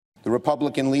the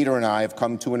Republican leader and I have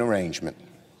come to an arrangement.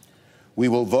 We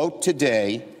will vote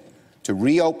today to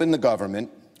reopen the government,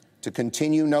 to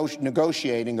continue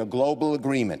negotiating a global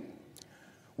agreement,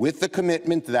 with the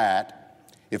commitment that,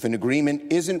 if an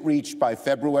agreement isn't reached by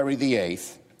February the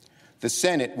 8th, the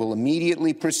Senate will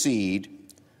immediately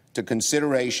proceed to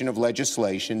consideration of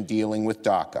legislation dealing with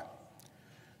DACA.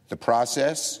 The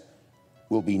process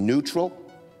will be neutral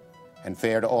and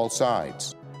fair to all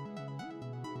sides.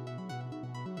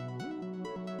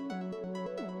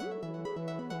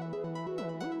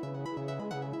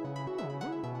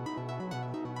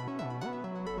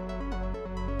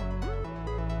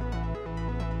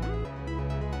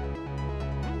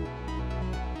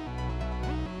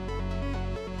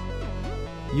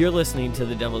 You're listening to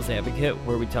The Devil's Advocate,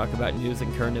 where we talk about news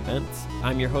and current events.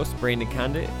 I'm your host, Brandon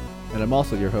Condit. And I'm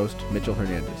also your host, Mitchell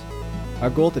Hernandez. Our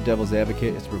goal at The Devil's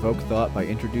Advocate is to provoke thought by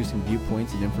introducing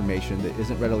viewpoints and information that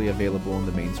isn't readily available in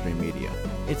the mainstream media.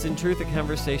 It's in truth a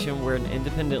conversation where an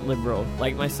independent liberal,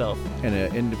 like myself, and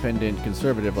an independent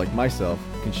conservative, like myself,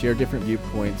 can share different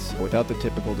viewpoints without the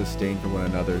typical disdain for one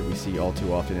another we see all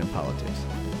too often in politics.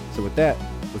 So with that,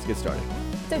 let's get started.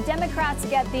 So Democrats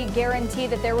get the guarantee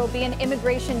that there will be an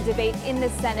immigration debate in the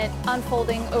Senate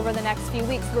unfolding over the next few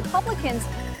weeks. Republicans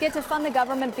get to fund the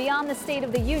government beyond the State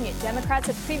of the Union. Democrats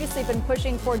have previously been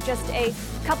pushing for just a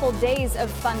couple days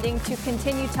of funding to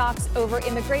continue talks over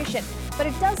immigration. But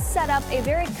it does set up a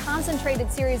very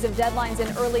concentrated series of deadlines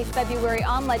in early February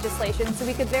on legislation, so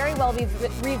we could very well be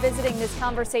revisiting this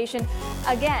conversation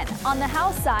again. On the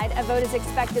House side, a vote is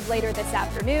expected later this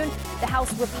afternoon. The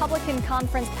House Republican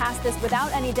Conference passed this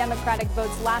without any Democratic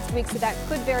votes last week, so that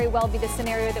could very well be the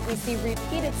scenario that we see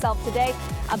repeat itself today.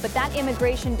 But that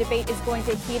immigration debate is going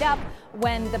to heat up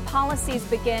when the policies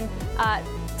begin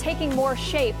taking more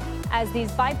shape as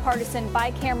these bipartisan,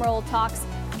 bicameral talks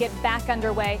get back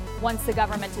underway once the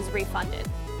government is refunded.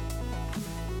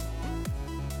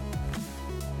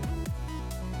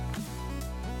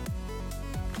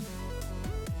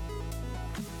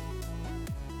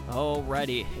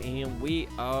 Alrighty, and we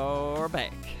are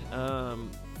back.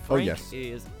 Frank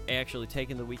is actually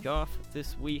taking the week off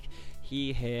this week.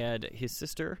 He had his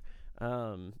sister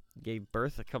gave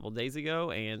birth a couple days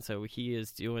ago, and so he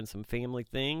is doing some family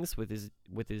things with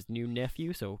his new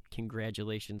nephew. So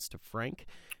congratulations to Frank,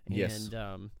 yes,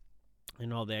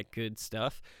 and all that good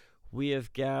stuff. We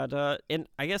have got, and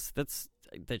I guess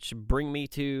that should bring me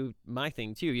to my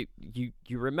thing too.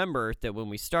 You remember that when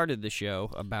we started the show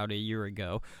about a year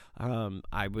ago,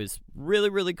 I was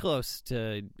really, really close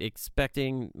to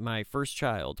expecting my first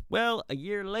child. Well, a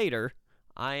year later,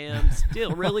 I am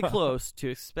still really close to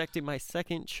expecting my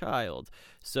second child.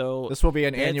 So this will be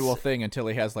an annual thing until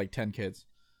he has like 10 kids.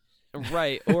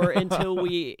 Right, or until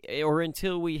we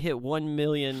hit 1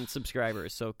 million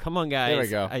subscribers. So come on, guys.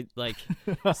 There we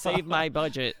go. I save my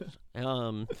budget.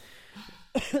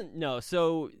 No,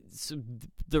 so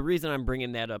the reason I'm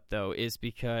bringing that up though is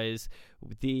because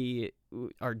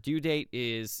our due date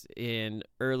is in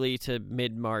early to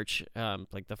mid March,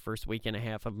 like the first week and a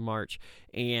half of March,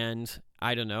 and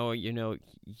I don't know,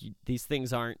 these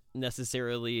things aren't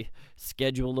necessarily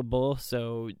schedulable,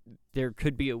 so there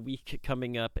could be a week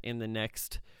coming up in the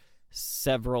next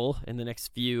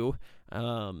few,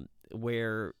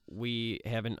 where we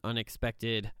have an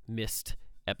unexpected missed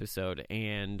episode,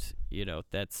 and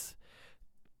that's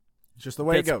just the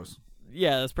way it goes.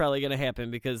 Yeah, that's probably going to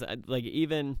happen because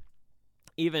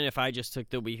even if I just took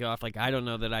the week off, I don't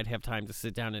know that I'd have time to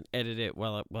sit down and edit it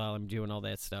while I'm doing all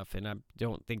that stuff, and I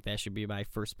don't think that should be my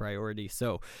first priority.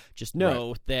 So just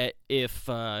know that if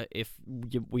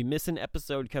we miss an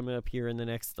episode coming up here in the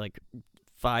next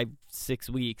 5-6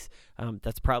 weeks,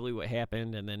 that's probably what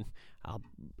happened, and then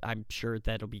I'm sure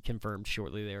that'll be confirmed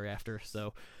shortly thereafter.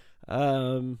 So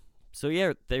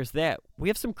yeah, there's that. We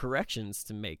have some corrections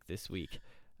to make this week.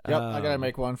 Yep, I gotta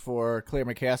make one for Claire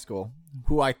McCaskill,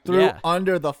 who I threw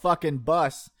under the fucking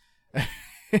bus.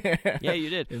 Yeah,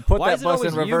 you did. And put Why that is it bus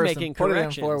always in reverse you making and put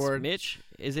corrections, it in forward. Mitch?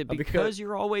 Is it because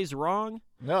you're always wrong?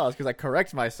 No, it's because I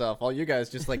correct myself. All you guys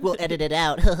just we'll edit it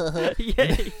out.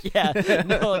 yeah.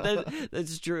 No,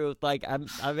 that's true.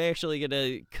 I'm actually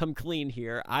gonna come clean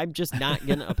here. I'm just not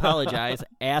gonna apologize.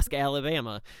 Ask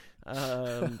Alabama.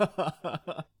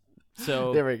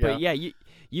 So there we go. But yeah,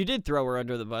 you did throw her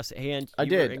under the bus, and I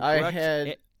did. I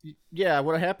had. Yeah,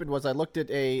 what happened was I looked at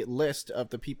a list of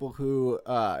the people who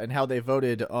and how they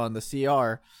voted on the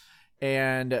CR,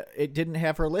 and it didn't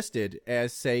have her listed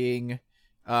as saying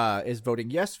is voting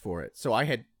yes for it. So I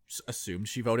had assumed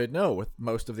she voted no with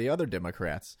most of the other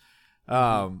Democrats.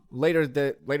 Later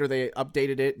they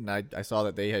updated it, and I saw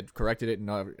that they had corrected it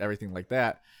and everything like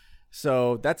that.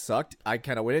 So that sucked. I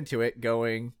kind of went into it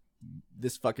going,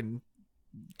 this fucking,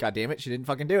 God damn it, she didn't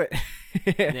fucking do it.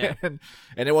 Yeah. and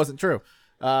it wasn't true.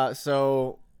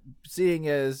 So seeing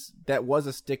as that was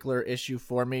a stickler issue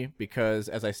for me, because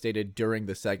as I stated during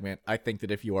the segment, I think that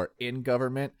if you are in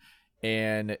government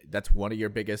and that's one of your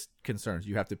biggest concerns,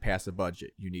 you have to pass a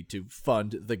budget. You need to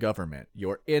fund the government.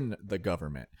 You're in the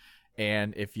government.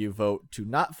 And if you vote to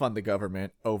not fund the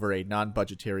government over a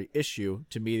non-budgetary issue,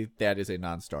 to me, that is a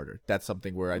non-starter. That's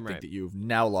something where I think that you've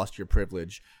now lost your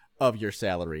privilege of your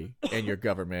salary and your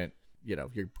government, your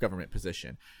government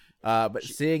position. But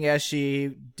seeing as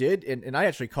she did, and I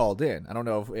actually called in. I don't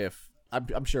know if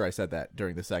I'm sure I said that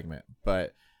during the segment,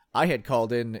 but I had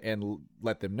called in and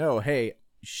let them know, hey,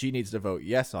 she needs to vote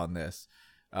yes on this.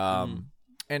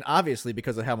 And obviously,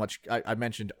 because of how much I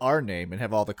mentioned our name and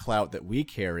have all the clout that we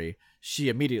carry, she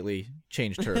immediately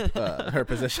changed her her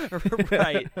position.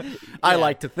 Right. I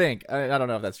like to think. I don't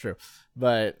know if that's true,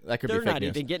 but that could be fake news. They're not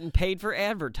even getting paid for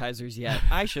advertisers yet.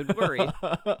 I should worry.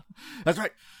 That's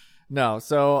right. No,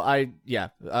 so I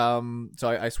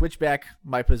switched back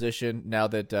my position now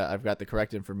that I've got the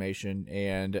correct information,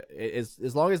 and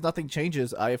as long as nothing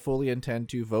changes, I fully intend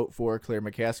to vote for Claire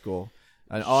McCaskill.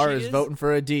 An R is voting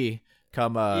for a D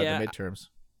come the midterms.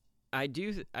 I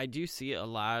do see a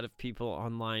lot of people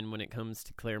online when it comes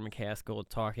to Claire McCaskill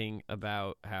talking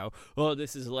about how,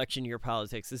 this is election year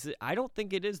politics. I don't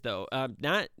think it is, though.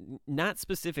 Not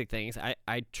specific things.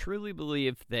 I truly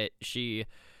believe that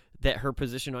her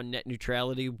position on net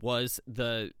neutrality was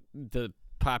the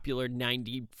popular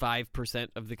 95%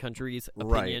 of the country's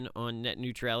opinion on net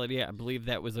neutrality. I believe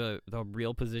that was the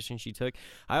real position she took.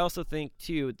 I also think,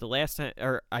 too,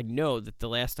 I know that the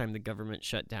last time the government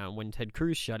shut down, when Ted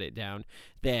Cruz shut it down,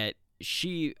 that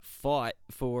she fought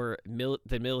for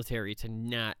the military to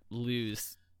not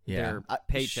lose their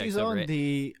paychecks. She's over on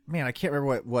it. I can't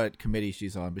remember what committee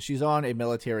she's on, but she's on a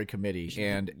military committee,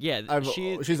 and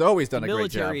she's always done a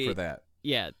great job for that.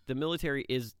 Yeah, the military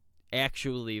is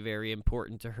actually very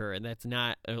important to her, and that's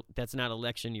not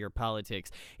election year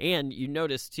politics. And you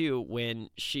notice too, when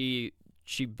she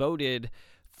voted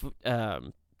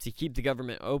to keep the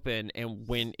government open, and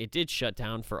when it did shut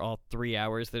down for all 3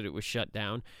 hours that it was shut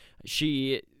down,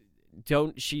 she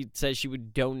said she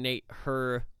would donate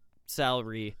her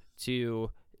salary to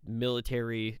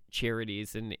military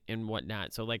charities and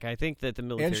whatnot. So I think that the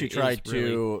military, and she tried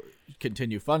to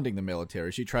continue funding the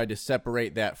military. She tried to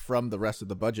separate that from the rest of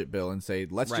the budget bill and say,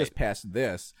 let's just pass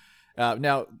this.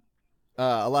 Now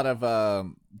a lot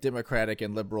of Democratic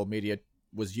and liberal media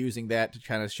was using that to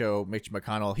kind of show Mitch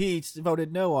McConnell he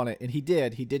voted no on it, and he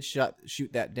did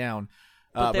shoot that down.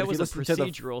 But that was a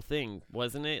procedural thing,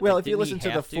 wasn't it? Well, if you listen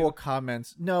to the full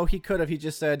comments, no, he could have. He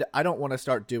just said, I don't want to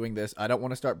start doing this. I don't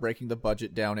want to start breaking the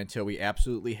budget down until we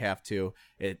absolutely have to.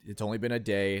 It's only been a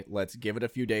day. Let's give it a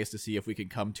few days to see if we can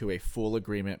come to a full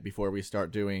agreement before we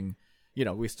start doing,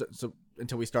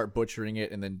 until we start butchering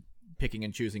it and then picking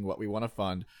and choosing what we want to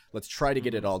fund. Let's try to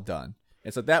get it all done.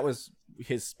 And so that was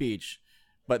his speech.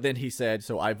 But then he said,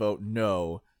 so I vote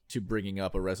no to bringing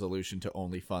up a resolution to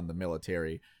only fund the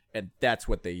military. And that's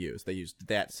what they used. They used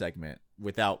that segment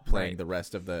without playing the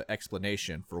rest of the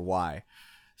explanation for why.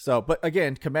 So, but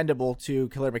again, commendable to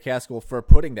Claire McCaskill for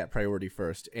putting that priority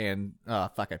first. And I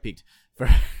peeked for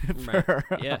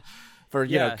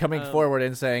coming forward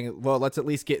and saying, well, let's at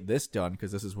least get this done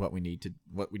because this is what we need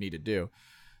to do.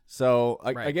 So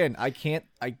again,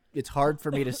 it's hard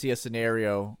for me to see a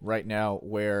scenario right now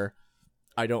where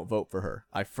I don't vote for her.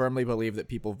 I firmly believe that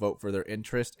people vote for their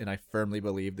interest, and I firmly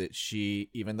believe that she,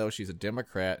 even though she's a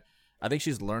Democrat, I think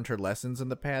she's learned her lessons in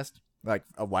the past. Like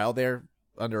a while there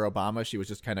under Obama, she was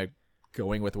just kind of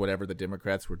going with whatever the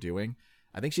Democrats were doing.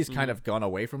 I think she's kind of gone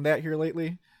away from that here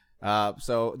lately.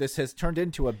 So this has turned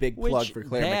into a big plug for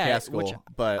Claire McCaskill.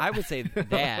 But I would say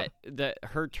that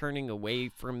her turning away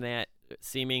from that,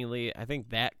 seemingly, I think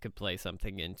that could play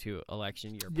something into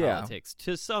election year politics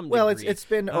to some degree. Well, it's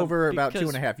been over about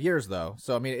 2.5 years though,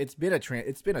 so I mean it's been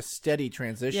a steady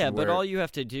transition. Yeah, but all you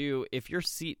have to do, if your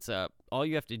seat's up, all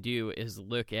you have to do is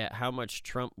look at how much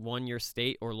Trump won your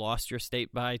state or lost your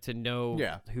state by to know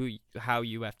how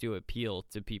you do to appeal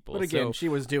to people. But again, she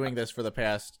was doing this for the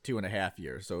past 2.5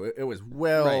 years, so it was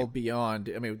beyond.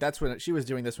 I mean, that's when she was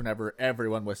doing this whenever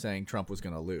everyone was saying Trump was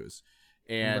going to lose,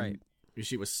 and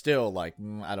she was still like,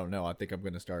 I don't know. I think I'm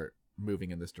going to start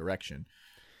moving in this direction.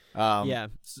 No,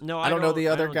 I don't know the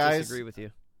other guys. Disagree with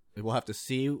you. We'll have to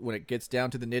see when it gets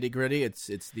down to the nitty gritty. It's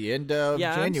the end of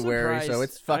January, so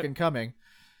it's fucking coming.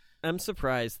 I'm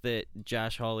surprised that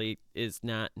Josh Hawley is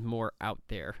not more out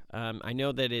there. I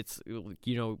know that it's,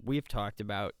 we've talked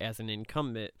about as an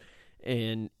incumbent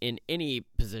in any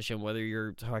position, whether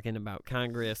you're talking about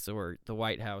Congress or the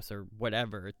White House or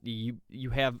whatever. You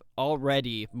have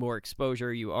already more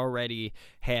exposure. You already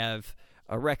have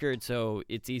a record, so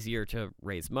it's easier to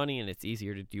raise money and it's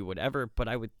easier to do whatever. But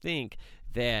I would think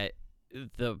that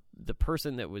the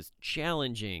person that was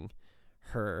challenging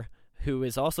her, who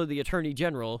is also the Attorney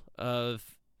General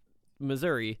of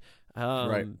Missouri,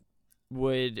 Right.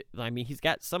 he's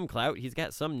got some clout, he's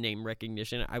got some name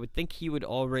recognition. I would think he would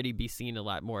already be seen a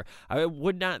lot more. I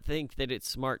would not think that it's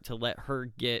smart to let her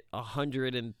get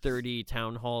 130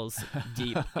 town halls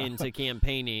deep into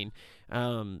campaigning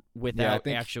without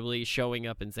actually showing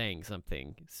up and saying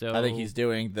something. So I think he's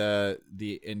doing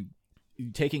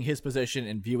taking his position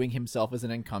and viewing himself as an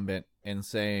incumbent and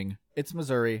saying it's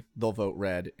Missouri, they'll vote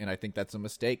red, and I think that's a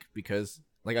mistake because,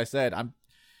 like I said, I'm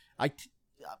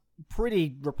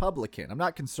pretty Republican. I'm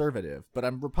not conservative, but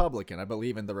I'm Republican. I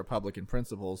believe in the Republican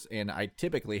principles, and I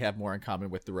typically have more in common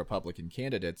with the Republican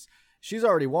candidates. She's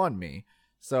already won me,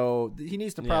 so he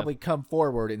needs to probably come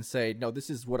forward and say, no, this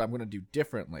is what I'm going to do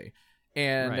differently.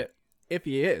 And if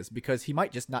he is, because he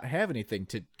might just not have anything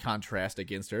to contrast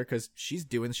against her because she's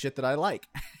doing shit that I like.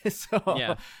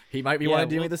 So he might be wanting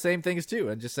to do the same things too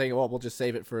and just saying, well, we'll just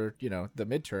save it for, the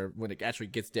midterm when it actually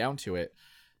gets down to it.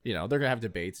 They're going to have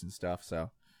debates and stuff,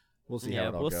 so we'll see how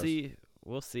it all goes.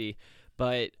 We'll see.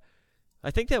 But I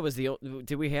think that was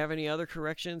did we have any other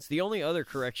corrections? The only other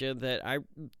correction and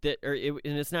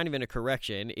it's not even a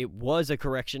correction. It was a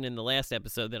correction in the last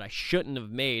episode that I shouldn't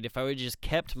have made if I would have just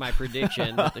kept my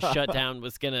prediction that the shutdown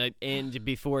was going to end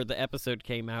before the episode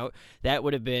came out. That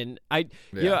would have been, I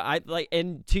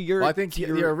think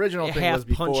your original thing was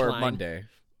before punchline. Monday.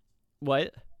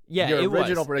 What? Yeah, your it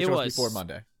original was. prediction it was before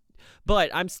Monday.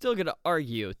 But I'm still going to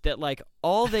argue that,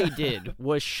 all they did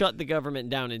was shut the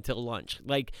government down until lunch.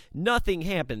 Nothing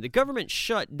happened. The government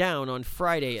shut down on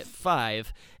Friday at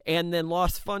 5 and then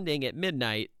lost funding at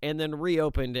midnight and then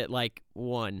reopened at,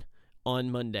 1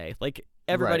 on Monday.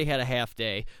 Everybody had a half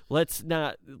day. Let's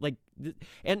not,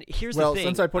 and here's the thing. Well,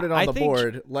 since I put it on the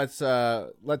board, let's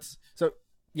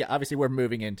obviously we're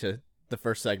moving into the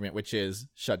first segment, which is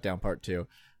Shutdown Part 2.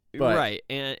 But right.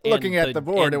 And looking at the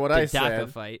board and what I said. DACA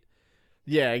fight.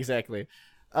 Yeah, exactly.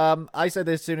 I said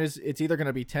as soon as it's either going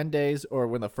to be 10 days or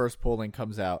when the first polling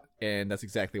comes out, and that's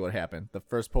exactly what happened. The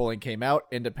first polling came out.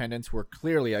 Independents were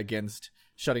clearly against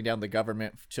shutting down the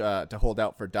government to hold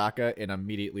out for DACA, and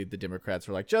immediately the Democrats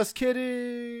were like, just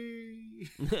kidding.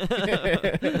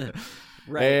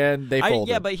 Right. And they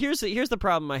folded. But here's the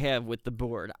problem I have with the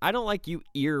board. I don't like you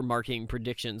earmarking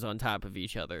predictions on top of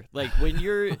each other. When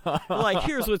you're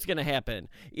here's what's going to happen.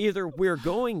 Either we're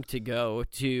going to go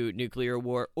to nuclear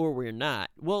war or we're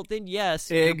not. Well, then yes,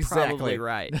 you're probably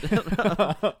right.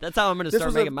 That's how I'm going to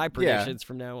start making my predictions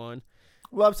from now on.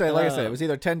 Well, I'm saying, like I said, it was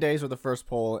either 10 days or the first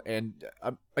poll, and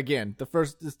again,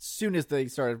 as soon as they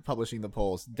started publishing the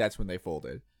polls, that's when they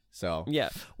folded. So yeah,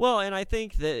 well, and I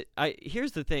think that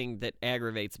here's the thing that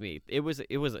aggravates me. It was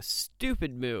a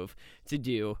stupid move to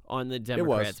do on the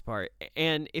Democrats' part,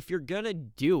 and if you're gonna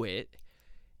do it,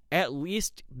 at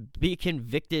least be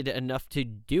convicted enough to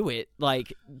do it.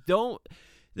 Don't.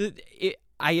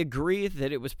 I agree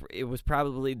that it was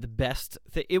probably the best.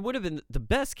 It would have been the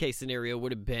best case scenario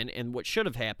would have been, and what should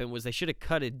have happened was they should have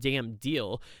cut a damn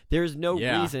deal. There's no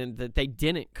reason that they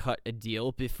didn't cut a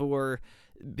deal before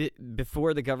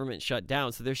the government shut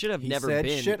down. So there should have never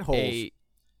been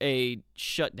a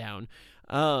shutdown.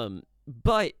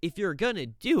 But if you're gonna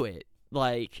do it,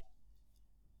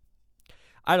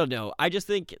 I don't know. I just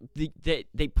think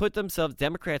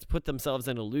Democrats put themselves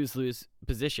in a lose-lose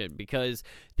position because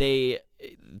they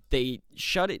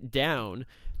shut it down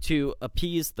to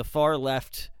appease the far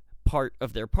left part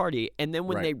of their party, and then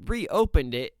when they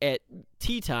reopened it at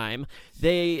tea time,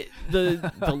 the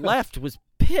left was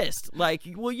pissed.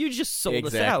 Well, you just sold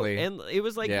us out, and it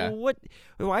was well, what?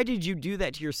 Why did you do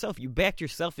that to yourself? You backed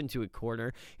yourself into a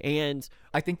corner, and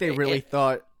I think they really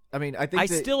thought. I mean, I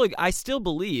still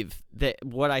believe that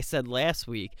what I said last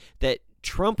week, that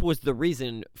Trump was the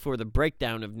reason for the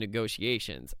breakdown of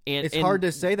negotiations. And it's hard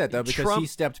to say that though because he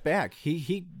stepped back.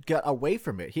 He got away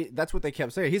from it. That's what they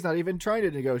kept saying. He's not even trying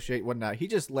to negotiate whatnot. He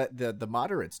just let the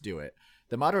moderates do it.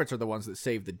 The moderates are the ones that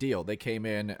saved the deal. They came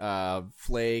in,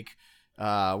 Flake.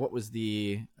 What was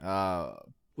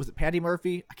was it Patty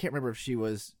Murphy? I can't remember if she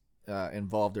was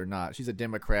involved or not. She's a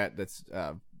Democrat that's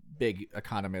big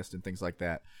economist and things like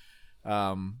that.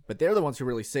 But they're the ones who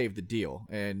really saved the deal.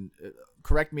 And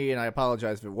correct me, and I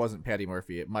apologize if it wasn't Patty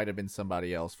Murphy. It might have been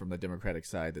somebody else from the Democratic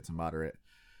side that's a moderate.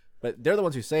 But they're the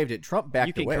ones who saved it. Trump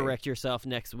backed away. You can correct yourself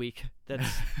next week.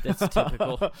 That's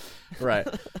typical. Right.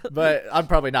 But I'm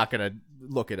probably not going to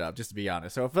look it up, just to be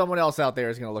honest. So if someone else out there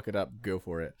is going to look it up, go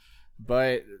for it.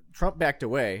 But Trump backed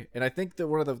away. And I think that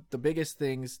one of the biggest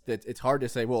things that it's hard to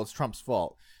say, well, it's Trump's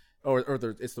fault or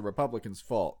it's the Republicans'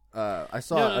 fault. I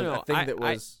saw a thing that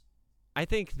was... I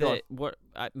think that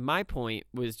my point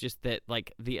was just that,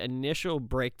 like, the initial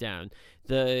breakdown,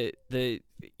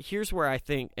 here's where I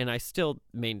think, and I still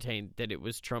maintain that it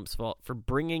was Trump's fault for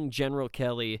bringing General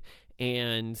Kelly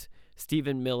and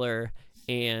Stephen Miller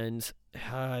and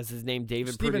is his name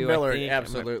David Perdue? Stephen Miller,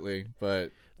 absolutely,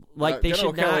 but like they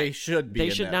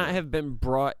should not have been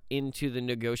brought into the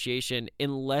negotiation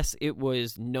unless it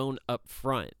was known up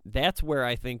front. That's where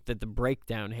I think that the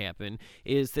breakdown happened,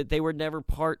 is that they were never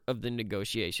part of the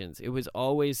negotiations. It was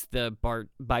always the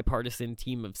bipartisan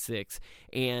team of 6,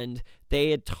 and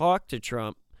they had talked to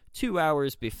Trump 2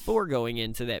 hours before going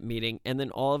into that meeting, and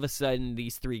then all of a sudden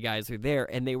these 3 guys are there,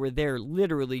 and they were there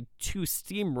literally to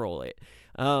steamroll it.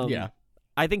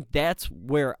 I think that's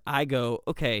where I go,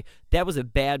 okay, that was a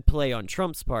bad play on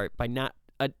Trump's part by not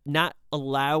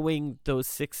allowing those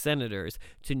 6 senators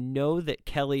to know that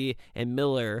Kelly and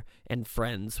Miller and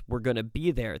friends were going to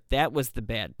be there. That was the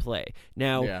bad play.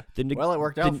 Now, it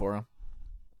worked out for them.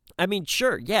 I mean,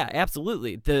 sure, yeah,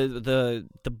 absolutely. The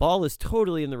ball is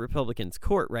totally in the Republicans'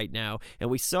 court right now, and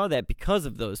we saw that because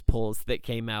of those polls that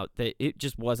came out that it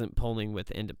just wasn't polling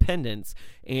with independents.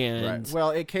 And right.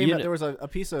 Well, it came out. There was a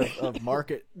piece of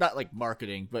market, not like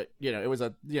marketing, but it was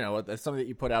something that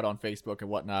you put out on Facebook and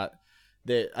whatnot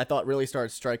that I thought really started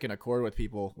striking a chord with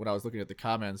people when I was looking at the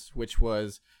comments, which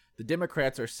was the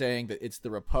Democrats are saying that it's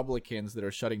the Republicans that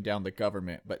are shutting down the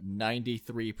government, but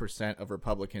 93% of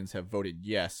Republicans have voted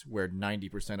yes, where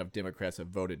 90% of Democrats have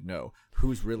voted no.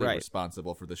 Who's really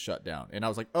responsible for the shutdown? And I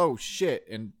was like, oh, shit.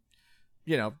 And,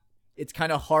 it's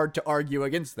kind of hard to argue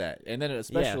against that. And then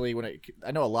especially when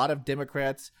I know a lot of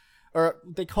Democrats, or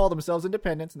they call themselves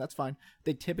independents, and that's fine.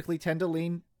 They typically tend to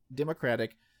lean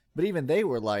Democratic, but even they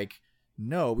were like,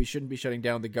 no, we shouldn't be shutting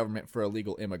down the government for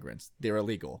illegal immigrants. They're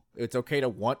illegal. It's okay to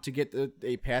want to get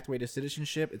a pathway to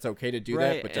citizenship. It's okay to do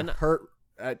that, but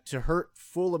to hurt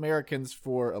full Americans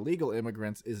for illegal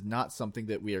immigrants is not something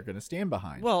that we are going to stand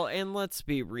behind. Well, and let's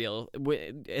be real.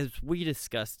 As we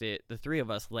discussed it, the 3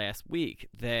 of us last week,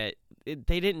 that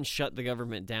they didn't shut the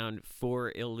government down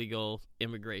for illegal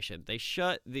immigration. They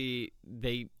shut the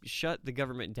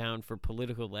government down for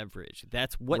political leverage.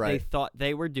 That's what they thought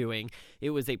they were doing.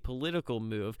 It was a political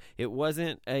move. It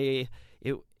wasn't a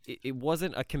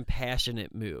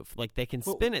compassionate move. Like, they can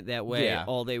spin it that way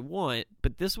all they want,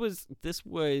 but this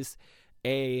was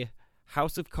a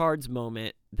House of Cards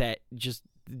moment that just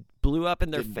blew up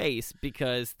in their face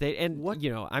because they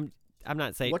I'm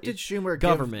not saying what did Schumer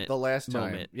government give the last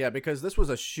time? Moment. Yeah, because this was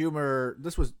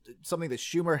something that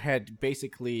Schumer had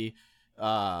basically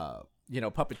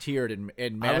puppeteered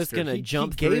and mastered. I was going to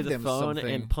jump through the phone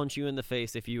and punch you in the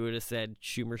face if you would have said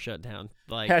Schumer shutdown.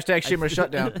 Like, hashtag Schumer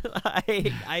shutdown. I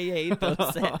hate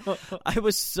those. I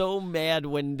was so mad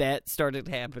when that started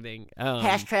happening.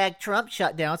 Hashtag Trump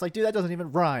shutdown. It's like, dude, that doesn't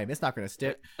even rhyme. It's not going to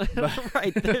stick.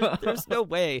 Right. There's no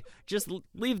way. Just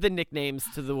leave the nicknames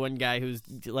to the one guy who's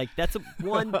like, that's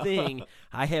one thing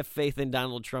I have faith in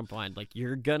Donald Trump on. Like,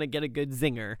 you're going to get a good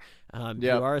zinger.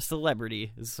 You are a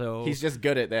celebrity. So he's just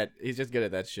good at that. He's just good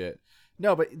at that shit.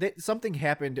 No, but something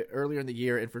happened earlier in the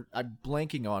year, and I'm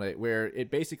blanking on it, where it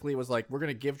basically was like, we're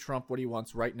going to give Trump what he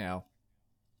wants right now,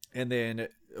 and then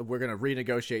we're going to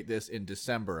renegotiate this in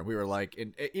December. And we were like,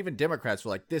 and even Democrats were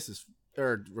like,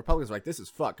 Republicans were like, this is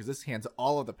fuck, because this hands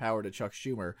all of the power to Chuck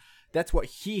Schumer. That's what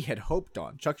he had hoped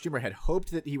on. Chuck Schumer had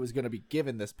hoped that he was going to be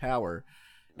given this power,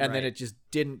 and then it just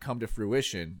didn't come to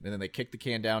fruition. And then they kicked the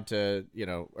can down to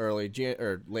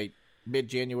late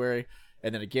mid-January.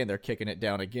 And then again, they're kicking it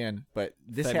down again. But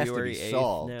this February has to be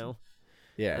solved. Now.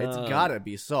 Yeah, it's got to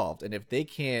be solved. And if they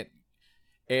can't,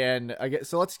 and I guess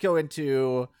so, let's go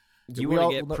into. Do you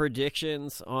want to get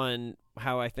predictions on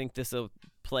how I think this will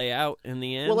play out in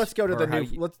the end? Well, let's go to the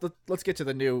new. Let's get to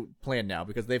the new plan now,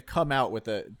 because they've come out with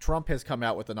Trump has come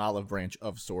out with an olive branch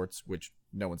of sorts, which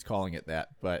no one's calling it that,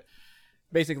 but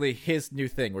basically his new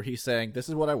thing where he's saying, "This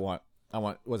is what I want.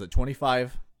 Was it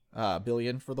 $25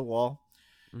 billion for the wall?"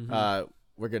 Mm-hmm.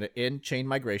 We're going to end chain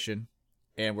migration,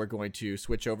 and we're going to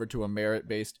switch over to a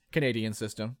merit-based Canadian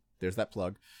system. There's that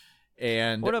plug.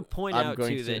 And I want to point out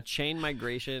too that chain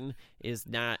migration is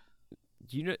not,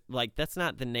 that's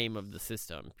not the name of the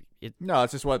system. No,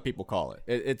 it's just what people call it.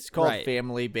 It's called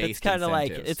family-based. It's kind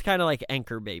of like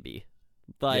anchor baby.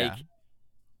 Like,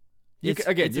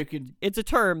 it's a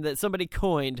term that somebody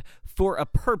coined for a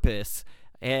purpose.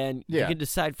 and you Yeah. can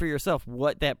decide for yourself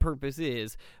what that purpose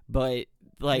is. But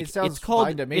like, it sounds it's called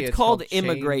fine to me. it's called chain-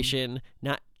 immigration,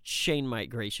 not chain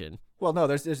migration. Well, no,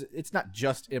 there's it's not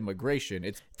just immigration.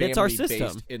 It's That's our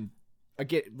family-based system.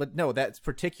 Again, but no, that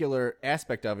particular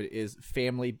aspect of it is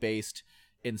family-based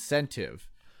incentive.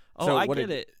 Oh, So I what get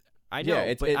it. I know,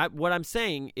 Yeah, but what I'm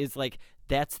saying is like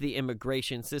that's the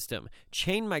immigration system.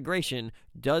 Chain migration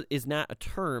is not a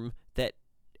term that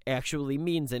actually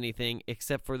means anything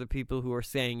except for the people who are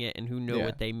saying it and who know Yeah.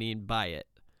 what they mean by it.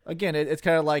 Again, it's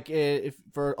kind of like if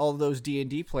for all those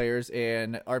D&D players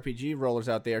and RPG rollers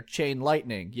out there, chain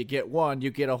lightning. You get one,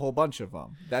 you get a whole bunch of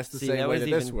them. That's the same way that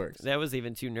this works. That was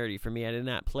even too nerdy for me. I did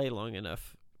not play long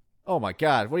enough. Oh my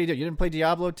God, what do? You didn't play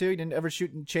Diablo 2? You didn't ever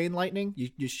shoot in chain lightning?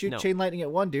 You shoot No. chain lightning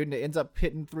at one dude and it ends up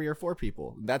hitting 3 or 4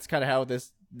 people. That's kind of how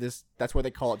this that's why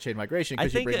they call it chain migration,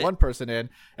 because you bring one person in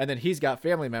and then he's got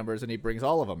family members and he brings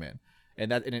all of them in.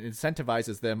 And it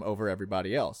incentivizes them over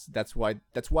everybody else. That's why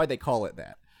they call it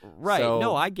that. Right. So,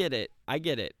 No, I get it. I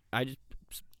just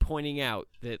pointing out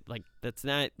that like that's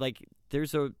not like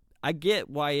I get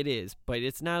why it is, but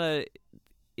it's not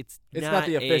not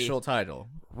the official title.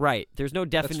 Right. There's no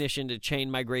definition to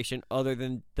chain migration other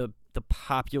than the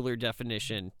popular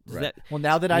definition. Well,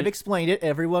 now that I've explained it,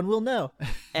 everyone will know.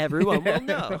 Everyone will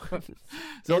know.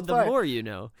 So and the more you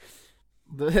know.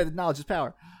 The knowledge is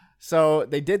power. So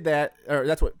they did that, or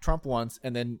that's what Trump wants.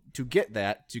 And then to get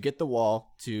the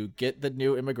wall, to get the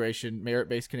new immigration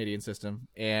merit-based Canadian system,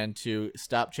 and to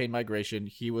stop chain migration,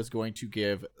 he was going to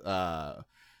give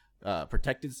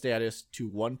protected status to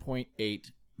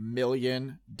 1.8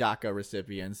 million DACA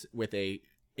recipients with a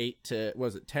 10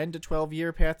 to 12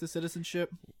 year path to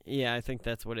citizenship. Yeah, I think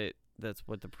that's what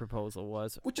the proposal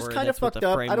was. Which is or kind of that's what fucked the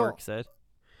up. Framework said.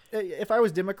 If I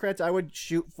was Democrats, I would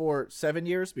shoot for 7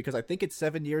 years, because I think it's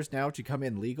 7 years now to come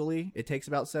in legally. It takes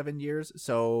about 7 years.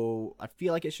 So I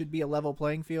feel like it should be a level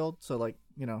playing field. So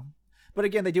but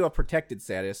again, they do have protected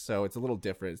status, so it's a little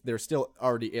different. They're still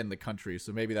already in the country.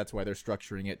 So maybe that's why they're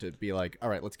structuring it to be like, all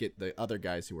right, let's get the other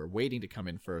guys who are waiting to come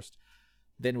in first.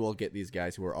 Then we'll get these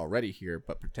guys who are already here,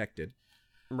 but protected.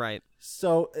 Right.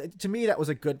 So to me, that was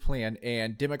a good plan.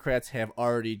 And Democrats have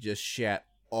already just shat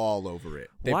all over it.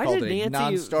 They've Why called did it a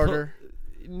non-starter.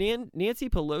 Nancy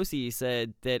Pelosi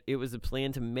said that it was a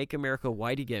plan to make America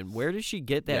white again. Where does she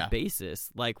get that basis?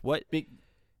 Like what?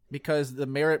 Because the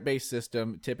merit-based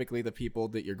system, typically the people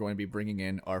that you're going to be bringing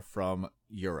in are from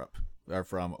Europe, are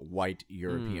from white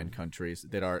European countries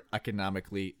that are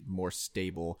economically more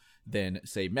stable than,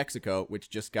 say, Mexico, which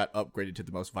just got upgraded to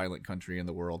the most violent country in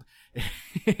the world,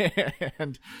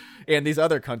 and these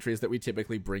other countries that we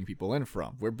typically bring people in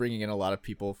from. We're bringing in a lot of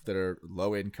people that are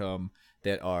low income,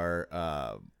 that are,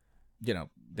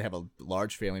 they have a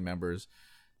large family members.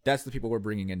 That's the people we're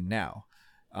bringing in now.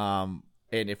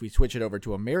 And if we switch it over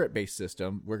to a merit-based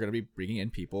system, we're going to be bringing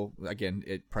in people. Again,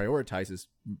 it prioritizes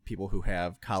people who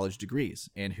have college degrees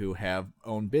and who have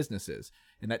own businesses.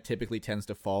 And that typically tends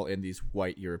to fall in these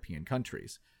white European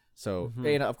countries. So,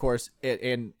 and of course,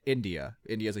 and India.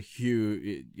 India is a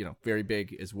huge, very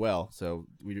big as well. So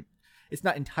it's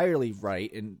not entirely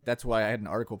right. And that's why I had an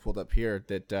article pulled up here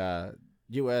that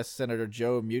U.S. Senator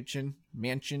Joe Manchin,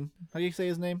 how do you say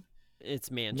his name? It's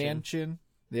Manchin. Manchin.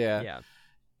 Yeah.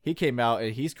 He came out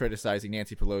and he's criticizing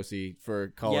Nancy Pelosi for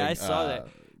calling I saw that.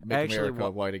 Make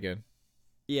America white again.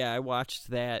 Yeah, I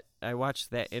watched that. I watched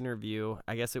that interview.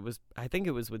 I think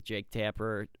it was with Jake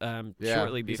Tapper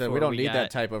shortly before. He said we don't need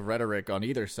that type of rhetoric on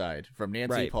either side, from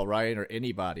Nancy, Right. Paul Ryan, or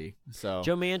anybody. So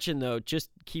Joe Manchin, though, just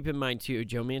keep in mind, too,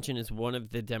 Joe Manchin is one of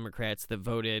the Democrats that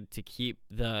voted to keep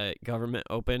the government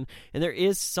open. And there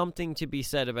is something to be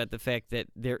said about the fact that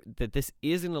this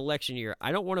is an election year.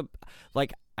 I don't want to,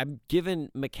 I'm giving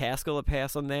McCaskill a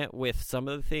pass on that with some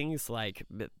of the things like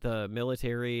the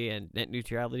military and net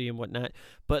neutrality and whatnot.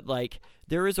 But,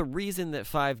 there is a reason that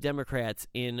 5 Democrats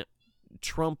in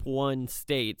Trump-won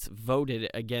states voted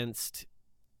against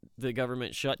the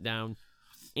government shutdown.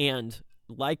 And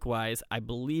likewise, I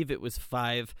believe it was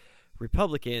 5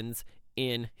 Republicans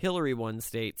in Hillary-won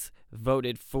states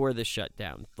voted for the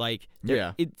shutdown.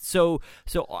 So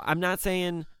I'm not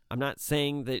saying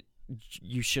that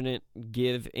you shouldn't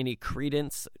give any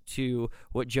credence to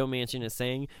what Joe Manchin is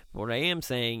saying. But what I am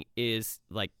saying is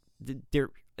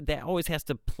that always has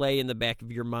to play in the back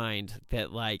of your mind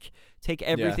that take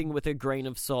everything with a grain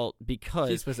of salt, because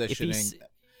he's positioning.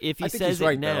 If he I think says he's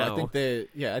right, it now, I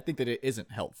think that it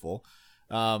isn't helpful.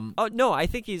 I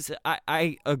think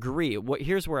I agree.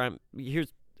 Here's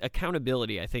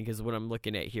accountability, I think, is what I'm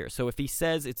looking at here. So if he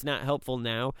says it's not helpful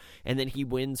now, and then he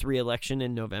wins re-election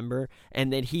in November,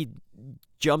 and then he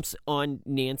jumps on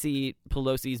Nancy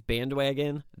Pelosi's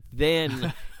bandwagon,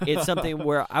 then it's something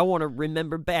where I want to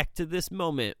remember back to this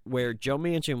moment where Joe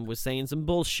Manchin was saying some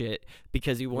bullshit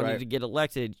because he wanted to get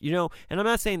elected, and I'm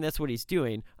not saying that's what he's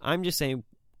doing. I'm just saying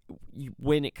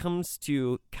when it comes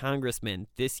to congressmen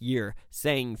this year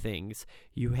saying things,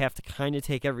 you have to kind of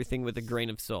take everything with a grain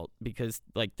of salt because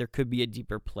there could be a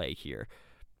deeper play here.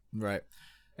 Right.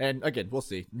 And again, we'll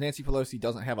see. Nancy Pelosi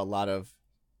doesn't have a lot of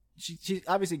she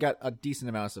obviously got a decent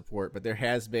amount of support, but there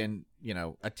has been,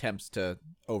 attempts to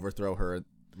overthrow her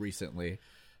recently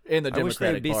in the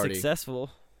Democratic Party. I wish they would be successful.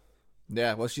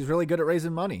 Yeah, well, she's really good at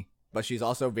raising money, but she's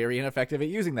also very ineffective at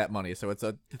using that money. So it's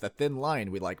a thin line.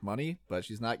 We like money, but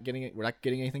she's not getting it. We're not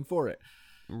getting anything for it.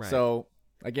 Right. So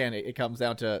again, it comes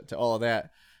down to all of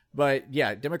that. But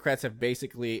yeah, Democrats have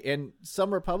basically, and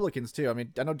some Republicans too. I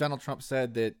mean, I know Donald Trump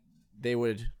said that they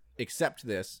would accept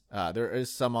this. There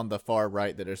is some on the far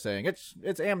right that are saying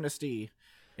it's amnesty,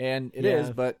 and it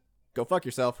is, but go fuck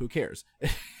yourself. Who cares?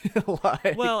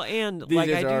 Well, and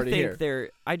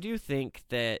I do think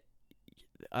that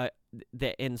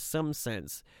that in some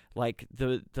sense,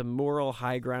 the moral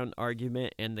high ground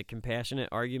argument and the compassionate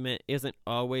argument isn't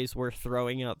always worth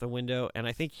throwing out the window. And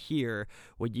I think here,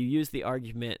 when you use the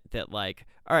argument that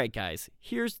all right, guys,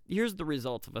 here's the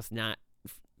result of us not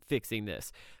fixing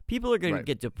this. People are going to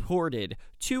get deported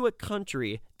to a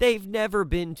country they've never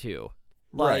been to.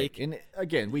 Right. And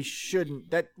again, we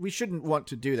shouldn't want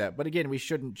to do that. But again, we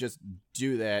shouldn't just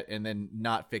do that and then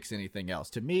not fix anything else.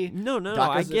 To me, no,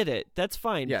 I get it. That's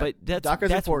fine. Yeah, but that's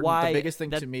important. Why the biggest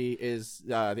thing to me is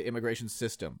the immigration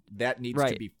system. That needs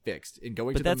to be fixed. And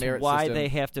going to the merit system. That's why they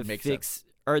have to fix sense.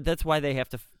 Or that's why they have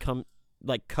to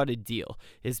cut a deal.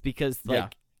 Is because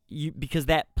because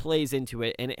that plays into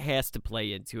it, and it has to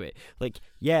play into it.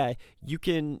 You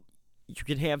can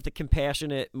have the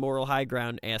compassionate moral high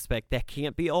ground aspect. That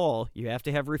can't be all. You have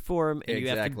to have reform, and you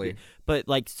have to. But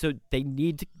so they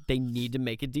need to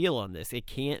make a deal on this. It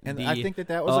can't. And be I think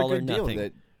that was a good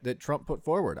deal that Trump put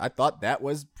forward. I thought that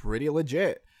was pretty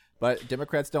legit. But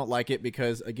Democrats don't like it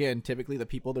because, again, typically the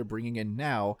people they're bringing in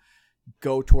now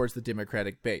go towards the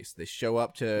Democratic base. They show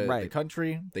up to the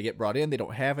country. They get brought in. They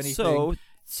don't have anything.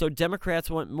 So Democrats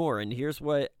want more, and here's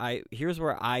where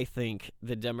I think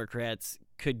the Democrats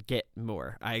could get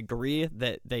more. I agree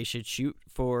that they should shoot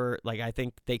for I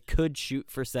think they could shoot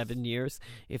for 7 years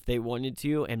if they wanted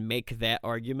to, and make that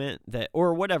argument that,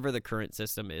 or whatever the current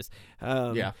system is.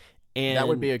 And that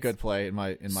would be a good play in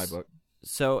my book.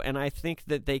 So, and I think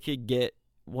that they could get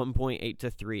 1.8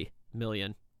 to 3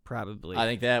 million. Probably. I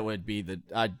think that would be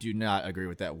I do not agree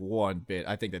with that one bit.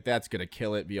 I think that that's going to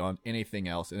kill it beyond anything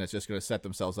else, and it's just going to set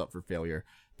themselves up for failure.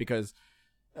 Because,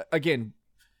 again,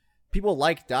 people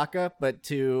like DACA, but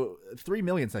 3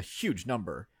 million is a huge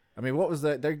number. I mean, what was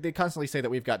they constantly say that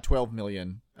we've got 12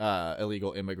 million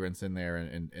illegal immigrants in there,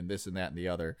 and this and that and the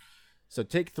other. So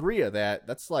take 3 of that.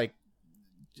 That's a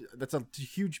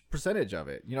huge percentage of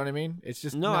it. You know what I mean? It's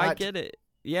just I get it.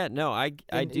 Yeah, no, I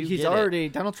do.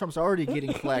 Donald Trump's already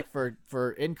getting flack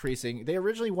for increasing. They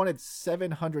originally wanted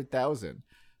 700,000.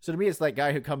 So to me, it's that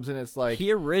guy who comes in. It's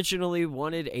he originally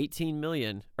wanted 18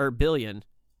 million or billion.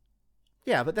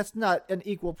 Yeah, but that's not an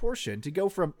equal portion. To go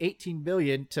from 18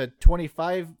 billion to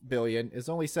 25 billion is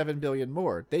only 7 billion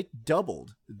more. They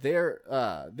doubled their.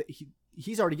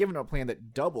 He's already given a plan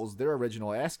that doubles their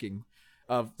original asking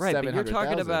of 700,000. But you're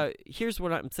talking about. Here's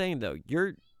what I'm saying though.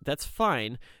 That's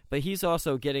fine, but he's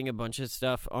also getting a bunch of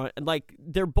stuff on.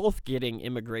 They're both getting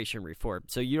immigration reform,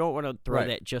 so you don't want to throw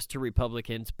that just to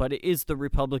Republicans. But it is the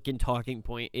Republican talking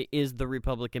point. It is the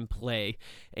Republican play,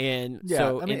 and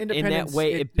so in that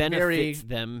way, it benefits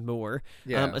them more.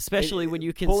 Yeah. Especially when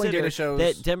you consider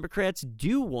that Democrats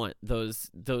do want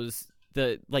the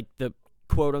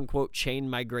quote unquote chain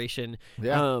migration,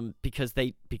 because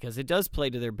it does play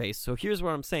to their base. So here's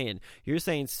what I'm saying. You're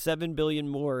saying 7 billion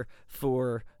more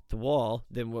for the wall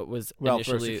than what was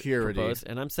initially proposed,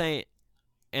 and I'm saying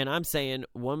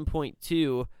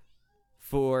 1.2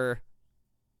 for.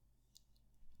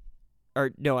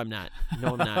 Or no, I'm not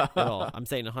at all. I'm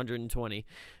saying 120.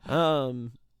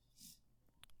 Go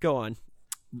on.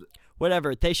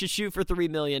 Whatever. They should shoot for 3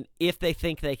 million if they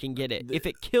think they can get it. If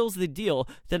it kills the deal,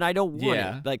 then I don't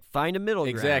want it. Find a middle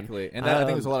ground. Exactly. And I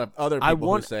think there's a lot of other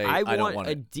people who say I don't want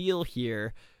a deal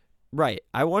here. Right.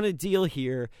 I want a deal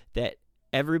here that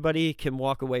everybody can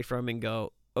walk away from and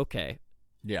go, okay.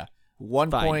 Yeah.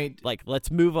 Fine. Like, let's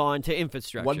move on to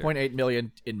infrastructure. 1.8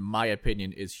 million, in my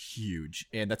opinion, is huge.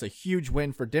 And that's a huge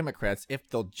win for Democrats if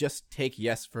they'll just take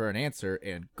yes for an answer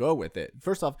and go with it.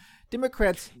 First off,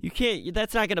 Democrats... You can't...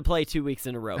 That's not going to play 2 weeks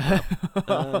in a row.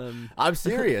 I'm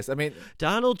serious. I mean...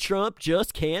 Donald Trump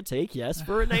just can't take yes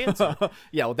for an answer.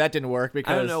 Yeah, well, that didn't work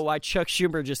because... I don't know why Chuck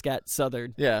Schumer just got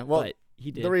southern. Yeah, well... But he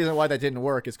did. The reason why that didn't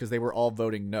work is because they were all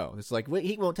voting no. It's like, well,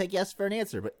 he won't take yes for an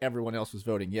answer, but everyone else was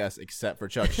voting yes except for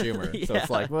Chuck Schumer. Yeah. So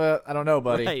it's like, well, I don't know,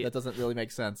 buddy. Right. That doesn't really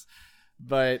make sense.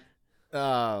 But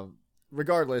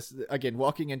regardless, again,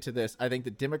 walking into this, I think the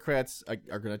Democrats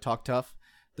are going to talk tough.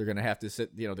 They're going to have to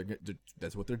sit,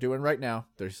 that's what they're doing right now.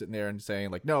 They're sitting there and saying,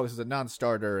 like, no, this is a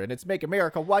non-starter, and it's make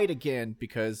America white again,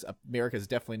 because America is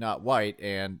definitely not white,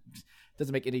 and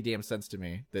doesn't make any damn sense to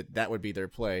me that would be their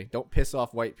play. Don't piss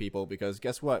off white people, because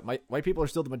guess what? White people are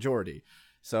still the majority.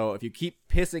 So if you keep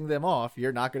pissing them off,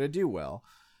 you're not going to do well.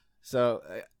 So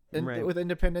Right. with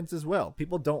independents as well,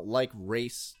 people don't like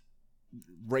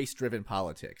race-driven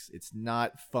politics. It's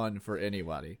not fun for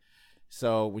anybody.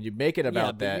 So when you make it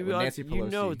about that, when Nancy Pelosi, you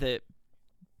know that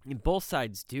both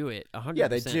sides do it 100%. Yeah,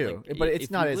 they do, like, but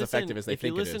it's not as listen, effective as they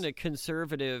think it is. If you listen to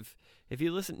conservative,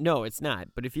 no, it's not.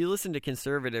 But if you listen to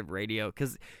conservative radio,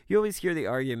 because you always hear the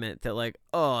argument that, like,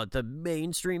 oh, the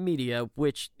mainstream media,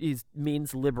 which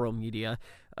means liberal media,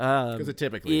 because it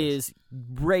typically is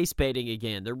race baiting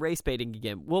again. They're race baiting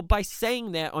again. Well, by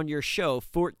saying that on your show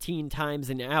 14 times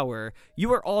an hour,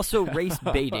 you are also race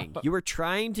baiting. You are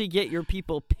trying to get your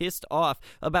people pissed off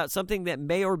about something that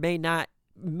may or may not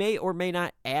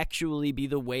actually be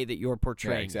the way that you're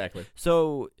portraying. Yeah, exactly.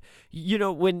 So,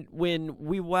 when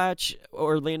we watch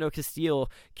Orlando Castillo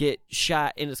get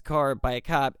shot in his car by a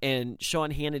cop, and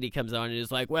Sean Hannity comes on and is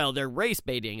like, well, they're race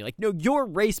baiting. Like, no, you're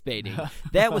race baiting.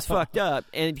 That was fucked up.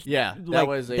 And yeah,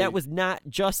 that was not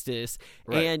justice.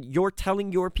 Right. And you're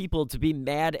telling your people to be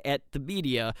mad at the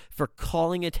media for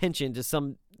calling attention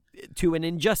to an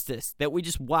injustice that we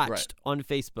just watched on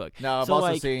Facebook. Now, I've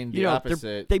also seen the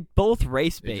opposite. They both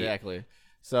race bait. Exactly.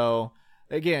 So,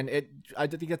 again, I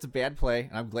think that's a bad play.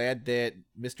 And I'm glad that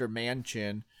Mr.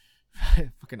 Manchin,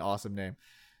 fucking awesome name,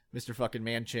 Mr. fucking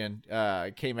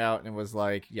Manchin, came out and was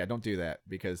like, yeah, don't do that,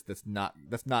 because that's not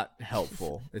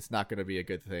helpful. It's not going to be a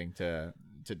good thing to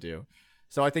do.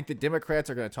 So I think the Democrats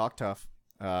are going to talk tough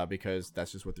because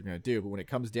that's just what they're going to do. But when it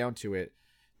comes down to it,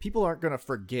 people aren't going to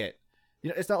forget.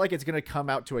 It's not like it's going to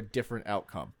come out to a different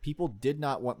outcome. People did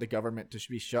not want the government to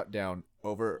be shut down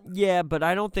over. Yeah, but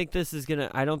I don't think it's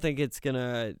going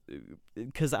to,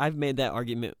 because I've made that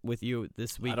argument with you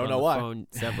this week on the phone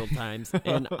several times.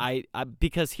 And I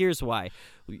because here's why.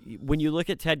 When you look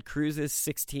at Ted Cruz's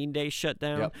 16-day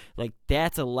shutdown, yep. like,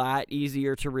 that's a lot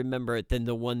easier to remember than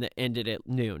the one that ended at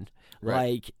noon.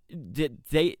 Right. Like,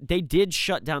 they did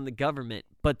shut down the government,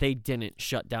 but they didn't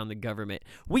shut down the government.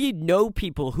 We know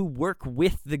people who work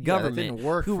with the government that didn't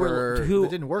work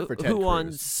for Ted who Cruz.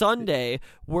 On Sunday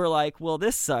were like, well,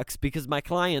 this sucks because my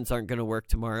clients aren't going to work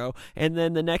tomorrow. And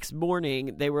then the next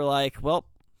morning they were like, well,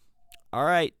 all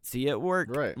right, see you at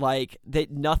work. Right. Like,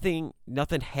 that nothing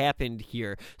happened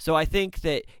here. So I think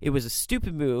that it was a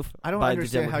stupid move I don't by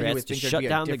understand the how you Democrats would think to there'd shut be a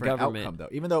down the different government. outcome, though.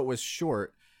 Even though it was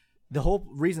short, the whole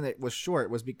reason it was short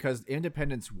was because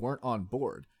independents weren't on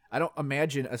board. I don't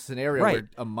imagine a scenario where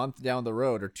a month down the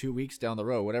road or 2 weeks down the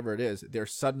road, whatever it is, they're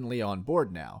suddenly on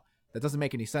board now. That doesn't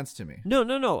make any sense to me.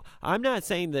 No. I'm not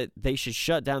saying that they should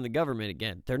shut down the government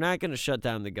again. They're not going to shut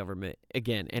down the government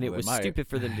again, and it was stupid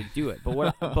for them to do it.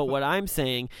 But what I'm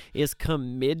saying is,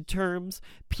 come midterms,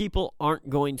 people aren't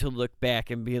going to look back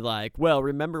and be like, well,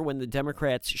 remember when the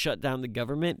Democrats shut down the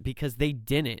government? Because they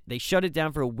didn't. They shut it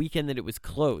down for a weekend that it was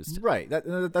closed. Right.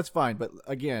 That's fine. But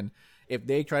again, if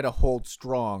they try to hold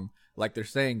strong like they're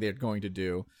saying they're going to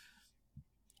do,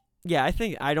 yeah,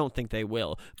 I don't think they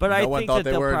will. But no I one think thought that they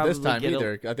they'll were probably this time get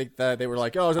either. I think that they were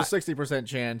like, oh, there's a 60%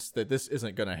 chance that this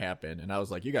isn't going to happen. And I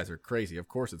was like, you guys are crazy. Of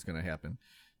course it's going to happen.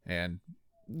 And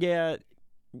yeah,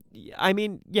 I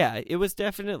mean, yeah, it was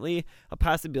definitely a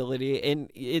possibility.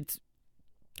 And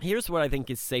here's what I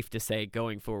think is safe to say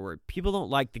going forward. People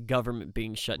don't like the government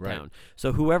being shut down.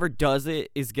 So whoever does it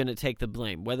is going to take the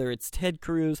blame, whether it's Ted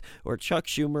Cruz or Chuck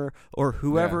Schumer or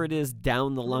whoever it is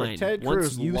down the line. Ted Once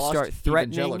Cruz you lost start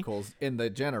threatening evangelicals in the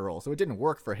general, so it didn't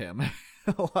work for him.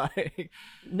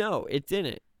 No, it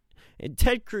didn't. And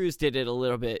Ted Cruz did it a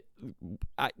little bit.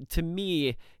 To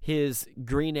me, his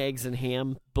green eggs and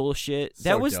ham bullshit,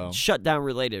 that was dumb. Shutdown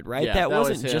related, right? Yeah, that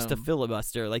wasn't was just a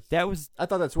filibuster. Like, that was... I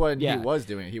thought that's what he was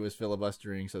doing. He was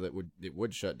filibustering so that it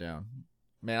would shut down.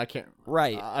 Man, I can't...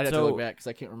 Right. I'd have to look back because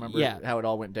I can't remember how it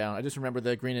all went down. I just remember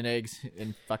the green and eggs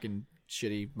and fucking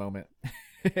shitty moment.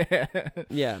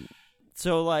 Yeah.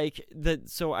 So but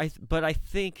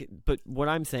what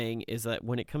I'm saying is that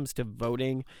when it comes to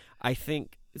voting, I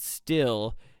think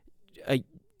still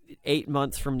 8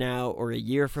 months from now or a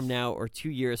year from now or 2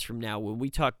 years from now, when we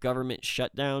talk government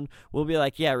shutdown, we'll be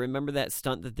like, yeah, remember that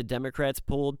stunt that the Democrats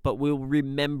pulled? But we'll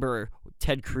remember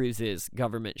Ted Cruz's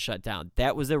government shutdown.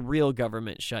 That was a real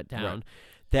government shutdown. Right.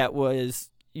 That was,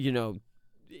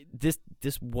 this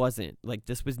wasn't like,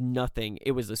 this was nothing.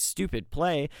 It was a stupid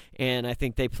play, and I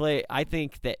think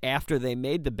that after they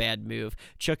made the bad move,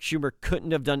 Chuck Schumer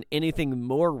couldn't have done anything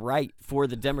more right for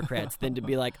the Democrats than to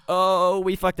be like, oh,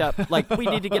 we fucked up, like, we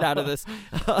need to get out of this.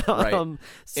 Right.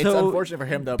 It's unfortunate for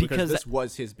him though, because this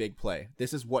was his big play.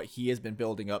 This is what he has been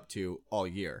building up to all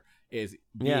year, is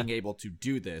being able to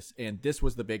do this, and this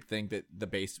was the big thing that the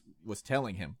base was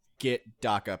telling him: get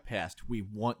DACA passed. We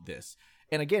want this.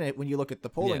 And again, when you look at the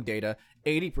polling data,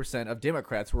 80% of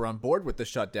Democrats were on board with the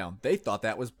shutdown. They thought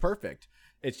that was perfect.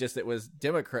 It's just it was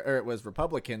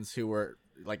Republicans who were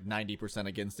like 90%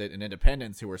 against it, and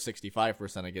independents who were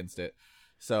 65% against it.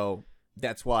 So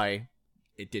that's why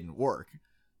it didn't work,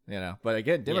 But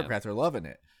again, Democrats are loving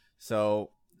it.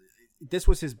 So this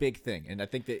was his big thing, and I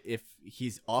think that if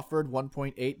he's offered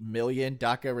 1.8 million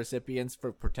DACA recipients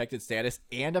for protected status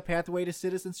and a pathway to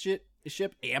citizenship,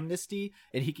 amnesty,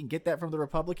 and he can get that from the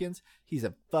Republicans, he's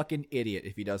a fucking idiot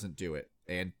if he doesn't do it.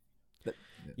 And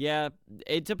yeah,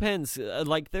 it depends.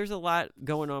 There's a lot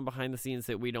going on behind the scenes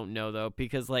that we don't know, though,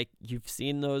 because you've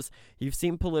seen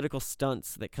political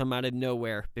stunts that come out of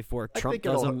nowhere before. Trump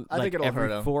does them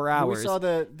every 4 hours. We saw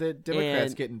the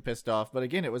Democrats getting pissed off, but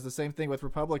again, it was the same thing with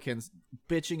Republicans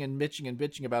bitching and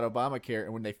about Obamacare,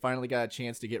 and when they finally got a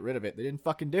chance to get rid of it, they didn't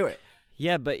fucking do it.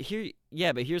 Yeah, but here's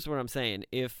what I'm saying.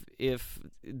 If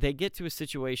they get to a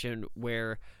situation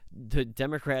where the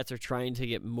Democrats are trying to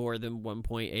get more than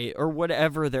 1.8 or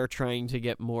whatever they're trying to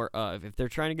get more of, if they're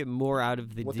trying to get more out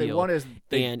of the what deal, they want is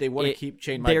they want to keep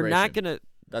chain migration. They're not gonna.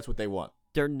 That's what they want.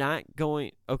 They're not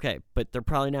going. Okay, but they're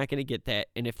probably not going to get that.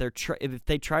 And if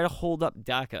they try to hold up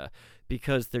DACA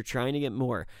because they're trying to get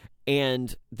more,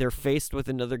 and they're faced with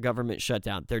another government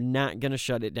shutdown, they're not going to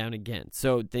shut it down again.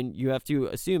 So then you have to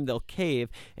assume they'll cave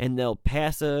and they'll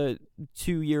pass a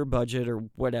 2-year budget or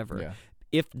whatever. Yeah.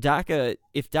 If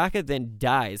DACA then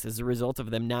dies as a result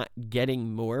of them not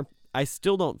getting more, I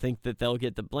still don't think that they'll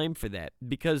get the blame for that,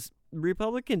 because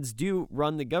Republicans do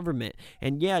run the government.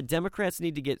 And yeah, Democrats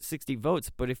need to get 60 votes,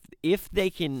 but if they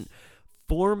can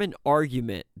form an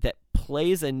argument that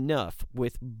plays enough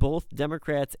with both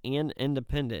Democrats and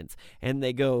independents, and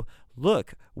they go,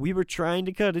 look, we were trying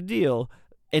to cut a deal,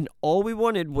 and all we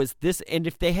wanted was this. And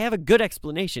if they have a good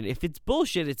explanation, if it's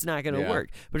bullshit, it's not going to work.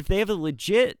 But if they have a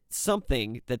legit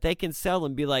something that they can sell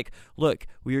and be like, look,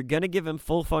 we were going to give him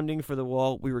full funding for the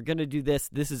wall. We were going to do this.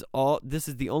 This is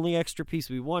the only extra piece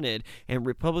we wanted. And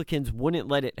Republicans wouldn't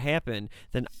let it happen.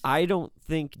 Then I don't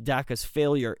think DACA's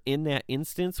failure in that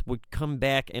instance would come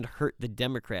back and hurt the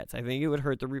Democrats. I think it would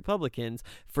hurt the Republicans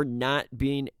for not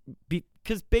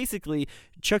because basically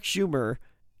Chuck Schumer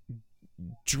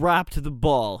dropped the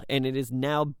ball, and it is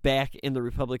now back in the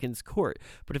Republicans' court.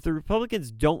 But if the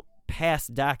Republicans don't pass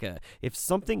DACA, if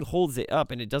something holds it up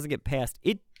and it doesn't get passed,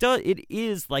 it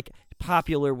is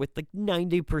popular with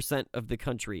 90% of the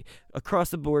country across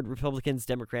the board, Republicans,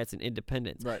 Democrats, and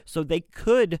independents. Right. So they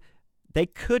could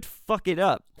fuck it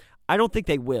up. I don't think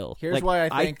they will. Here's why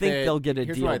I think they'll get a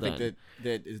deal done. Here's why I think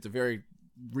that is a very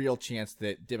real chance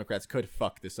that Democrats could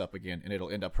fuck this up again, and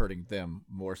it'll end up hurting them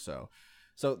more so.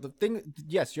 So the thing,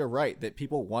 yes, you're right that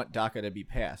people want DACA to be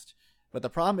passed, but the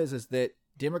problem is that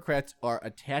Democrats are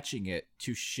attaching it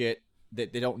to shit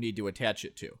that they don't need to attach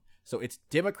it to. So it's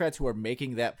Democrats who are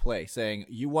making that play, saying,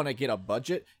 you want to get a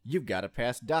budget, you've got to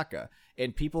pass DACA.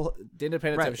 And the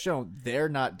independents have shown they're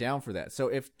not down for that. So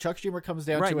if Chuck Schumer comes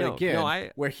down to it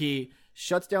again, where he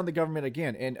shuts down the government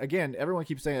again, and again, everyone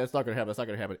keeps saying that's not going to happen, that's not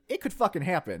going to happen. It could fucking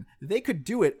happen. They could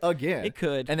do it again. It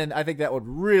could. And then I think that would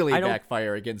really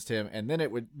backfire against him. And then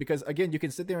it would, because again, you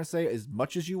can sit there and say as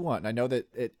much as you want. And I know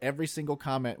that every single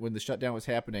comment when the shutdown was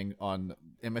happening on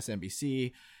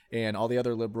MSNBC and all the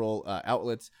other liberal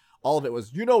outlets, all of it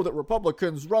was, that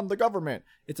Republicans run the government.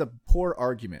 It's a poor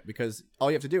argument, because all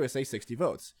you have to do is say 60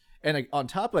 votes. And on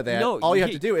top of that, all you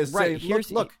have to do is say,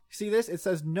 look, see this? It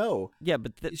says no. Yeah,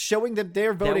 but showing that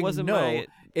they're voting no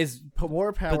is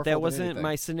more powerful. But that wasn't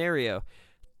my scenario.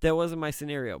 That wasn't my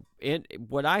scenario.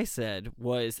 What I said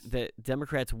was that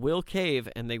Democrats will cave,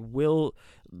 and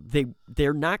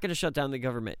they're not going to shut down the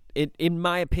government. In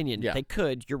my opinion, they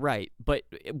could. You're right. But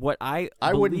what I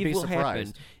believe will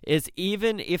happen is,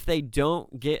 even if they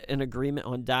don't get an agreement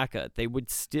on DACA, they would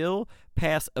still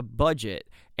pass a budget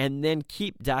and then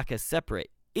keep DACA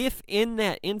separate. if in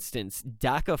that instance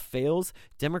DACA fails,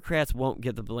 Democrats won't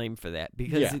get the blame for that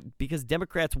because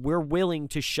Democrats were willing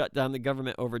to shut down the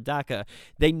government over DACA.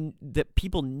 That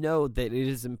people know that it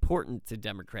is important to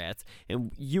Democrats,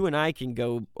 and you and I can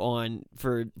go on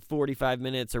for 45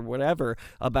 minutes or whatever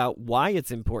about why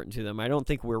it's important to them. I don't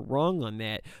think we're wrong on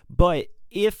that, but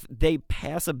if they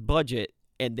pass a budget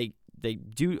and they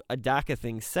do a DACA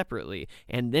thing separately,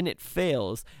 and then it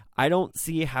fails, I don't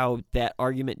see how that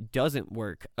argument doesn't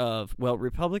work of, well,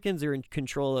 Republicans are in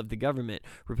control of the government.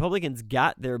 Republicans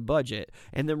got their budget,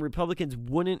 and then Republicans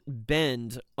wouldn't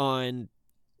bend on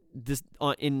this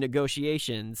in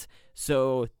negotiations,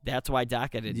 so that's why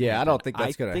DACA didn't happen. I don't think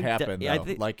that's going to happen,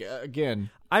 though. Again,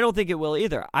 I don't think it will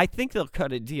either. I think they'll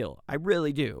cut a deal. I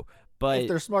really do. But if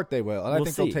they're smart, they will. And I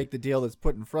think they'll take the deal that's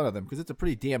put in front of them because it's a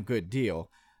pretty damn good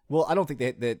deal. Well, I don't think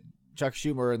that Chuck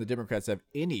Schumer and the Democrats have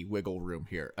any wiggle room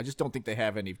here. I just don't think they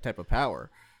have any type of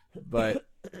power. But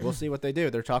we'll see what they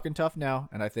do. They're talking tough now,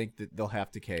 and I think that they'll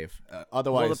have to cave.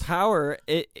 Otherwise, well, the power,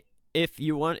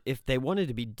 if they wanted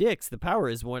to be dicks, the power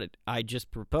is what I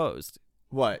just proposed.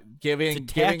 What? Giving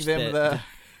them the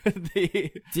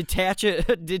detach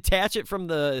it from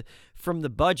the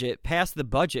budget, pass the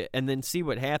budget, and then see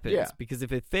what happens. Yeah. Because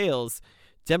if it fails,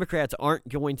 Democrats aren't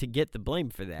going to get the blame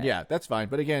for that. Yeah, that's fine.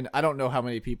 But again, I don't know how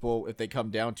many people, if they come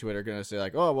down to it, are going to say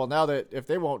like, oh, well, now that if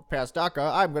they won't pass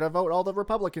DACA, I'm going to vote all the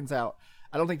Republicans out.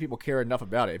 I don't think people care enough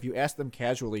about it. If you ask them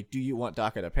casually, do you want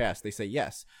DACA to pass? They say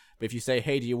yes. But if you say,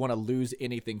 hey, do you want to lose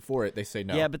anything for it? They say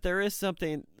no. Yeah, but there is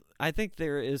something... I think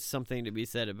there is something to be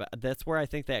said about that's where I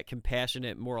think that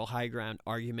compassionate moral high ground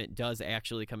argument does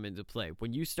actually come into play.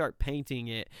 When you start painting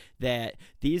it that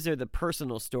these are the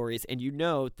personal stories, and you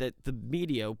know that the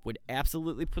media would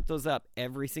absolutely put those up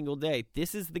every single day.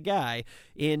 This is the guy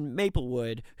in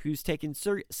Maplewood who's taken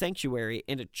sanctuary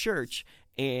in a church,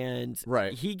 and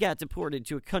he got deported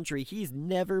to a country he's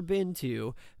never been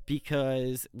to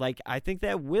because, I think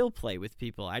that will play with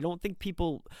people. I don't think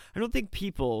people,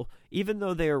 even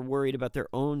though they're worried about their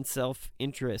own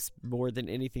self-interest more than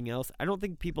anything else, I don't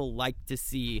think people like to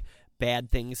see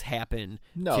bad things happen.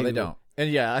 No, they don't.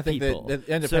 And I think that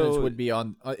independence would be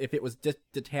on, if it was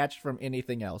detached from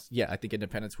anything else, I think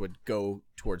independence would go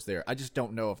towards there. I just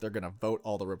don't know if they're going to vote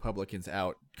all the Republicans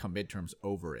out come midterms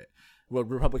over it. Will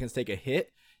Republicans take a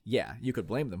hit? Yeah, you could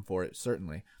blame them for it,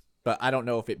 certainly. But I don't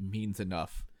know if it means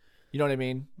enough. You know what I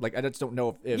mean? I just don't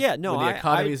know if when the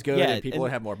economy is good and people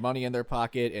have more money in their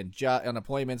pocket and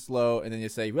unemployment's low, and then you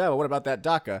say, well, what about that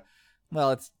DACA?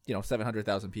 Well, it's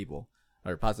 700,000 people,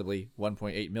 or possibly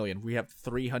 1.8 million. We have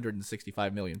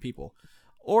 365 million people.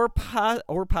 Or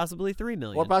possibly 3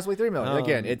 million. Or possibly 3 million.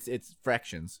 Again, it's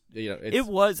fractions. It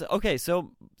was okay.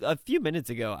 So a few minutes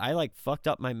ago, I fucked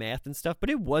up my math and stuff, but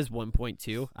it was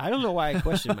 1.2. I don't know why I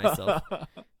questioned myself.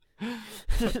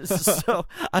 So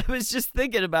I was just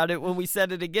thinking about it when we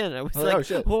said it again. I was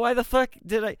well, why the fuck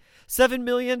did I 7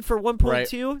 million for 1.2?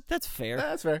 Right. That's fair.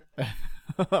 That's fair.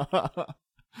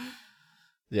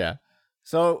 Yeah.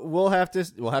 So we'll have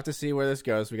to see where this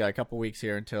goes. We got a couple weeks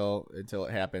here until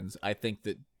it happens. I think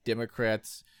that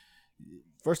Democrats,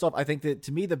 first off, I think that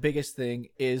to me the biggest thing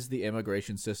is the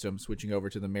immigration system switching over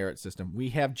to the merit system. We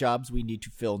have jobs we need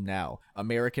to fill now.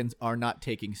 Americans are not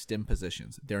taking STEM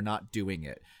positions. They're not doing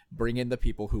it. Bring in the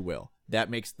people who will.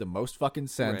 That makes the most fucking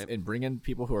sense. Right. And bring in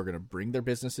people who are going to bring their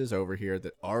businesses over here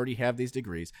that already have these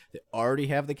degrees, that already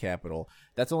have the capital.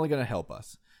 That's only going to help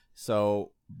us.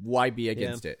 So why be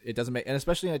against it? It doesn't make, and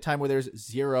especially in a time where there's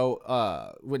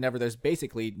whenever there's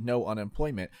basically no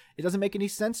unemployment, it doesn't make any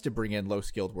sense to bring in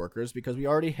low-skilled workers because we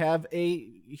already have a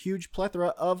huge plethora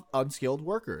of unskilled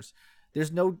workers.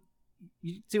 There's no,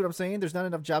 you see what I'm saying? There's not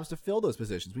enough jobs to fill those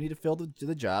positions. We need to fill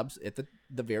the jobs at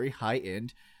the very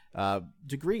high-end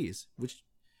degrees, which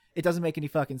it doesn't make any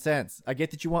fucking sense. I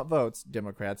get that you want votes,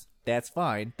 Democrats. That's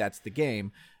fine. That's the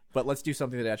game. But let's do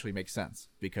something that actually makes sense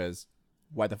because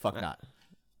why the fuck not?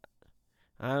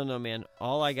 I don't know, man.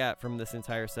 All I got from this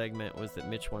entire segment was that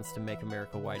Mitch wants to make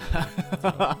America white.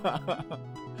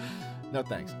 No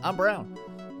thanks. I'm brown.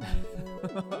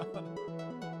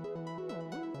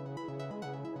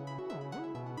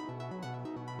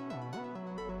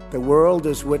 The world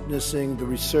is witnessing the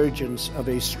resurgence of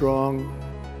a strong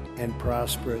and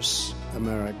prosperous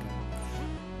America.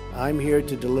 I'm here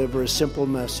to deliver a simple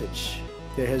message.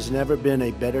 There has never been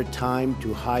a better time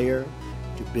to hire,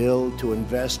 to build, to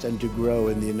invest, and to grow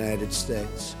in the United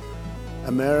States.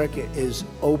 America is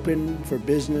open for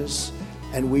business,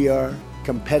 and we are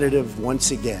competitive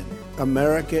once again.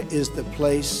 America is the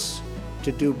place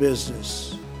to do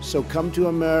business. So come to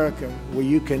America, where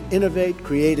you can innovate,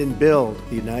 create, and build.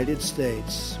 The United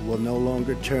States will no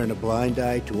longer turn a blind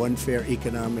eye to unfair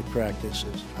economic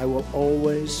practices. I will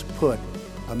always put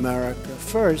America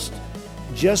first,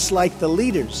 just like the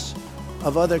leaders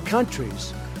of other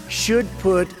countries should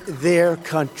put their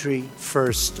country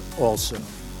first also.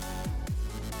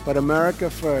 But America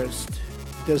first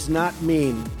does not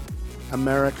mean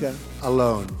America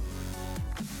alone.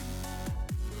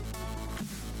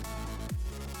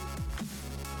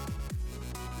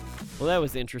 Well, that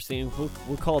was interesting.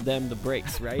 We'll call them the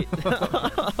breaks, right?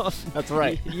 That's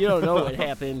right. You don't know what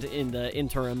happened in the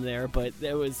interim there, but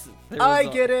there was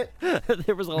get it.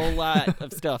 There was a whole lot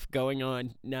of stuff going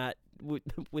on, not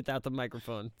without the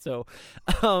microphone. So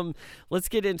let's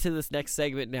get into this next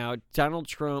segment now. Donald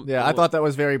Trump. Yeah, I thought that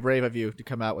was very brave of you to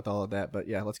come out with all of that, but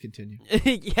yeah, let's continue.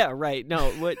 Yeah, right.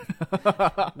 No, what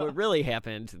really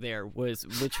happened there was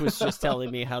Mitch was just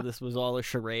telling me how this was all a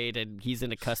charade and he's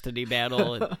in a custody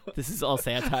battle and this is all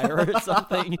satire or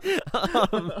something.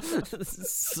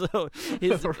 So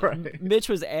Mitch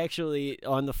was actually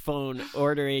on the phone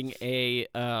ordering a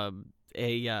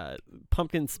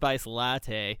pumpkin spice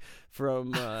latte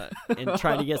from and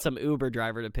trying to get some Uber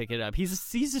driver to pick it up. He's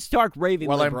a stark raving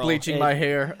while liberal. I'm bleaching my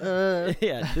hair.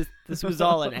 Yeah, this was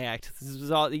all an act. This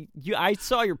was all. I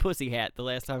saw your pussy hat the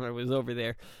last time I was over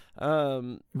there.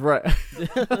 Right.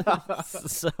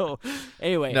 So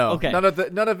anyway, no, okay. None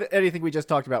of anything we just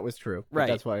talked about was true. Right.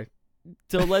 That's why.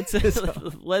 So let's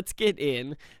get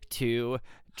into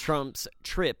Trump's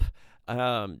trip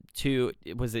to,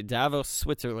 was it Davos,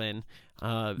 Switzerland?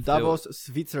 Davos,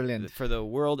 Switzerland. For the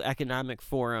World Economic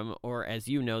Forum, or as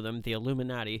you know them, the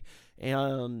Illuminati.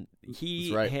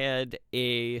 He had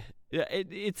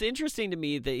it's interesting to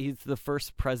me that he's the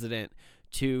first president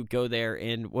to go there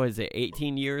in, was it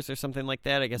 18 years or something like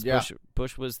that? I guess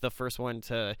Bush was the first one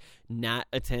to not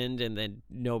attend, and then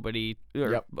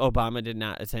Obama did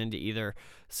not attend either.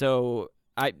 So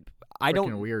I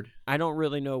don't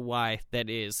really know why that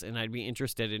is, and I'd be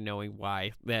interested in knowing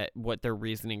what their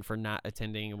reasoning for not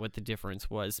attending and what the difference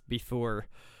was before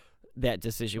that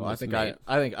decision was made.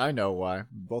 I think I know why.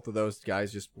 Both of those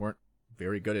guys just weren't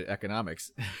very good at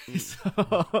economics.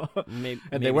 Maybe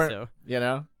they weren't, so. You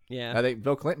know? Yeah. I think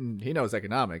Bill Clinton, he knows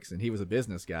economics, and he was a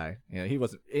business guy. You know, he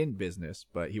wasn't in business,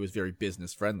 but he was very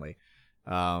business friendly.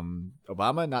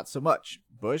 Obama, not so much.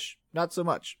 Bush, not so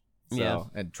much. So, yeah.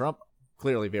 And Trump,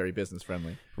 clearly very business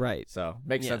friendly. Right. So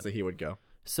makes sense that he would go.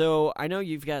 So I know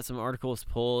you've got some articles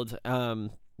pulled. Got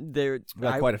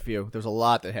quite a few. There's a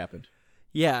lot that happened.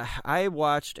 Yeah, I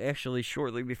watched actually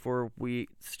shortly before we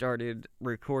started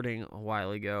recording a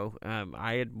while ago.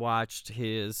 I had watched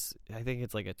his, I think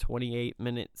it's like a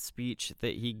 28-minute speech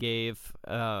that he gave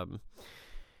to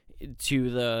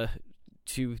the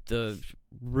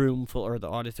room full, or the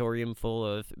auditorium full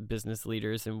of business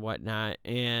leaders and whatnot.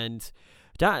 And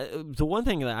the one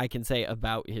thing that I can say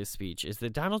about his speech is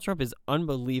that Donald Trump is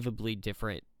unbelievably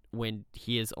different when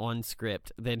he is on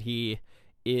script than he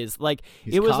is. Like,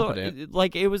 he's it was confident.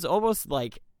 like it was almost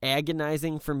like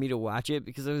agonizing for me to watch it,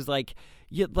 because it was like,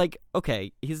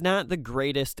 okay, he's not the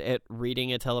greatest at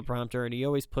reading a teleprompter, and he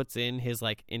always puts in his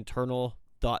like internal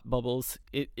thought bubbles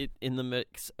in the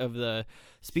mix of the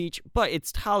speech, but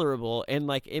it's tolerable and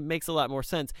like it makes a lot more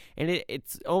sense. And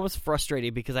it's almost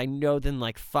frustrating, because I know then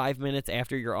like 5 minutes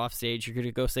after you're off stage, you're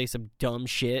gonna go say some dumb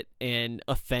shit and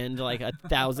offend like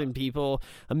 1,000 people,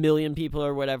 1,000,000 people,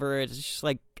 or whatever. It's just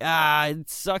like, it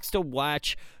sucks to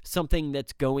watch something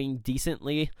that's going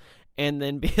decently and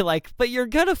then be like, but you're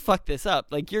gonna fuck this up.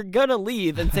 Like, you're gonna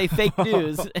leave and say fake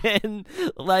news, and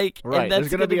like, right. And that's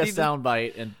there's gonna be a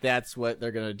soundbite, and that's what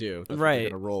they're gonna do. That's what they're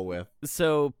gonna roll with.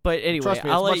 So, but anyway, trust me,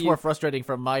 it's much more frustrating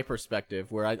from my perspective,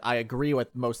 where I agree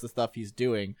with most of the stuff he's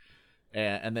doing,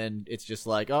 and then it's just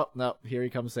like, oh no, here he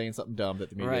comes saying something dumb that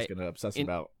the media's gonna obsess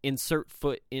about. Insert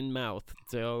foot in mouth.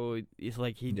 So it's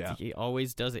like he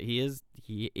always does it.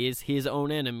 He is his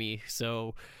own enemy.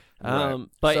 So. Right.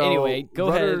 But so anyway, go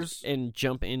ahead Reuters, and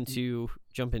jump into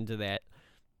that.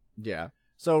 Yeah.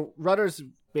 So Reuters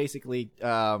basically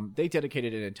they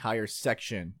dedicated an entire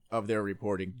section of their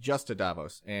reporting just to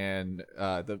Davos and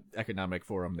the economic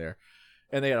forum there,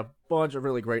 and they had a bunch of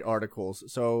really great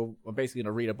articles. So I'm basically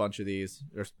going to read a bunch of these,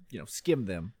 or skim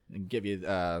them and give you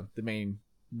the main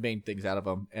things out of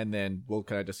them, and then we'll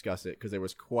kind of discuss it, because there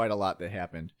was quite a lot that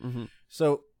happened. Mm-hmm.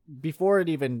 So. Before it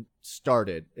even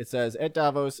started, it says, at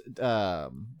Davos,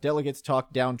 delegates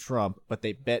talked down Trump, but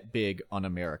they bet big on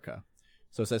America.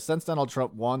 So it says, since Donald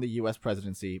Trump won the U.S.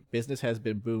 presidency, business has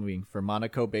been booming for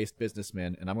Monaco-based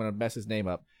businessmen, and I'm going to mess his name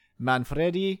up,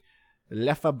 Manfredi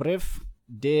Lefebvre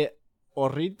de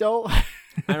Orito.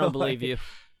 I don't believe you.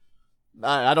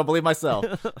 I don't believe myself.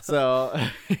 So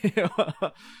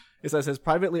it says his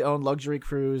privately owned luxury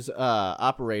cruise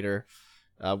operator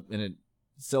in a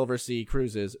Silver Sea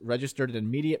Cruises registered an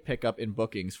immediate pickup in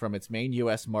bookings from its main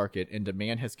U.S. market, and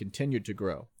demand has continued to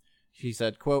grow. He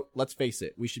said, quote, "Let's face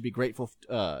it, we should be grateful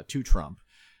to Trump,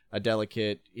 and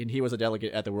he was a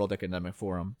delegate at the World Economic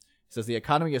Forum. He says the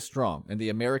economy is strong and the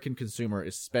American consumer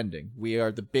is spending. We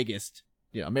are the biggest,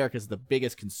 America is the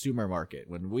biggest consumer market.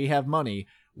 When we have money,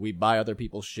 we buy other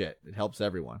people's shit. It helps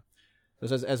everyone." It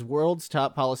says, as world's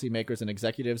top policymakers and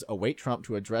executives await Trump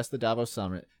to address the Davos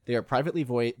summit, they are privately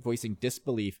voicing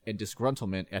disbelief and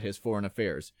disgruntlement at his foreign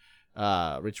affairs,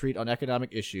 retreat on economic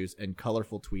issues, and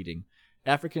colorful tweeting.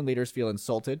 African leaders feel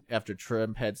insulted after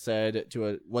Trump was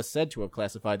said to have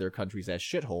classified their countries as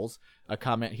shitholes, a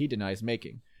comment he denies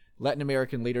making. Latin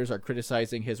American leaders are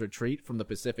criticizing his retreat from the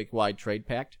Pacific-wide trade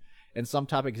pact, and some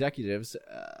top executives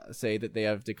say that they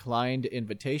have declined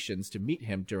invitations to meet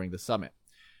him during the summit.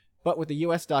 But with the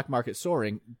U.S. stock market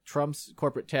soaring, Trump's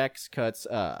corporate tax cuts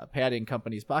padding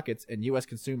companies' pockets, and U.S.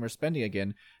 consumer spending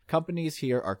again, companies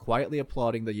here are quietly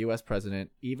applauding the U.S.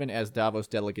 president, even as Davos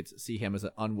delegates see him as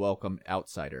an unwelcome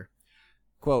outsider.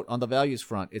 Quote, "On the values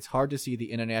front, it's hard to see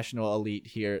the international elites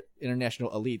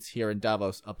here in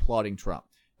Davos applauding Trump.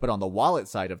 But on the wallet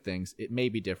side of things, it may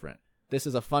be different. This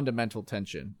is a fundamental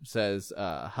tension," says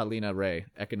Helena Ray,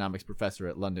 economics professor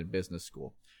at London Business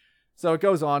School. So it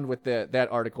goes on with that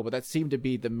article, but that seemed to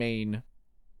be the main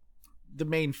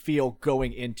feel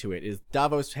going into it. Is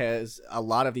Davos has a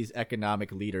lot of these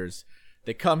economic leaders.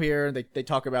 They come here and they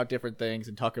talk about different things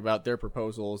and talk about their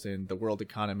proposals in the world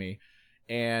economy,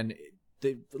 and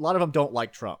a lot of them don't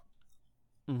like Trump.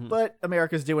 Mm-hmm. But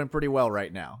America's doing pretty well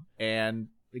right now, and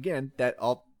again,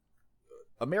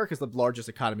 America's the largest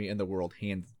economy in the world,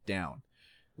 hands down.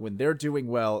 When they're doing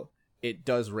well, it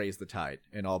does raise the tide,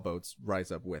 and all boats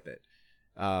rise up with it.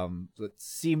 So it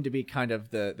seemed to be kind of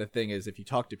the thing is, if you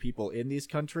talk to people in these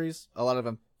countries, a lot of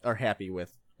them are happy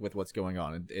with what's going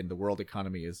on, and the world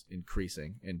economy is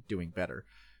increasing and doing better,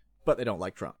 but they don't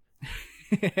like Trump.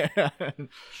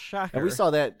 Shocker. And we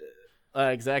saw that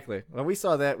exactly. Well, we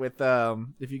saw that with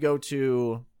if you go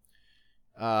to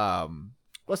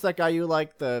what's that guy you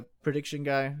like, the prediction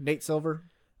guy, Nate Silver?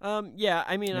 Yeah,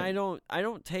 I mean, yeah. I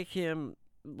don't take him.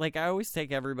 Like, I always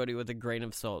take everybody with a grain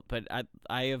of salt, but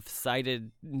I have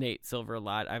cited Nate Silver a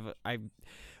lot.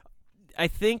 I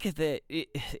think that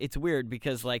it's weird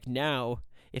because, like, now,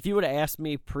 if you would have asked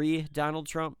me pre-Donald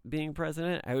Trump being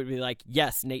president, I would be like,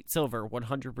 yes, Nate Silver,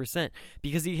 100%,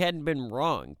 because he hadn't been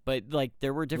wrong. But, like,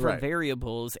 there were different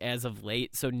variables as of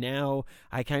late, so now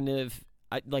I kind of,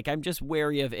 I'm just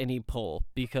wary of any poll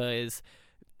because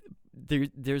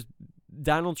there's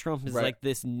Donald Trump is like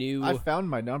this new. I found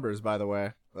my numbers, by the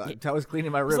way. I was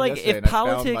cleaning my room like yesterday, and I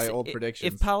found my old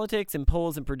predictions. If politics and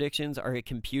polls and predictions are a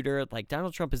computer, like,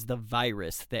 Donald Trump is the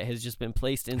virus that has just been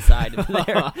placed inside of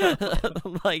there.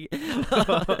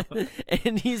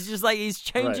 And he's just like, he's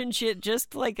changing shit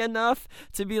just like enough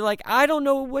to be like, I don't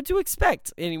know what to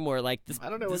expect anymore. Like, I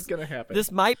don't know what's gonna happen.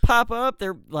 This might pop up.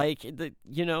 They're like, I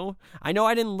know I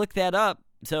didn't look that up.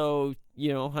 So,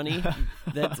 honey,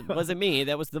 that wasn't me.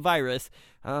 That was the virus.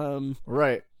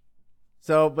 Right.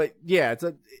 So, but yeah,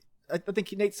 I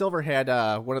think Nate Silver had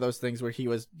one of those things where he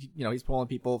was, he's polling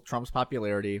people, Trump's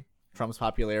popularity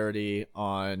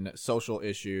on social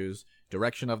issues,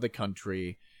 direction of the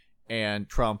country, and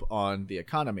Trump on the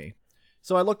economy.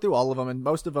 So I looked through all of them, and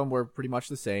most of them were pretty much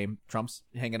the same. Trump's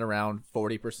hanging around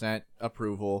 40%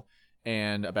 approval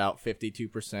and about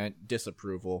 52%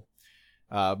 disapproval.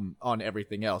 On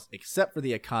everything else except for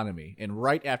the economy. And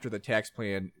right after the tax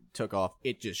plan took off,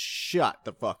 it just shot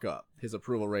the fuck up. His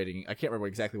approval rating, I can't remember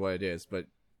exactly what it is, but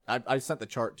I sent the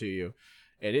chart to you,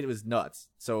 and it was nuts.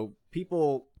 So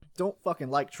people don't fucking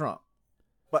like Trump,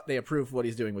 but they approve what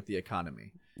he's doing with the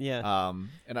economy. Yeah.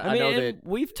 And I know that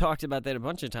we've talked about that a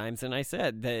bunch of times, and I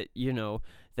said that,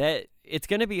 that it's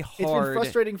going to be hard. It's been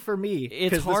frustrating for me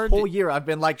because this whole year I've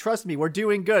been like, trust me, we're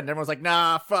doing good. And everyone's like,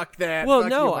 nah, fuck that. Well, fuck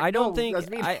no, you. Like, I don't think,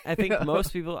 I think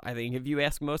most people, I think if you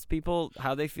ask most people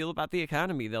how they feel about the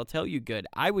economy, they'll tell you good.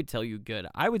 I would tell you good.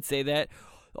 I would say that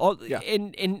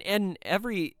in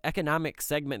every economic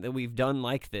segment that we've done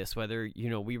like this, whether,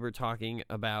 we were talking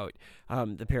about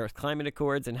the Paris Climate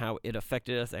Accords and how it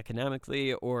affected us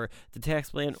economically, or the tax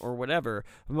plan or whatever,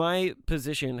 my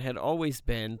position had always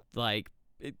been like,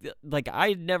 like,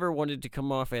 I never wanted to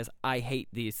come off as I hate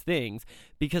these things,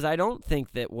 because I don't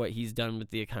think that what he's done with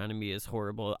the economy is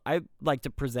horrible. I like to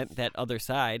present that other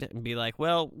side and be like,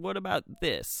 well, what about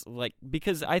this? Like,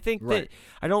 because I think that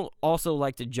I don't also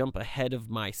like to jump ahead of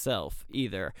myself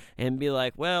either and be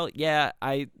like, well, yeah,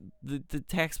 the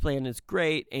tax plan is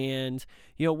great, and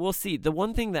we'll see. The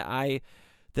one thing that I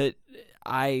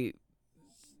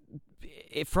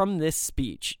from this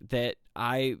speech that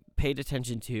I paid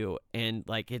attention to, and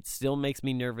like, it still makes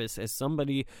me nervous as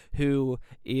somebody who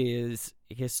is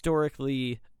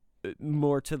historically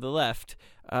more to the left,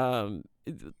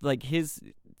 like his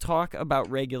talk about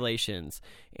regulations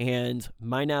and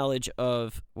my knowledge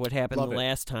of what happened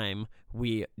last time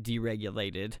we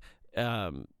deregulated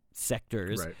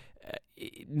sectors. Right.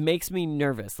 It makes me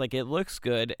nervous. Like, it looks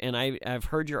good, and I've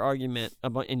heard your argument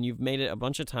about, and you've made it a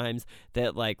bunch of times,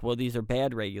 that like, well, these are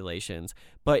bad regulations.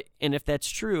 And if that's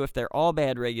true, if they're all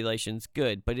bad regulations,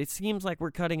 good. But it seems like we're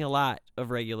cutting a lot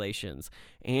of regulations,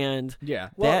 and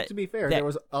to be fair, there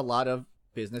was a lot of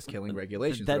business-killing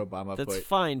regulations that Obama put. That's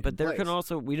fine, but there place. can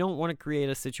also, we don't want to create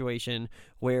a situation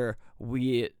where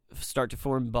we start to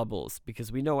form bubbles,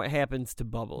 because we know what happens to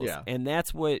bubbles. Yeah. And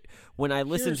that's what, when I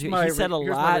listened he said a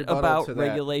lot about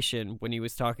regulation when he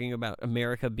was talking about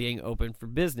America being open for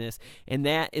business, and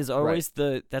that is always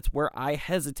that's where I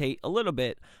hesitate a little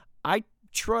bit. I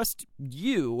trust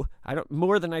you, I don't,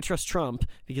 more than I trust Trump,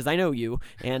 because I know you,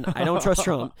 and I don't trust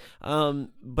Trump.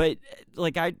 But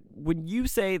like, when you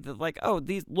say that, like, oh,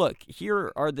 look,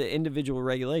 here are the individual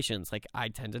regulations, like, I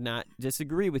tend to not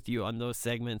disagree with you on those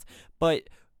segments. But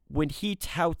when he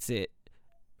touts it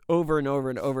over and over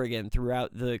and over again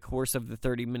throughout the course of the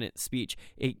 30-minute speech,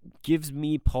 it gives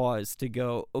me pause to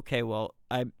go, okay, well,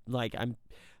 I'm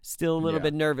still a little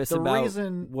bit nervous about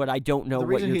what I don't know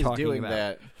what you're talking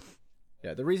about.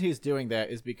 The reason he's doing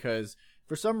that is because,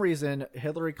 for some reason,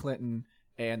 Hillary Clinton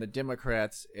and the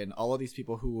Democrats and all of these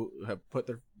people who have put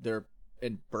their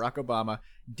and Barack Obama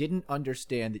didn't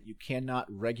understand that you cannot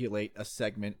regulate a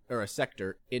segment or a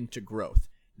sector into growth.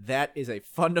 That is a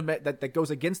that goes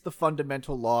against the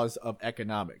fundamental laws of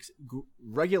economics.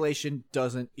 Regulation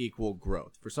doesn't equal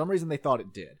growth. For some reason, they thought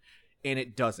it did. And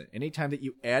it doesn't. Anytime that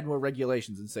you add more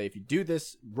regulations and say, if you do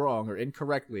this wrong or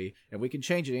incorrectly, and we can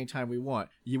change it anytime we want,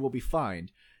 you will be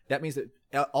fined. That means that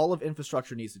all of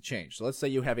infrastructure needs to change. So let's say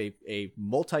you have a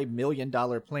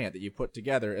multi-million-dollar plant that you put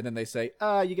together, and then they say,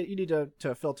 you need to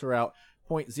filter out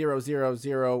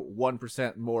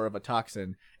 0.0001% more of a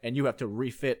toxin, and you have to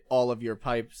refit all of your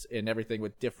pipes and everything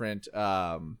with different,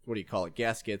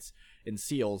 gaskets and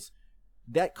seals.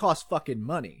 That costs fucking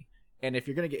money. And if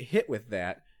you're going to get hit with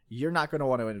that, you're not going to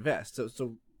want to invest.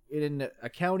 So in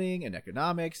accounting and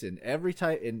economics and every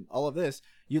type in all of this,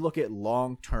 you look at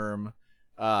long-term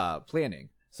planning.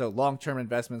 So long-term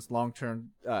investments,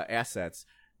 long-term assets,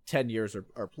 10 years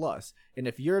or plus. And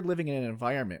if you're living in an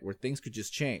environment where things could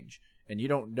just change and you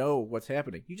don't know what's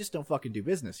happening, you just don't fucking do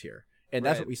business here. And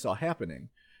that's what we saw happening.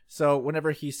 So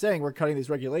whenever he's saying we're cutting these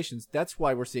regulations, that's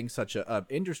why we're seeing such a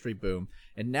industry boom.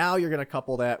 And now you're going to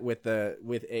couple that with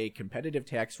a competitive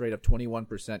tax rate of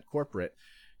 21% corporate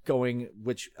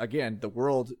which again, the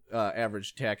world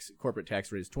average corporate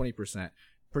tax rate is 20%,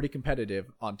 pretty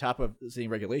competitive, on top of seeing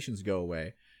regulations go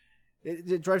away.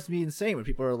 It drives me insane when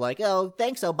people are like, "Oh,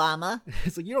 thanks, Obama."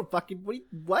 It's like, you don't fucking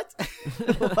what?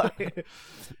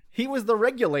 He was the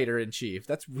regulator in chief.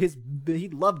 He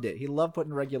loved it. He loved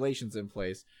putting regulations in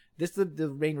place. This is the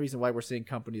main reason why we're seeing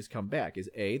companies come back is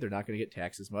A, they're not going to get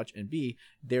taxed as much, and B,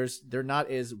 they're not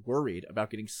as worried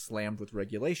about getting slammed with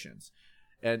regulations.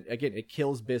 And again, it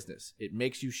kills business. It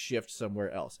makes you shift somewhere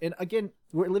else. And again,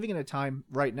 we're living in a time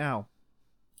right now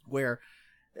where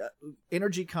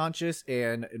energy conscious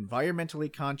and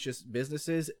environmentally conscious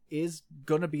businesses is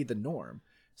going to be the norm.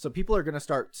 So people are going to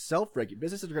start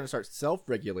businesses are going to start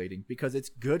self-regulating because it's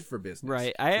good for business.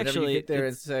 Right.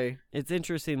 It's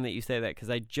interesting that you say that, because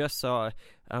I just saw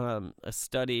a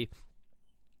study.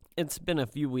 It's been a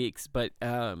few weeks, but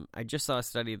I just saw a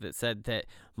study that said that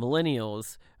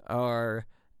millennials are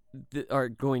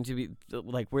going to be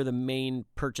like, we're the main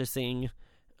purchasing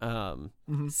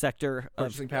sector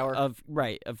purchasing power of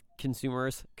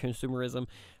consumerism,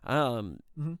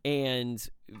 and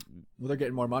they're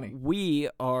getting more money. We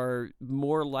are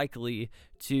more likely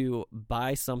to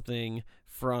buy something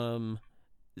from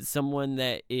someone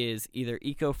that is either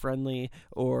eco-friendly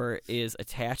or is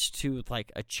attached to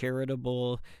like a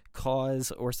charitable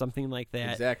cause or something like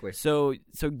that. Exactly. So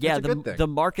yeah, the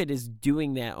market is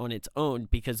doing that on its own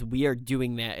because we are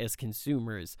doing that as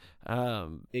consumers.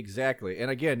 Exactly. And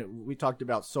again, we talked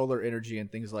about solar energy and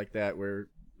things like that,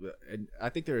 and I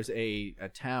think there's a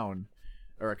town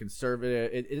or a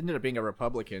conservative. It ended up being a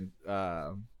Republican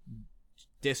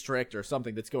district or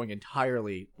something that's going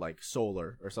entirely like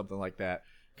solar or something like that,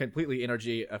 completely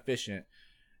energy efficient.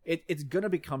 It's going to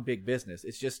become big business.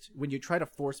 It's just when you try to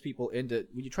force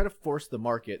the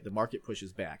market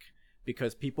pushes back,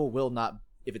 because people will not,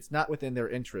 if it's not within their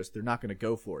interest, they're not going to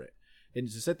go for it. And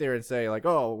to sit there and say like,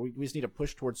 oh, we just need to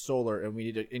push towards solar, and we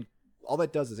need to, all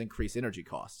that does is increase energy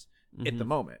costs at the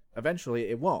moment. Eventually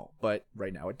it won't, but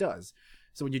right now it does.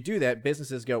 So when you do that,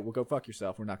 businesses go, well, go fuck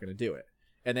yourself. We're not going to do it.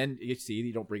 And then you see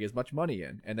you don't bring as much money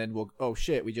in. And then oh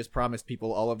shit, we just promised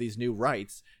people all of these new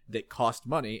rights that cost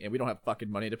money, and we don't have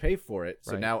fucking money to pay for it.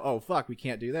 So now, oh fuck, we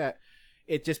can't do that.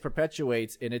 It just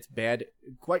perpetuates, and it's bad.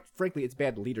 Quite frankly, it's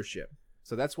bad leadership.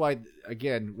 So that's why,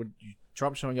 again, when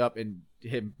Trump showing up and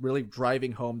him really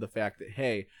driving home the fact that,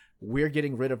 hey, we're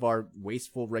getting rid of our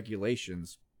wasteful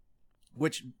regulations,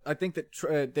 which I think that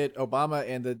Obama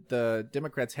and the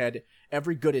Democrats had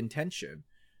every good intention.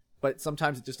 But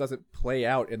sometimes it just doesn't play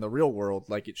out in the real world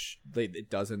like it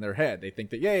does in their head. They think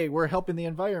that, yay, we're helping the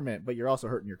environment, but you're also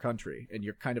hurting your country, and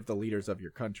you're kind of the leaders of your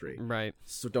country. Right.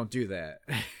 So don't do that.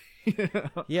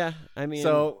 Yeah, I mean,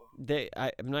 so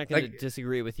I'm not going to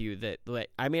disagree with you that,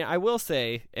 like, I mean, I will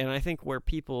say, and I think where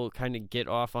people kind of get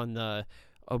off on the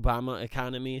Obama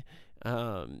economy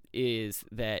is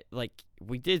that, like,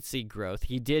 we did see growth.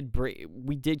 We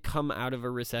did come out of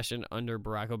a recession under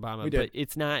Barack Obama, but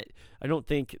it's not, I don't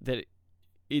think that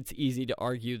it's easy to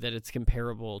argue that it's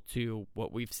comparable to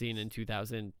what we've seen in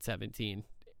 2017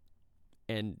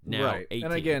 and now 18.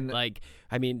 And again, like,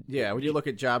 I mean, yeah, when you look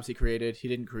at jobs he created, he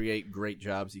didn't create great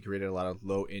jobs. He created a lot of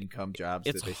low income jobs.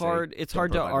 It's hard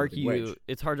to argue.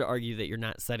 It's hard to argue that you're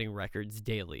not setting records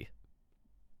daily.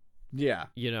 Yeah,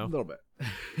 you know, a little bit.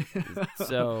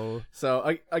 so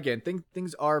again,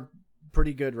 things are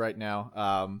pretty good right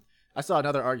now. I saw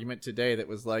another argument today that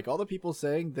was like, all the people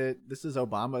saying that this is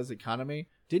Obama's economy.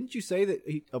 Didn't you say that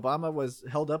Obama was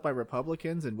held up by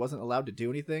Republicans and wasn't allowed to do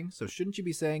anything? So shouldn't you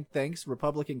be saying thanks,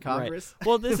 Republican Congress? Right.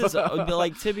 Well, this is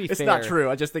like, to be fair, it's not true.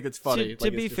 I just think it's funny. To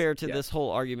be fair to this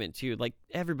whole argument too, like,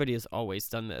 everybody has always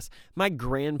done this. My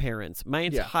grandparents, my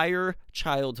entire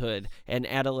childhood and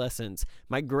adolescence,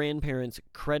 my grandparents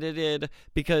credited,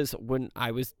 because when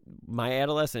I was my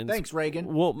adolescence, thanks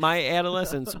Reagan. Well, my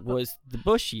adolescence was the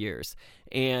Bush years.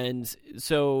 And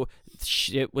so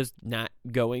shit was not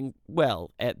going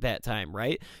well at that time,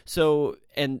 right? So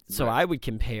I would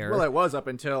compare. Well, it was up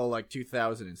until like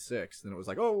 2006. Then it was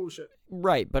like, oh shit.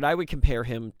 Right, but I would compare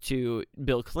him to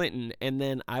Bill Clinton, and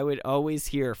then I would always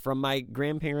hear from my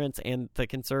grandparents and the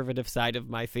conservative side of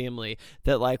my family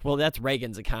that, like, well, that's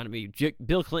Reagan's economy.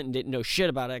 Bill Clinton didn't know shit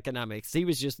about economics. He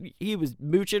was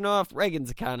mooching off Reagan's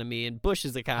economy and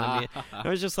Bush's economy. I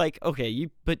was just like, okay, you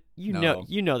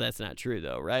know that's not true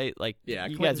though, right? Like, yeah,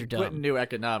 you Clinton, guys are dumb. Clinton knew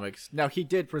economics. Now, he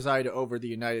did preside over the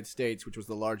United States, which was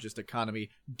the largest economy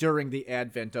during the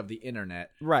advent of the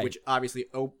internet, right? Which obviously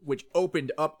which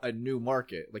opened up a new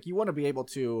market. Like, you want to be able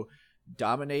to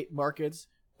dominate markets,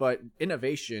 but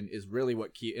innovation is really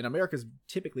what key. And America's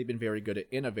typically been very good at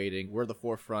innovating. We're the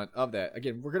forefront of that.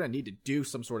 Again, we're going to need to do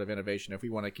some sort of innovation if we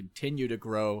want to continue to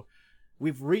grow.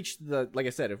 We've reached like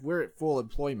I said, if we're at full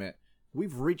employment,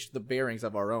 we've reached the bearings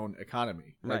of our own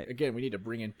economy. Right. Like, again, we need to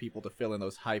bring in people to fill in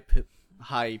those high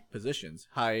positions,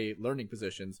 high learning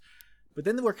positions. But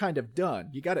then we're kind of done.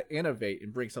 You got to innovate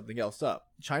and bring something else up.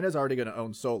 China's already going to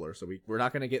own solar, so we're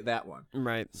not going to get that one.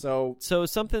 Right. So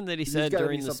something that he said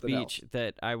during the speech else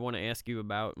that I want to ask you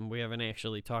about, and we haven't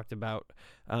actually talked about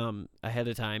ahead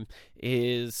of time,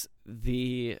 is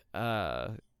the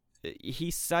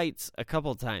he cites a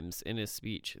couple times in his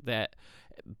speech that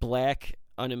black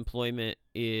unemployment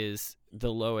is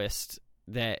the lowest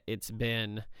that it's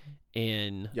been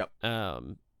in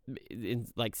in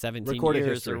like 17 recorded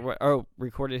years history.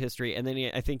 Recorded history. And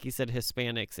then I think he said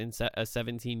Hispanics in a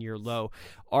 17-year low.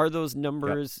 Are those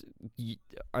numbers,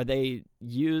 are they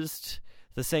used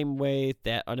the same way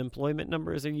that unemployment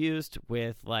numbers are used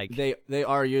with, like... They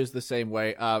are used the same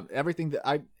way. Everything that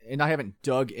I haven't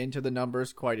dug into the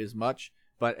numbers quite as much,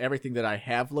 but everything that I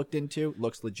have looked into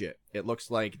looks legit. It looks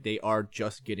like they are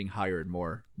just getting hired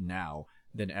more now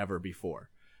than ever before.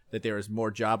 That there is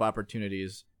more job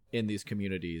opportunities in these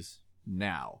communities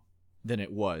now than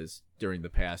it was during the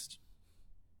past.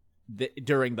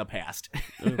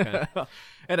 Okay.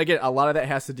 And again, a lot of that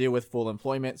has to do with full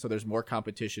employment, so there's more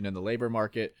competition in the labor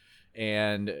market,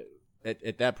 and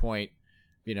at that point,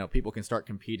 you know, people can start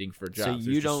competing for jobs.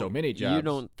 There's just so many jobs.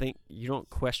 You don't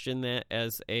question that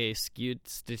as a skewed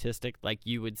statistic, like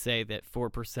you would say that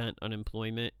 4%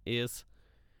 unemployment is?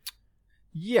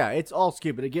 Yeah, it's all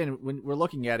skewed, but again, when we're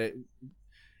looking at it,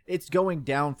 it's going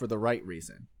down for the right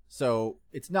reason. So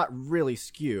it's not really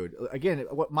skewed. Again,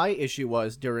 what my issue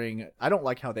was I don't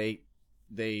like how they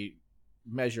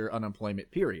measure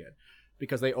unemployment, period,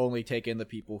 because they only take in the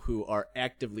people who are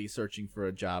actively searching for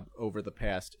a job over the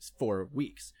past 4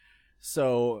 weeks.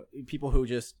 So people who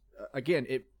just, again,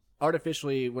 it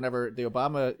artificially, whenever the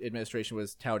Obama administration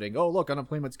was touting, oh, look,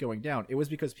 unemployment's going down, it was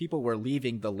because people were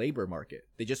leaving the labor market.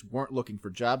 They just weren't looking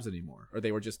for jobs anymore, or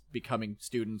they were just becoming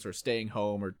students or staying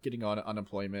home or getting on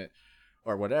unemployment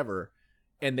or whatever,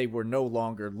 and they were no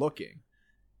longer looking.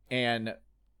 And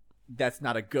that's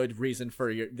not a good reason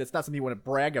that's not something you want to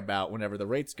brag about whenever the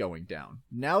rate's going down.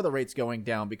 Now the rate's going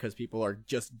down because people are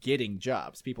just getting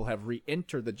jobs. People have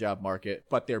re-entered the job market,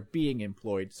 but they're being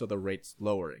employed, so the rate's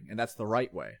lowering. And that's the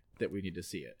right way that we need to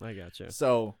see it. I gotcha.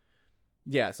 So,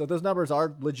 yeah, so those numbers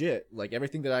are legit. Like,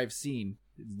 everything that I've seen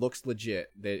looks legit.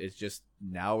 That it's just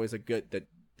now is that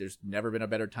there's never been a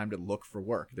better time to look for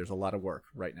work. There's a lot of work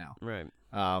right now. Right.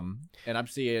 And I'm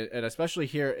seeing, and especially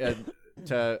here,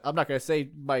 I'm not going to say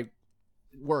my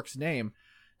work's name,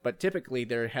 but typically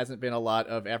there hasn't been a lot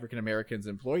of African Americans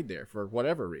employed there for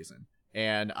whatever reason.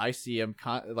 And I see them,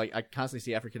 I constantly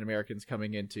see African Americans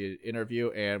coming in to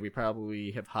interview, and we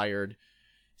probably have hired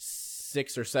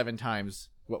 6 or 7 times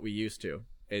what we used to.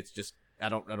 It's just, I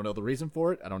don't know the reason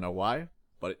for it. I don't know why,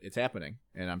 but it's happening,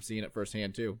 and I'm seeing it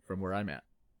firsthand too from where I'm at.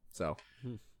 So,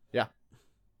 yeah.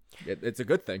 It's a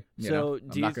good thing. So,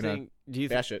 do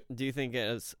you think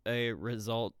as a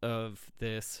result of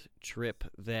this trip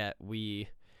that we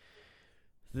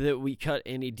cut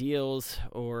any deals,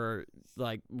 or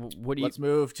like what do you? Let's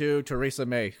move to Theresa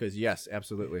May, because yes,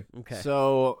 absolutely. Okay.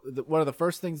 So one of the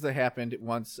first things that happened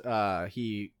once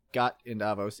he got in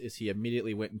Davos is he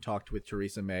immediately went and talked with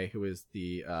Theresa May, who is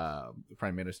the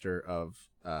Prime Minister of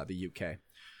the UK,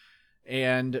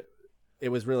 and it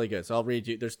was really good. So I'll read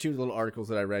you. There's 2 little articles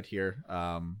that I read here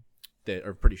that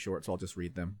are pretty short, so I'll just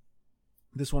read them.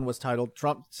 This one was titled,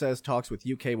 Trump says talks with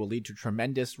UK will lead to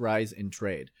tremendous rise in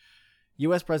trade.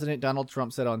 U.S. President Donald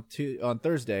Trump said on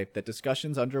Thursday that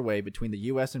discussions underway between the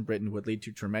U.S. and Britain would lead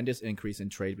to tremendous increase in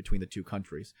trade between the 2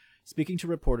 countries. Speaking to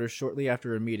reporters shortly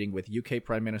after a meeting with UK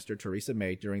Prime Minister Theresa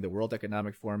May during the World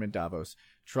Economic Forum in Davos,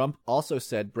 Trump also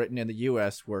said Britain and the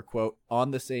U.S. were, quote,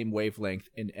 on the same wavelength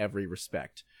in every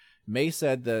respect. May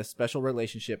said the special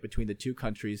relationship between the 2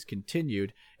 countries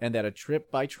continued and that a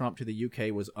trip by Trump to the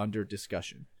UK was under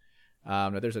discussion.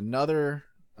 Now, there's another,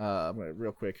 I'm going to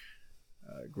real quick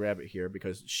grab it here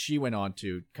because she went on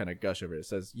to kind of gush over it. It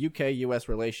says, UK-US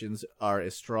relations are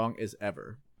as strong as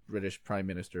ever, British Prime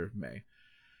Minister May.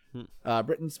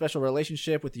 Britain's special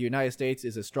relationship with the United States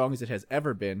is as strong as it has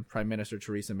ever been, Prime Minister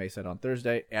Theresa May said on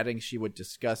Thursday, adding she would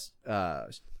discuss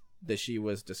that she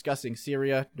was discussing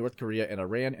Syria, North Korea, and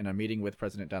Iran in a meeting with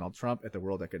President Donald Trump at the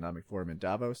World Economic Forum in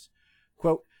Davos.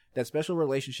 Quote, that special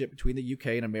relationship between the UK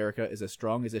and America is as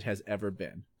strong as it has ever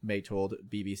been, May told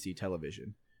BBC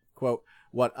television. Quote,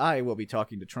 what I will be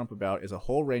talking to Trump about is a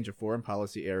whole range of foreign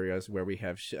policy areas where we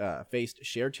have faced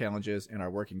shared challenges and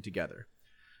are working together.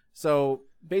 So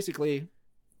basically,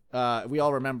 we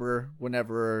all remember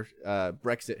whenever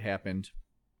Brexit happened,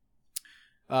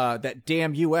 that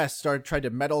damn U.S. trying to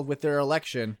meddle with their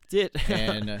election. Did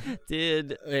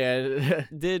Brexit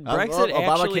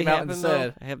Obama actually came out happen, and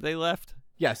said, though? Have they left?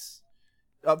 Yes.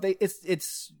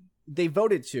 They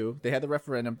voted to. They had the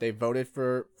referendum. They voted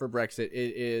for Brexit.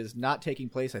 It is not taking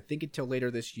place, I think, until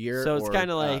later this year. So it's kind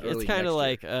of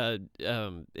like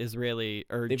Israeli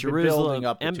or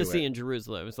Jerusalem embassy in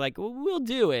Jerusalem. It's like, well, we'll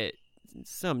do it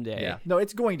someday. Yeah. No,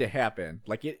 it's going to happen.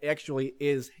 Like, it actually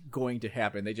is going to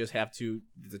happen. They just have to,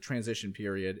 the transition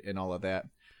period and all of that.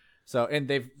 So, and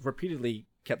they've repeatedly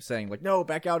kept saying, like, no,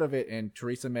 back out of it. And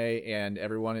Theresa May and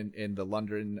everyone in the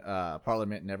London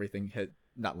Parliament and everything had,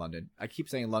 not London. I keep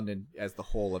saying London as the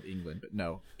whole of England, but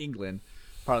no, England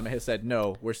Parliament has said,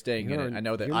 no, we're staying in it. I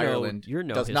know that Ireland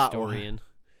does not. Historian.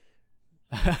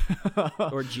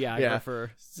 Or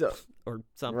geographer. Yeah. Or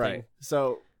something. Right.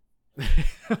 So.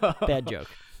 Bad joke.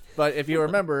 But if you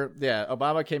remember, yeah,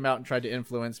 Obama came out and tried to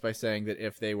influence by saying that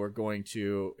if they were going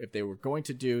to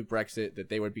do Brexit, that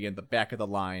they would be in the back of the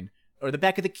line or the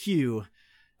back of the queue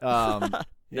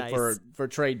Nice. for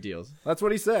trade deals. That's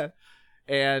what he said.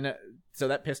 And so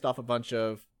that pissed off a bunch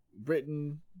of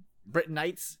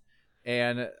Britonites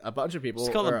and a bunch of people,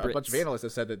 or a bunch of analysts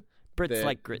have said that Brits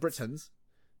like grits. Britons.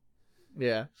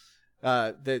 Yeah.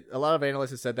 That a lot of analysts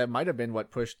have said that might have been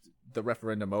what pushed the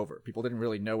referendum over. People didn't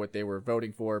really know what they were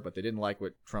voting for, but they didn't like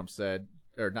what Trump said,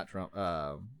 or not Trump,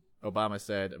 Obama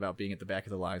said about being at the back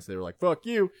of the line. So they were like, fuck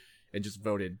you, and just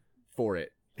voted for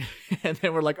it. And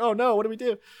then we're like, oh no, what do we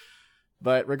do?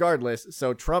 But regardless,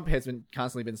 so Trump has been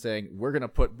constantly been saying, we're going to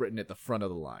put Britain at the front of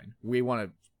the line. We want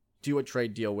to do a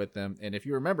trade deal with them. And if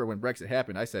you remember when Brexit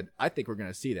happened, I said, I think we're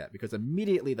going to see that, because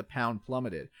immediately the pound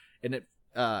plummeted, and it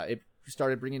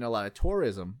started bringing a lot of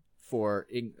tourism for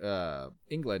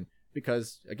England,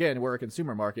 because again, we're a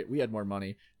consumer market. We had more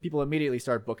money. People immediately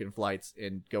started booking flights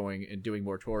and going and doing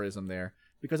more tourism there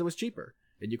because it was cheaper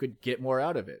and you could get more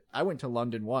out of it. I went to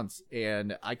London once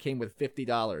and I came with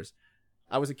 $50.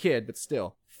 I was a kid, but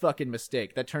still, fucking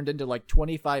mistake. That turned into like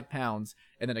 25 pounds,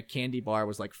 and then a candy bar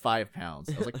was like 5 pounds.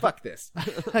 I was like, fuck this.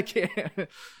 I can't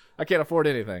afford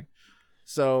anything.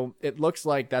 So it looks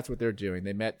like that's what they're doing.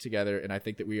 They met together, and I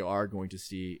think that we are going to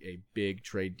see a big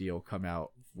trade deal come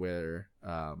out where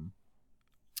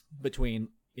between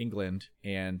England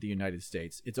and the United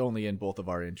States. It's only in both of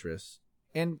our interests.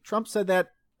 And Trump said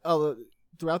that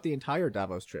throughout the entire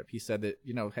Davos trip. He said that,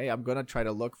 hey, I'm going to try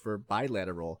to look for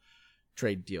bilateral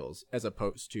trade deals as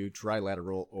opposed to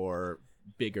trilateral or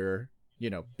bigger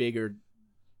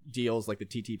deals like the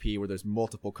TTP where there's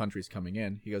multiple countries coming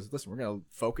in. He goes, listen, we're going to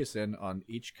focus in on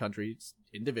each country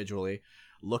individually,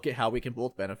 look at how we can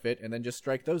both benefit, and then just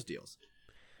strike those deals.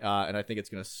 And I think it's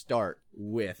going to start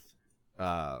with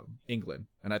England,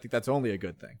 and I think that's only a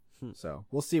good thing. So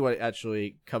we'll see what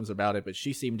actually comes about it, but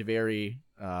she seemed very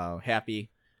happy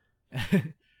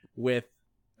with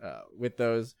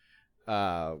those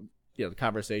the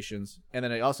conversations. And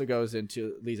then it also leads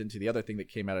into the other thing that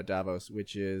came out of Davos,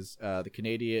 which is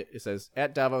it says,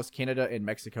 at Davos, Canada and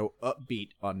Mexico upbeat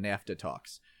on NAFTA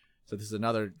talks. So this is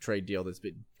another trade deal that's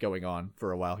been going on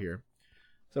for a while here.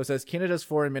 So it says, Canada's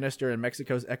foreign minister and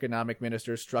Mexico's economic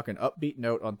minister struck an upbeat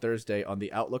note on Thursday on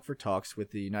the outlook for talks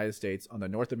with the United States on the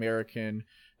North American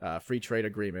Free Trade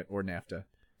Agreement, or NAFTA,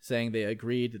 saying they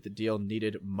agreed that the deal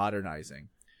needed modernizing.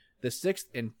 The sixth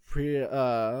and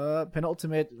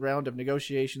penultimate round of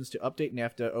negotiations to update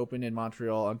NAFTA opened in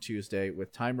Montreal on Tuesday,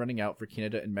 with time running out for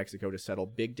Canada and Mexico to settle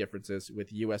big differences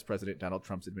with U.S. President Donald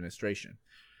Trump's administration.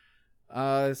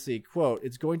 Let's see, quote,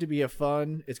 it's going to be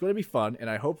fun, and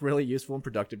I hope really useful and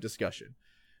productive discussion.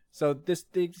 So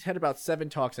they had about 7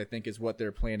 talks, I think, is what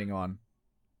they're planning on,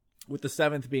 with the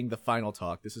 7th being the final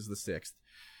talk. This is the 6th.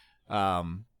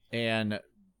 And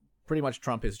pretty much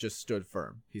Trump has just stood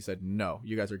firm. He said, no,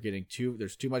 you guys are getting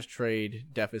there's too much trade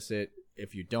deficit.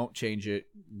 If you don't change it,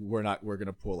 we're going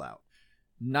to pull out.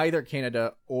 Neither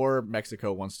Canada or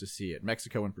Mexico wants to see it.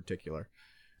 Mexico in particular.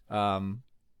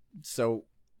 So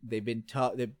they've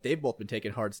both been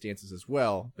taking hard stances as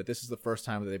well, but this is the first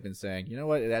time that they've been saying, you know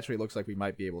what, it actually looks like we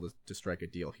might be able to strike a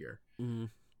deal here. Mm-hmm.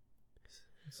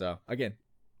 So again,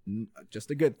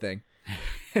 just a good thing.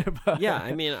 But, yeah,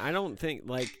 I mean, I don't think,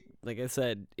 like I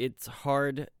said, it's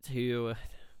hard to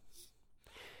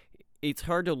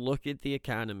look at the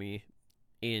economy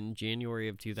in January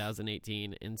of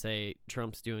 2018 and say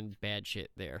Trump's doing bad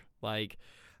shit there. Like,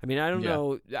 I mean, I don't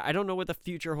know. I don't know what the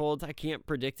future holds. I can't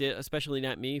predict it, especially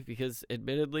not me, because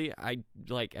admittedly,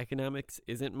 economics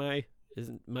isn't my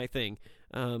thing.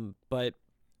 But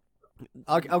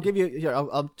I'll give you.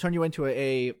 I'll turn you into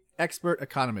a expert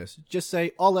economist. Just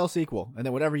say all else equal, and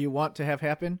then whatever you want to have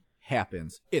happen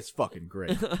happens. It's fucking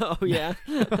great. Oh yeah.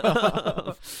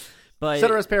 But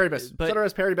ceteris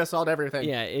paribus solved everything.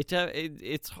 Yeah,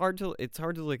 it's hard to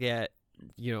look at,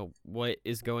 what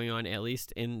is going on, at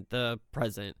least in the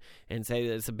present, and say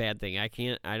that it's a bad thing.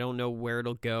 I don't know where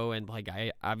it'll go, and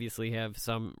I obviously have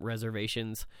some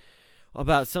reservations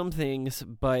about some things,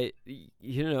 but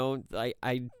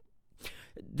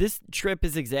this trip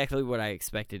is exactly what I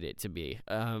expected it to be.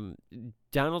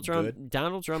 Donald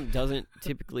Trump doesn't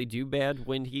typically do bad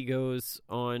when he goes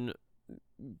on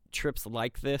trips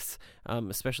like this,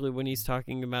 especially when he's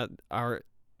talking about our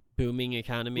booming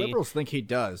economy. Liberals think he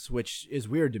does, which is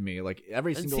weird to me. Like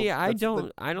every single. See, I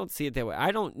don't see it that way.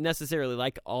 I don't necessarily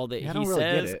like all that he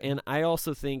says, and I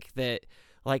also think that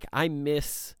I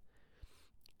miss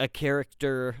a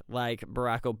character like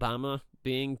Barack Obama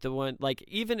being the one.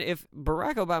 Even if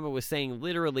Barack Obama was saying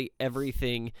literally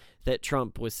everything that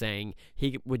Trump was saying,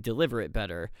 he would deliver it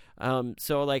better.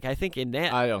 So I think in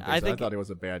that, I don't think so. I thought it was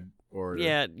a bad order.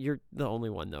 Yeah, you're the only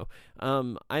one though.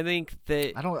 I think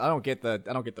that I don't get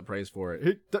the praise for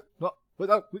it.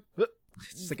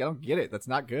 It's just I don't get it. That's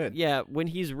not good. Yeah, when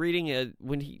he's reading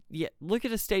look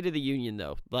at a State of the Union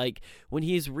though. When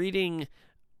he's reading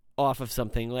off of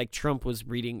something, like Trump was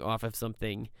reading off of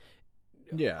something.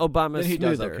 Yeah, Obama's he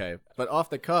smoother. Does okay, but off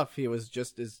the cuff, he was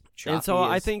just as choppy. And so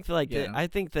I think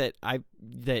that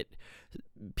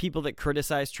people that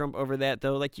criticize Trump over that,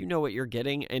 though, what you're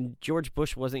getting, and George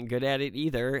Bush wasn't good at it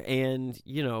either, and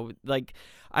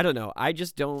I don't know, I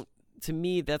just don't to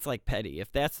me, that's like petty.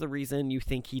 If that's the reason you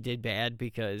think he did bad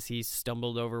because he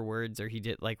stumbled over words or he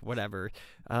did like whatever,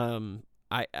 I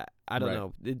don't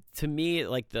know. To me,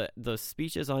 like the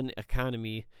speeches on the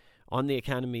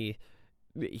economy,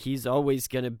 he's always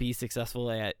going to be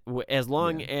successful at as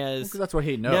long as because that's what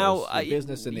he knows. Now, the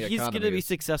business and the he's economy. He's going to be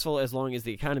successful as long as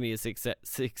the economy is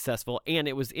successful. And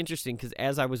it was interesting because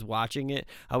as I was watching it,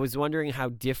 I was wondering how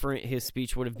different his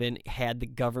speech would have been had the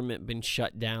government been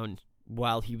shut down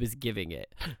while he was giving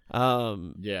it.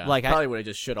 Like probably would have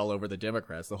just shit all over the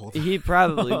Democrats the whole time. He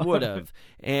probably would have.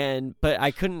 But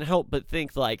I couldn't help but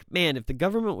think, like, man, if the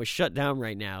government was shut down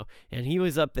right now and he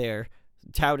was up there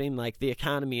touting like the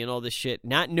economy and all this shit,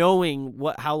 not knowing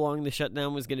how long the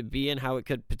shutdown was going to be and how it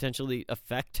could potentially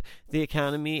affect the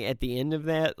economy at the end of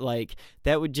that, like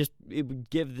it would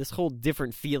give this whole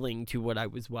different feeling to what I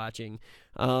was watching.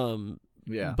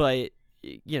 But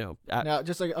now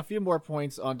just like a few more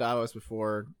points on Davos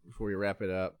before we wrap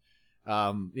it up.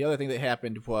 The other thing that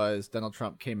happened was Donald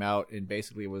Trump came out and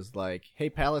basically was like, "Hey,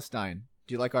 Palestine,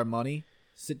 do you like our money?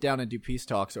 Sit down and do peace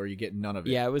talks, or you get none of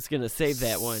it." Yeah, I was gonna save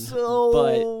that one, so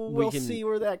but we'll see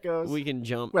where that goes. We can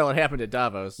jump. Well, it happened at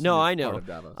Davos. No, I know. Part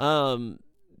of Davos.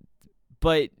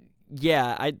 But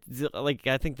yeah,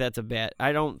 I think that's a bad.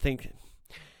 I don't think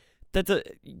that's a.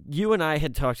 You and I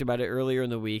had talked about it earlier in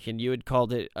the week, and you had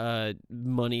called it a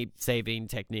money saving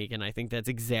technique, and I think that's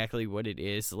exactly what it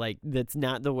is. Like, that's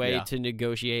not the way to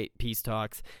negotiate peace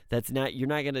talks. You're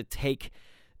not gonna take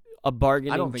a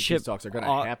bargaining chip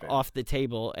off the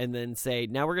table and then say,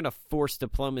 now we're going to force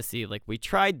diplomacy. Like, we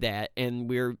tried that, and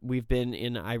we've been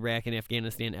in Iraq and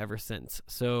Afghanistan ever since.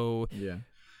 So yeah.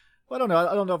 Well, I don't know.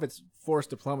 I don't know if it's forced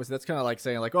diplomacy. That's kind of like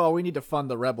saying, like, oh, we need to fund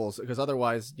the rebels because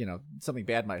otherwise, something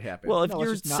bad might happen. Well,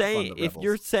 if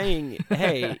you're saying,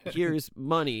 hey, here's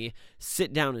money,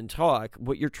 sit down and talk,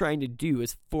 what you're trying to do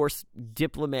is force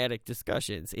diplomatic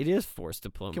discussions. It is forced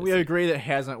diplomacy. Can we agree that it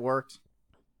hasn't worked?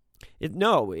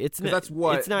 No, it's not.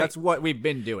 That's what we've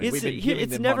been doing. We've been giving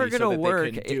them never money going to so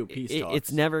work. They can do peace talks.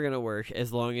 It's never going to work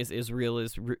as long as Israel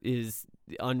is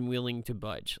unwilling to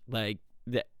budge. Like,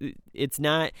 it's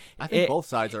not. I think both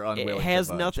sides are unwilling. It has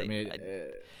to budge. nothing. I mean,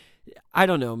 I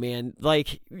don't know, man.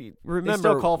 Like, remember, they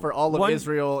still call for all of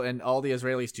Israel and all the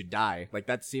Israelis to die. Like,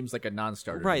 that seems like a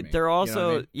non-starter. Right. To me. They're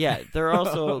also, they're mean?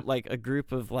 also like a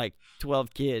group of like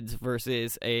 12 kids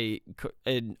versus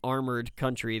an armored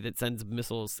country that sends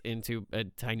missiles into a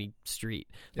tiny street.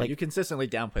 Yeah, you consistently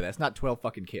downplay that. It's not 12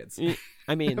 fucking kids.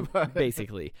 I mean,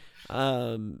 basically.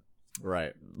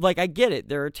 Right. Like, I get it.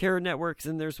 There are terror networks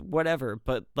and there's whatever,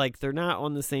 but like, they're not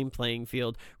on the same playing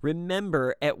field.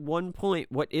 Remember, at one point,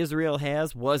 what Israel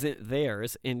has wasn't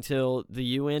theirs until the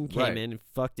UN came in and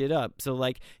fucked it up. So,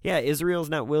 like, yeah, Israel's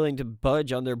not willing to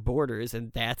budge on their borders,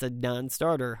 and that's a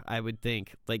non-starter, I would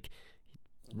think. Like,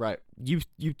 right. You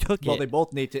took it. Well, they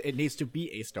both need to. It needs to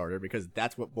be a starter because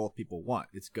that's what both people want.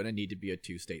 It's going to need to be a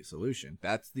two-state solution.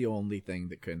 That's the only thing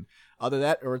that can. Other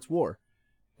that, or it's war.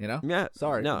 Yeah.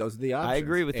 Sorry. No, those are the options. I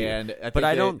agree with you. And but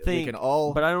I don't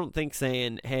think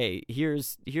saying, "Hey,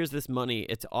 here's this money.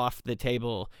 It's off the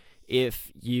table."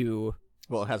 If you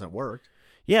it hasn't worked.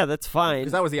 Yeah, that's fine.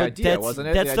 Because that was the idea, wasn't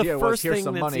it? That's the idea the first was, here's thing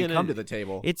some that's money, gonna, come to the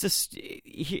table. It's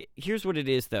here's what it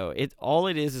is, though. All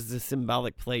it is a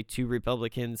symbolic play to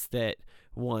Republicans that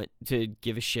want to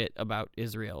give a shit about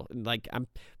Israel. And, like, I'm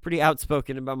pretty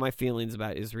outspoken about my feelings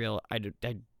about Israel.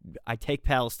 I take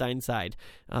Palestine's side.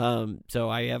 So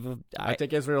I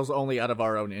take Israel's only out of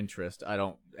our own interest. I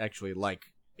don't actually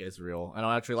like Israel. I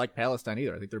don't actually like Palestine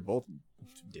either. I think they're both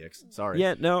dicks. Sorry.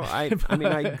 Yeah, no, I mean,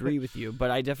 I agree with you,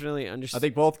 but I definitely understand. I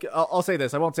think both. I'll say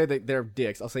this. I won't say that they're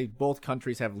dicks. I'll say both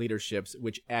countries have leaderships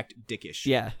which act dickish.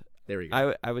 Yeah, there we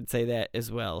go. I would say that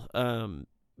as well.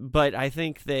 But I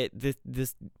think that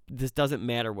this doesn't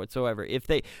matter whatsoever. If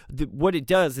what it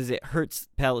does is it hurts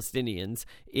Palestinians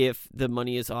if the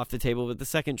money is off the table. But the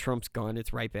second Trump's gone,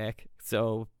 it's right back.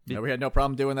 So we had no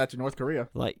problem doing that to North Korea.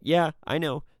 Like, yeah, I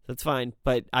know, that's fine.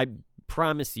 But I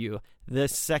promise you, the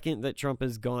second that Trump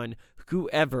is gone,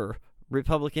 whoever,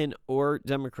 Republican or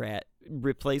Democrat,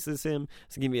 replaces him,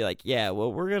 it's gonna be like, yeah,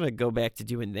 well, we're gonna go back to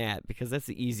doing that because that's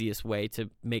the easiest way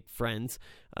to make friends.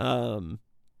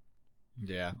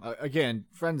 Yeah. Again,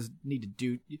 friends need to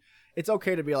do. It's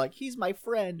okay to be like, he's my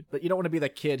friend, but you don't want to be the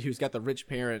kid who's got the rich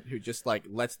parent who just like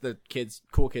lets the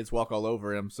cool kids walk all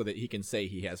over him so that he can say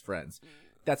he has friends.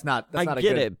 That's not a good I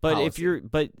get it, but policy.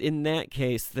 but in that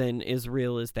case, then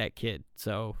Israel is that kid.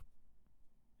 So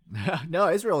no,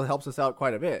 Israel helps us out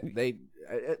quite a bit.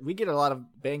 We get a lot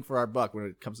of bang for our buck when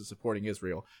it comes to supporting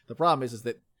Israel. The problem is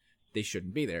that they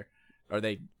shouldn't be there. Or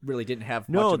they really didn't have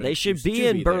much of an they should excuse be to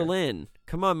in be Berlin. there.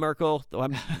 come on, Merkel,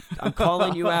 I'm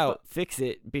calling you out. Fix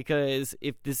it, because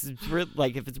if this is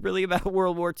if it's really about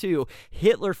World War II,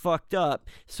 Hitler fucked up,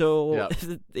 so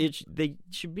they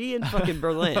should be in fucking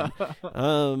Berlin.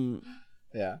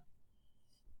 Yeah.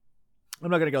 I'm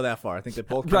not going to go that far. I think that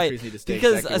both countries need to stay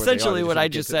because exactly essentially where what I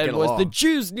just said was the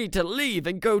Jews need to leave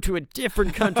and go to a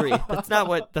different country. That's not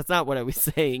what I was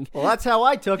saying. Well, that's how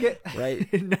I took it.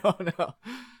 Right? No.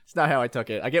 It's not how I took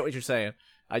it. I get what you're saying.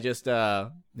 I just, I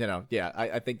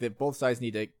think that both sides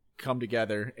need to come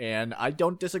together, and I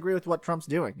don't disagree with what Trump's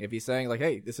doing. If he's saying, like,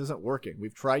 hey, this isn't working.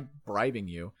 We've tried bribing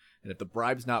you, and if the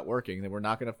bribe's not working, then we're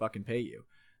not going to fucking pay you.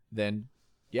 Then...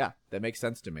 yeah, that makes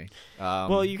sense to me.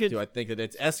 Well, you could. Do I think that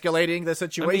it's escalating the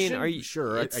situation? I mean, are you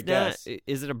sure? I guess.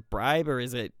 Is it a bribe, or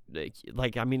is it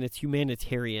it's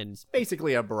humanitarian? It's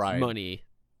basically a bribe. Money.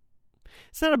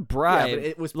 It's not a bribe. Yeah, but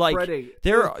it was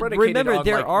remember,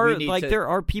 there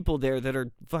are people there that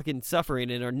are fucking suffering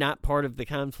and are not part of the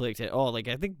conflict at all. Like,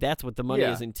 I think that's what the money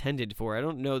is intended for. I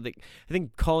don't know that. I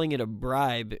think calling it a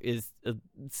bribe is a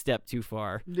step too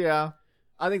far. Yeah.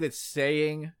 I think that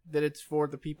saying that it's for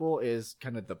the people is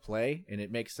kind of the play, and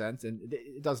it makes sense, and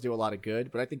it does do a lot of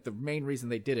good, but I think the main reason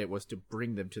they did it was to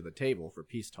bring them to the table for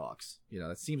peace talks.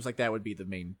 It seems like that would be the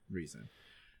main reason.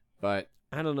 But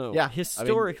I don't know. Yeah,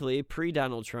 historically,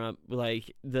 pre-Donald Trump,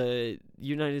 the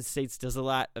United States does a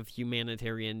lot of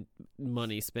humanitarian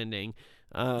money spending.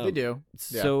 They do.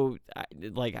 So, I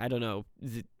don't know.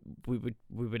 We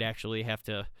would actually have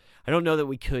to. I don't know that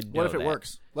we could. What if it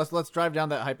works? Let's drive down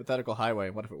that hypothetical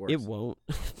highway. What if it works? It won't.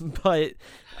 But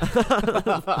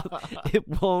it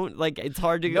won't. It's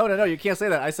hard to go. No. You can't say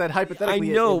that. I said hypothetically.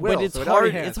 I know, it will, but it's so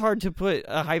hard. It's hard to put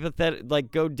a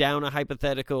go down a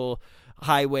hypothetical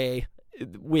highway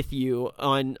with you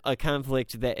on a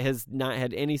conflict that has not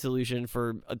had any solution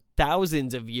for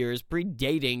thousands of years,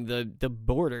 predating the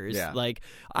borders. Yeah.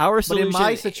 Our solution. But in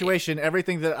my situation,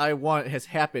 everything that I want has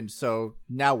happened. So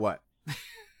now what?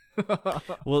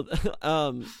 Well,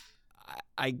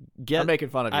 I get. I'm making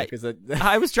fun of you because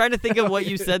I was trying to think of what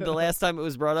you said the last time it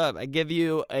was brought up. I give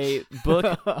you a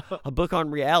book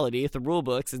on reality, the rule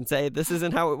books, and say this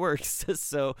isn't how it works.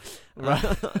 So,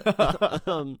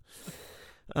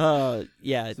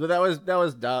 yeah. So that was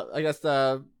I guess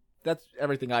that's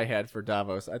everything I had for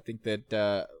Davos. I think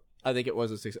that I think it was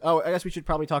a success. Oh, I guess we should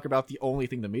probably talk about the only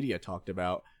thing the media talked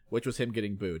about, which was him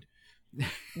getting booed.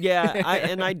 Yeah,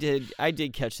 I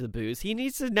did catch the booze. He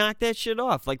needs to knock that shit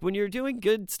off. When you're doing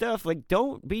good stuff,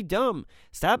 don't be dumb.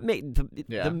 Stop making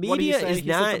the media is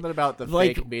not said something about the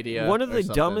fake media. One of the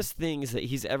dumbest things that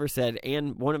he's ever said,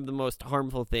 and one of the most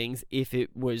harmful things, if it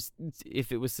was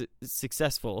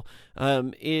successful,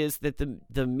 is that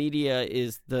the media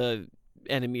is the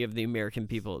enemy of the American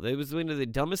people. It was one of the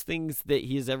dumbest things that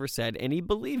he has ever said, and he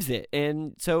believes it,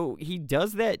 and so he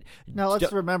does that. Now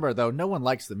let's remember, though, no one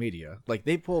likes the media.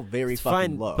 They pull very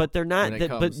fucking low, but they're not.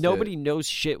 But nobody knows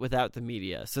shit without the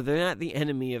media, so they're not the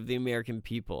enemy of the American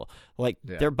people.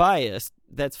 They're biased.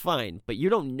 That's fine, but you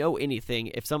don't know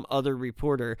anything if some other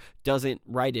reporter doesn't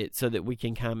write it so that we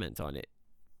can comment on it.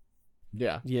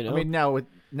 Yeah, I mean,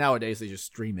 nowadays they just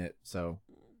stream it, so.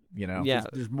 Yeah.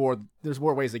 There's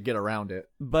more ways to get around it.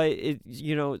 But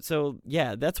so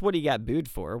yeah, that's what he got booed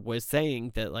for, was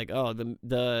saying that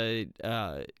the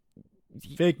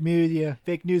fake media,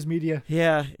 fake news media.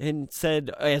 Yeah, and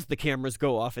said as the cameras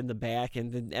go off in the back,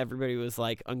 and then everybody was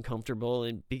uncomfortable,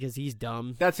 and because he's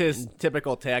dumb. That's his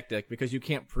typical tactic, because you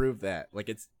can't prove that.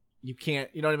 You can't,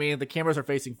 you know what I mean? The cameras are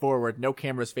facing forward, no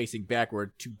cameras facing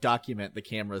backward to document the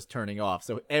cameras turning off.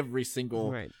 So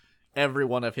every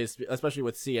one of his, especially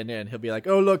with CNN, he'll be like,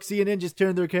 oh, look, CNN just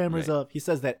turned their cameras up. He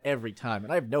says that every time,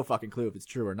 and I have no fucking clue if it's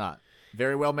true or not.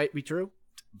 Very well may be true.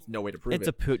 There's no way to prove it. It's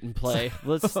a Putin play.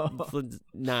 Let's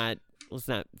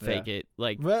not fake it.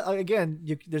 Well, again,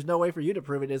 there's no way for you to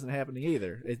prove it isn't happening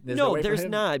either. There's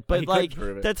not. But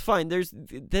that's fine.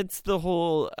 That's the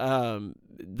whole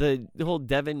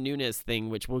Devin Nunes thing,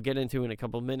 which we'll get into in a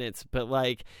couple minutes. But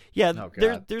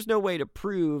there's no way to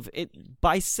prove it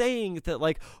by saying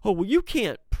that you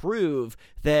can't prove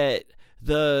that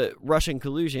the Russian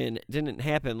collusion didn't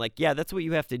happen. That's what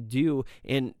you have to do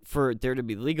and for there to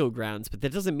be legal grounds, but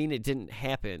that doesn't mean it didn't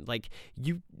happen.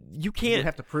 You can't. You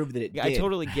have to prove that it did. I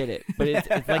totally get it, but it's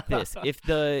like this. If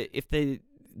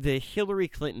the Hillary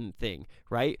Clinton thing,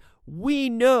 right? We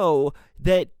know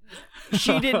that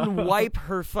she didn't wipe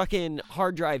her fucking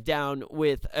hard drive down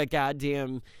with a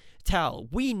goddamn tell.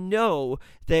 We know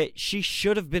that she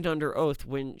should have been under oath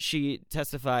when she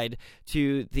testified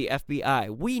to the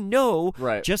FBI. We know,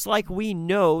 just like we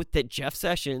know that Jeff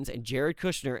Sessions and Jared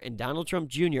Kushner and Donald Trump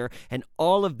Jr. and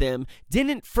all of them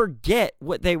didn't forget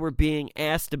what they were being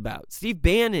asked about. Steve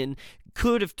Bannon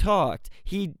could have talked.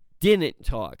 He didn't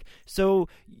talk. So,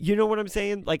 you know what I'm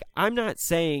saying? Like, I'm not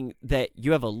saying that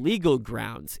you have a legal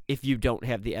grounds if you don't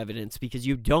have the evidence, because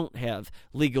you don't have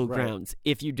legal grounds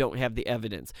if you don't have the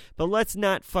evidence. But let's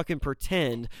not fucking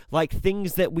pretend like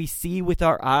things that we see with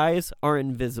our eyes are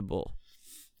invisible.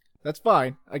 That's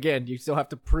fine. Again, you still have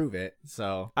to prove it.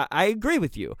 So I agree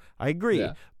with you. I agree.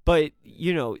 Yeah. But,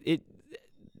 you know,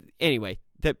 anyway,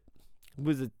 that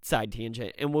was a side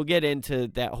tangent, and we'll get into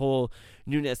that whole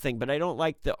Nunes thing. But I don't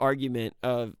like the argument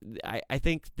of, I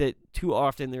think that too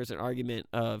often there's an argument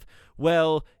of,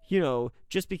 well, you know,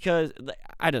 just because,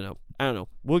 I don't know.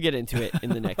 We'll get into it in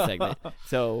the next segment.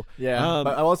 So yeah,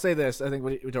 but I will say this. I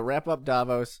think to wrap up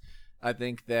Davos, I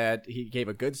think that he gave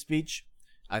a good speech.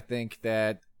 I think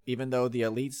that even though the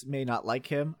elites may not like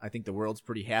him, I think the world's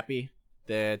pretty happy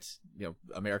that, you know,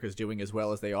 America's doing as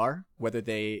well as they are. Whether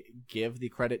they give the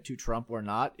credit to Trump or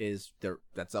not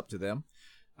that's up to them.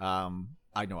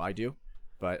 I know I do,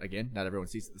 but again, not everyone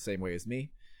sees it the same way as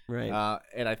me. Right.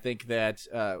 And I think that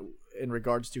in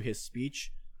regards to his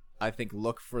speech, I think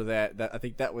look for that. I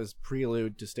think that was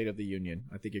prelude to State of the Union.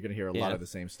 I think you're going to hear a lot of the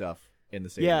same stuff in the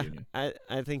State of the Union.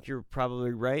 I think you're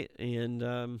probably right,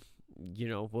 and you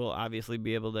know, we'll obviously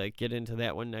be able to get into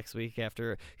that one next week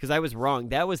after, because I was wrong.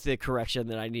 That was the correction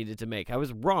that I needed to make. I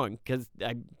was wrong because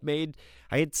I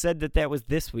had said that was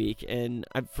this week, and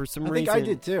for some reason I think I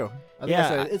did too. I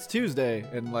said it's Tuesday,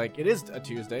 and like it is a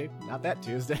Tuesday, not that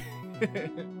Tuesday.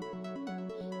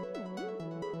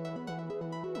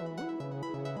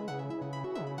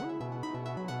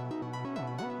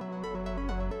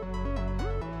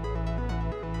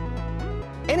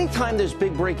 Anytime there's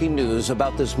big breaking news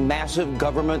about this massive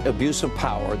government abuse of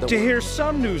power... To hear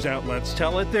some news outlets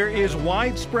tell it, there is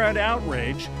widespread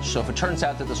outrage. So if it turns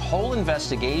out that this whole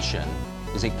investigation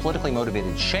is a politically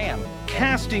motivated sham...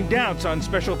 Casting doubts on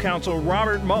Special Counsel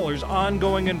Robert Mueller's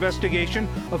ongoing investigation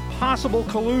of possible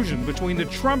collusion between the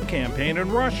Trump campaign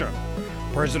and Russia.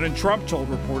 President Trump told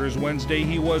reporters Wednesday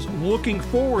he was looking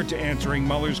forward to answering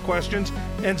Mueller's questions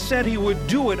and said he would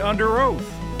do it under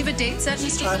oath. You have a date set,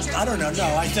 Mr. Hunter? I don't know. No,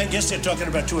 I guess they're talking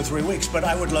about 2 or 3 weeks, but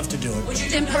I would love to do it. Would you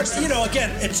do it in person? You know, again,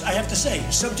 I have to say,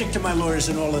 subject to my lawyers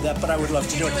and all of that, but I would love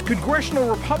to do it. Congressional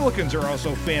Republicans are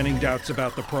also fanning doubts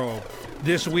about the probe.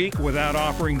 This week, without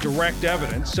offering direct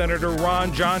evidence, Senator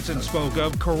Ron Johnson spoke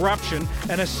of corruption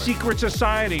and a secret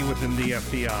society within the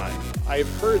FBI. I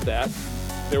have heard that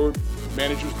there were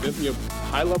managers,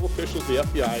 high-level officials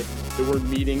of the FBI that were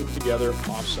meeting together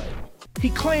off-site. He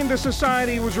claimed the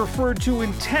society was referred to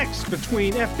in text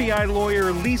between FBI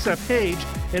lawyer Lisa Page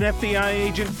and FBI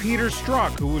agent Peter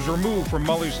Strzok, who was removed from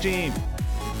Mueller's team.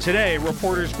 Today,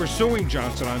 reporters pursuing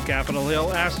Johnson on Capitol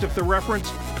Hill asked if the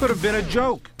reference could have been a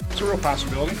joke. It's a real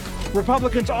possibility.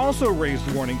 Republicans also raised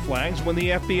warning flags when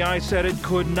the FBI said it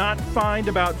could not find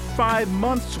about 5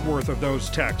 months' worth of those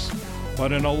texts.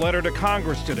 But in a letter to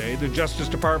Congress today, the Justice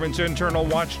Department's internal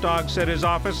watchdog said his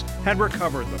office had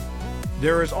recovered them.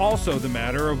 There is also the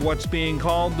matter of what's being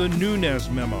called the Nunes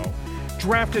memo.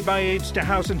 Drafted by aides to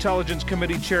House Intelligence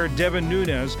Committee Chair Devin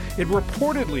Nunes, it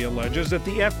reportedly alleges that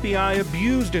the FBI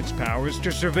abused its powers to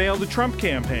surveil the Trump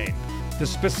campaign. The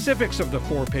specifics of the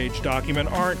 4-page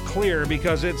document aren't clear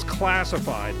because it's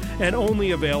classified and only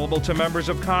available to members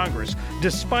of Congress,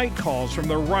 despite calls from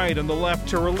the right and the left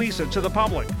to release it to the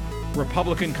public.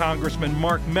 Republican Congressman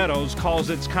Mark Meadows calls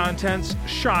its contents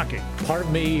shocking. Part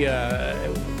of me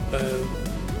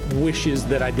wishes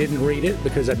that I didn't read it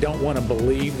because I don't want to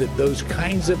believe that those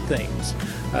kinds of things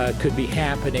could be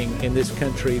happening in this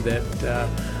country that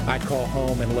I call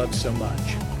home and love so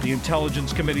much. The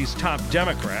Intelligence Committee's top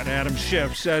Democrat, Adam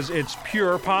Schiff, says it's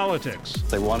pure politics.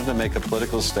 They wanted to make a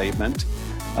political statement.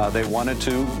 They wanted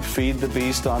to feed the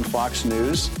beast on Fox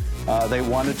News. They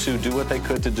wanted to do what they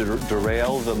could to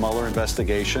derail the Mueller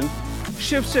investigation.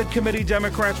 Schiff said committee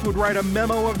Democrats would write a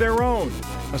memo of their own,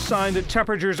 a sign that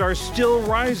temperatures are still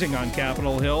rising on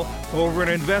Capitol Hill over an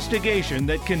investigation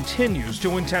that continues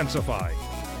to intensify.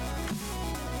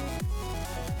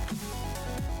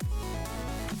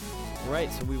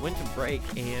 Right, so we went to break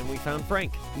and we found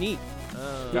Frank. Neat.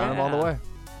 Got him all the way.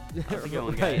 How's it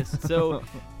going, guys? So,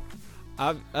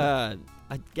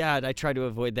 God, I try to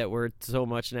avoid that word so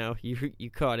much now. You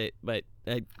caught it, but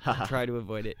I try to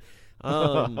avoid it.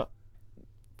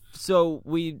 So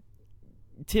we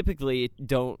typically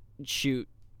don't shoot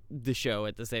the show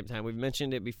at the same time. We've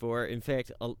mentioned it before. In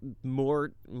fact,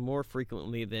 more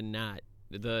frequently than not,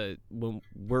 when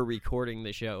we're recording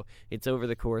the show, it's over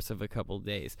the course of a couple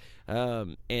days,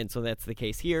 and so that's the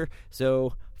case here.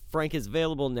 So Frank is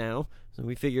available now, so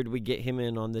we figured we'd get him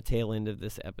in on the tail end of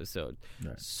this episode.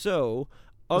 Right. So,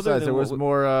 besides, there was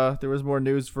more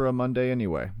news for a Monday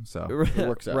anyway, so it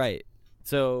works out. Right.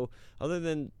 So, other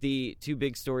than the two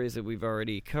big stories that we've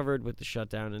already covered with the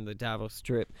shutdown and the Davos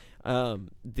trip,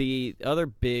 the other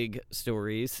big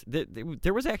stories,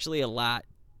 there was actually a lot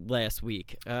last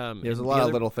week. There's a lot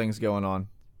of little things going on.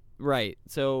 Right.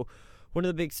 So, one of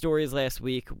the big stories last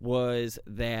week was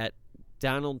that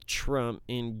Donald Trump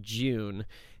in June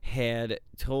had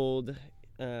told,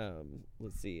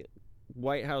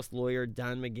 White House lawyer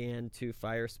Don McGahn to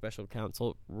fire special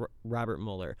counsel Robert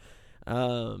Mueller.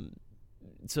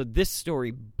 So this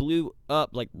story blew up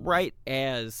like right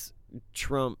as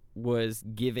Trump was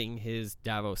giving his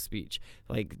Davos speech.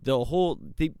 Like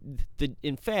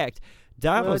in fact,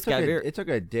 Davos it took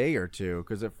a day or two,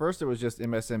 because at first it was just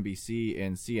MSNBC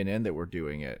and CNN that were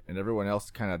doing it, and everyone else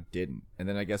kind of didn't. And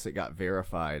then I guess it got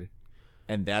verified,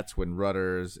 and that's when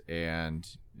Reuters and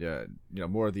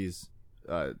more of these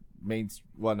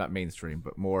not mainstream,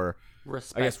 but more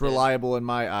respected, I guess reliable in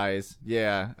my eyes.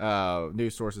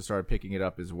 News sources started picking it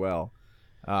up as well.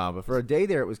 But for a day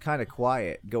there, it was kind of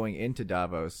quiet going into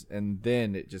Davos, and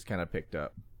then it just kind of picked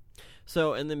up.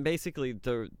 So, and then basically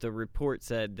the report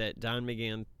said that Don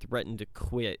McGahn threatened to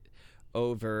quit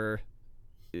over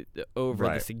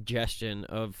the suggestion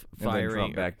of firing. And then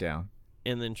Trump backed down.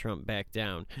 And then Trump backed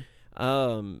down.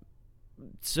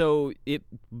 So it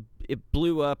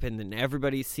blew up, and then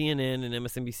everybody, CNN and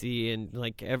MSNBC and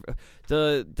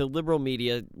the liberal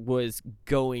media was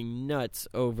going nuts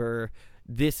over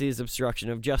this is obstruction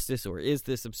of justice, or is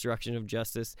this obstruction of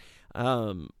justice?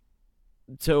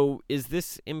 So is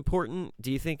this important?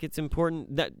 Do you think it's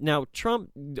important? Now, Trump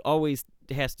always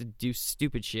has to do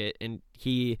stupid shit, and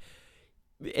he,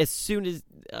 as soon as,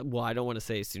 I don't want to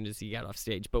say as soon as he got off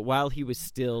stage, but while he was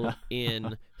still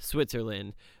in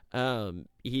Switzerland,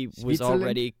 he was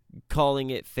already calling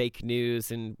it fake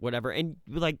news and whatever. And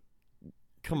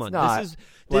come on,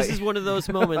 this is one of those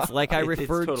moments, like I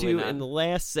referred to in the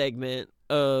last segment,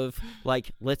 of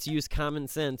let's use common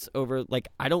sense over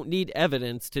I don't need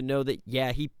evidence to know that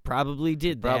he probably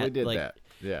did that.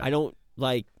 Yeah. I don't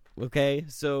okay,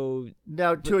 so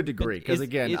now to a degree, because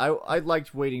again, I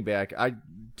liked waiting back. I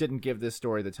didn't give this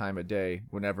story the time of day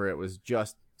whenever it was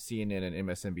just CNN and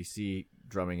MSNBC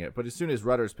drumming it, but as soon as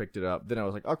Reuters picked it up, then I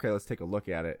was like, okay, let's take a look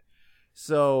at it.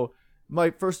 So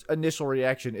my first initial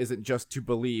reaction isn't just to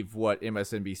believe what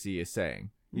MSNBC is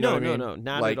saying. You know what I mean?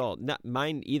 Not at all. Not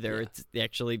mine either. Yeah. It's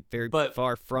actually very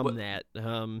far from that.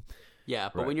 But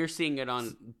when you're seeing it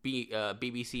on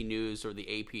BBC News or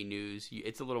the AP News,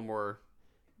 it's a little more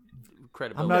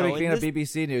credible. I'm not a big fan of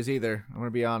BBC News either. I'm going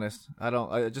to be honest.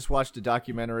 I just watched a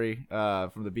documentary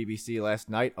from the BBC last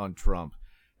night on Trump.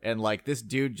 And this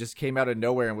dude just came out of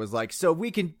nowhere and was like, so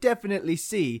we can definitely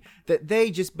see that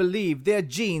they just believe their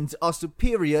genes are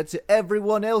superior to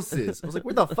everyone else's. I was like,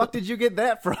 where the fuck did you get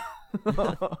that from?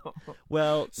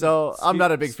 Well, so I'm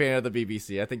not a big fan of the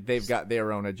BBC. I think they've got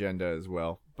their own agenda as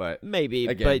well. But maybe,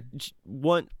 again,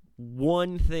 but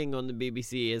one thing on the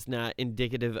BBC is not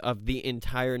indicative of the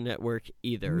entire network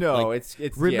either. No, it's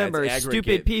remember, it's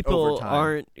stupid people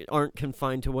aren't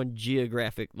confined to one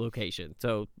geographic location.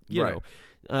 So you know.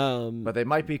 But they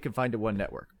might be confined to one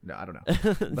network. No, I don't know.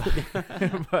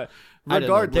 But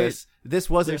regardless, this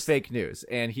wasn't fake news.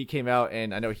 And he came out,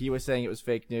 and I know he was saying it was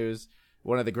fake news.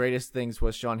 One of the greatest things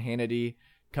was Sean Hannity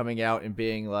coming out and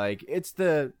being like, it's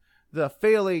the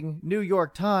failing New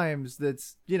York Times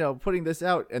that's, putting this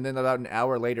out. And then about an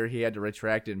hour later, he had to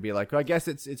retract it and be like, well, I guess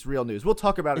it's real news. We'll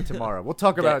talk about it tomorrow.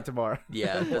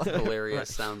 Yeah, that's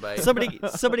hilarious soundbite.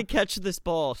 Somebody catch this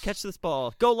ball. Catch this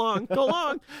ball. Go long.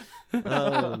 Fuck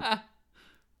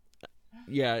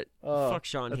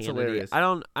Sean Hannity. Hilarious. I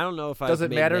don't know if does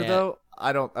it matter though.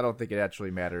 I don't think it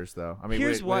actually matters though. I mean,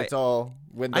 here's why. It's all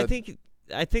when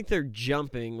I think they're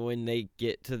jumping when they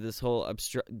get to this whole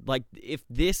if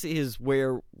this is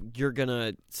where you're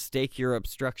gonna stake your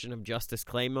obstruction of justice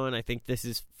claim on, I think this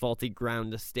is faulty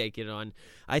ground to stake it on.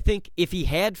 I think if he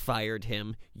had fired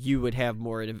him, you would have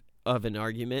more of an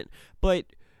argument. But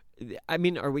I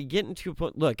mean, are we getting to a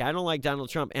point? Look, I don't like Donald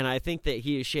Trump, and I think that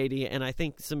he is shady, and I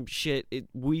think some shit,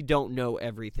 we don't know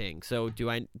everything. So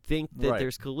do I think that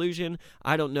there's collusion?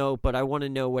 I don't know, but I want to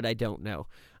know what I don't know.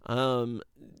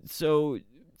 So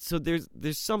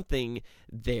there's something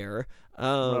there.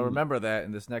 Well, remember that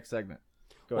in this next segment.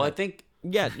 Go ahead. I think...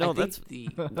 Yeah, no,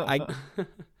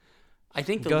 I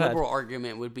think the Go liberal ahead.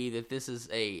 argument would be that this is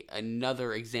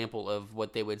another example of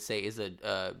what they would say is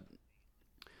a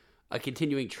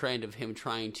continuing trend of him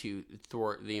trying to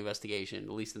thwart the investigation,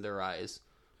 at least in their eyes,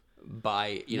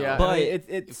 by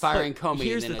firing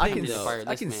Comey and then attempting to fire this man.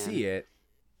 I can see it.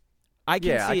 I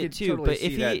can see it too, totally but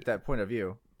if see that point of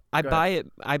view. I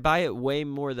buy it way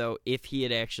more though if he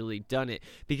had actually done it,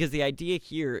 because the idea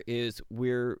here is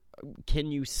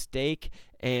can you stake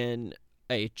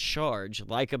a charge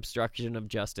like obstruction of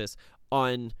justice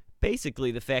on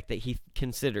basically the fact that he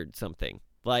considered something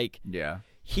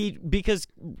because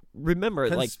remember,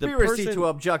 conspiracy to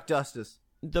obstruct justice.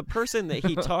 The person that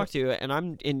he talked to, and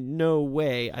I'm in no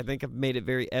way, I think I've made it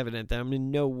very evident that I'm in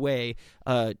no way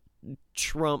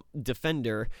Trump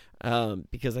defender,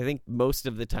 because I think most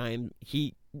of the time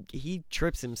he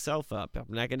trips himself up. I'm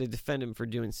not going to defend him for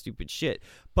doing stupid shit,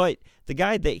 but the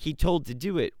guy that he told to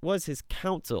do it was his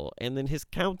counsel, and then his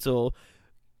counsel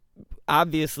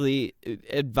obviously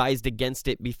advised against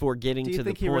it before getting to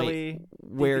the point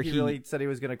where he really said he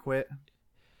was going to quit.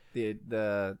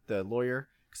 The lawyer,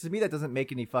 because to me that doesn't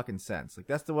make any fucking sense. Like,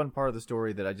 that's the one part of the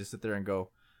story that I just sit there and go,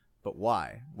 but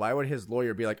why? Why would his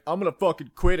lawyer be like, I'm gonna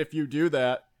fucking quit if you do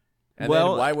that? And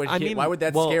then why would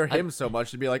that scare him so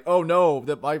much to be like, oh no,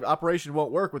 my operation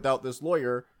won't work without this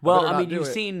lawyer? Well, I mean,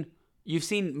 you've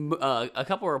seen a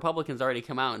couple of Republicans already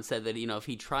come out and said that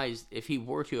if he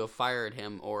were to have fired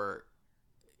him or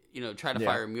try to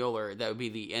fire Mueller, that would be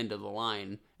the end of the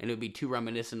line, and it would be too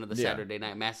reminiscent of the Saturday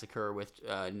Night Massacre with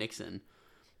Nixon.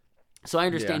 So I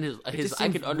understand I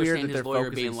could understand his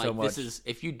lawyer being like, "This is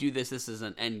if you do this, this is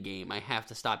an end game. I have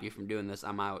to stop you from doing this.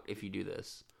 I'm out if you do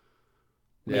this."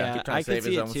 Yeah, I could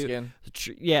see it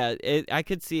too. Yeah, I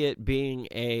could see it being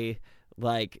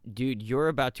dude, you're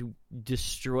about to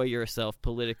destroy yourself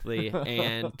politically,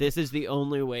 and this is the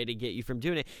only way to get you from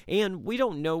doing it. And we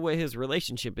don't know what his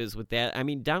relationship is with that. I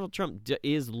mean, Donald Trump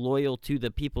is loyal to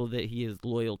the people that he is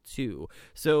loyal to.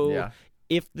 So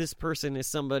if this person is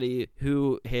somebody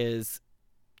who has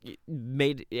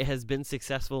been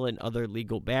successful in other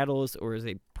legal battles, or is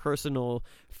a personal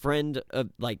friend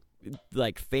of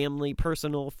family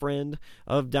personal friend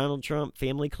of Donald Trump,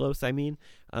 family close, I mean,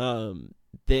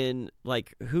 then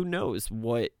who knows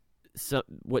to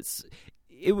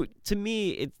me,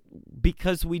 it's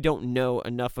because we don't know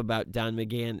enough about Don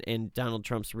McGahn and Donald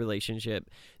Trump's relationship,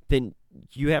 then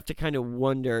you have to kind of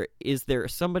wonder, is there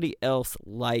somebody else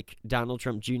like Donald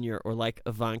Trump Jr. or like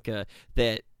Ivanka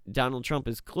that Donald Trump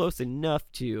is close enough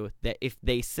to that if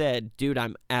they said, dude,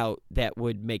 I'm out, that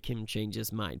would make him change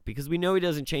his mind? Because we know he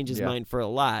doesn't change his mind for a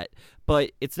lot,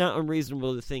 but it's not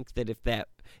unreasonable to think that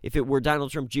if it were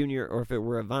Donald Trump Jr. or if it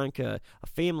were Ivanka, a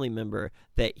family member,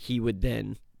 that he would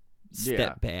then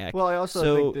step back. Well, I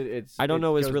also think that I don't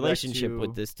know his relationship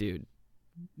with this dude.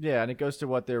 Yeah, and it goes to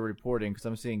what they're reporting, because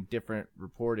I'm seeing different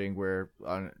reporting where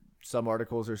some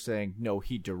articles are saying, no,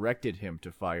 he directed him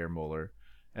to fire Mueller.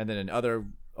 And then in other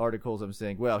articles I'm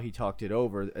saying, well, he talked it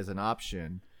over as an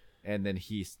option, and then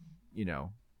he,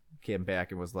 came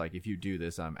back and was like, if you do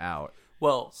this, I'm out.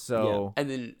 Well, so and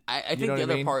then I think the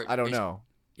other part, I don't know.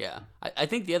 Yeah, I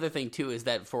think the other thing too is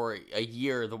that for a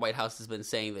year the White House has been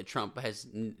saying that Trump has,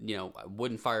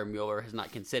 wouldn't fire Mueller, has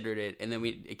not considered it, and then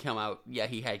it came out,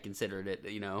 he had considered it.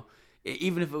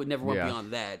 Even if it would never went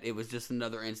beyond that, it was just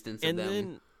another instance of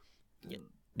them.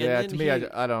 To me,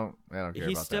 I don't care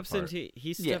he about steps that part.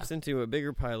 He steps into a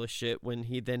bigger pile of shit when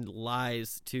he then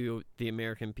lies to the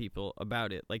American people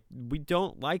about it. We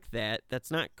don't like that. That's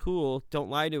not cool. Don't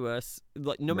lie to us.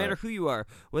 No matter who you are,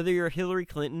 whether you're Hillary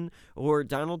Clinton or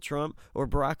Donald Trump or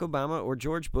Barack Obama or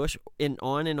George Bush, and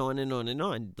on and on and on and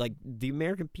on. The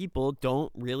American people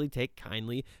don't really take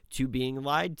kindly to being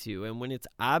lied to. And when it's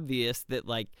obvious that,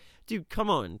 dude, come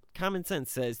on, common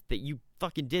sense says that you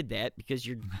fucking did that because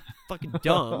you're fucking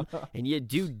dumb and you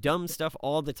do dumb stuff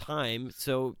all the time.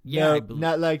 So no,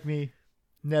 not like me,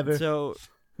 never. So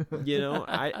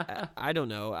I don't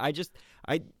know.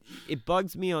 It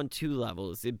bugs me on two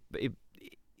levels. It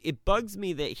bugs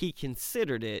me that he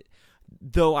considered it,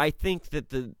 though I think that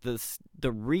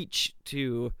the reach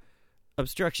to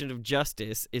obstruction of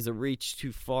justice is a reach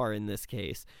too far in this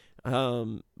case.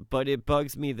 But it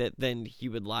bugs me that then he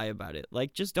would lie about it.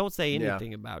 Just don't say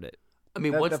anything about it. I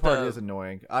mean, that part is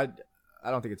annoying. I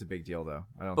don't think it's a big deal, though.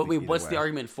 But what's the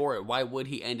argument for it? Why would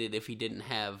he end it if he didn't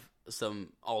have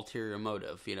some ulterior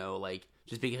motive?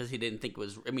 Just because he didn't think it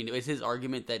was. I mean, is his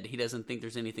argument that he doesn't think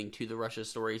there's anything to the Russia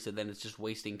story, so then it's just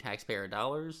wasting taxpayer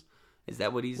dollars? Is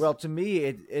that what he's? Well, to me,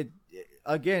 it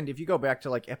again, if you go back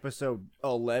to episode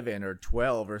 11 or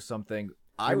 12 or something,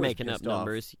 You're making up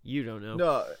numbers. You don't know.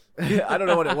 No, I don't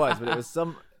know what it was, but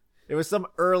it It was some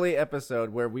early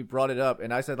episode where we brought it up,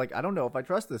 and I said, like, I don't know if I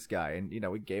trust this guy. And,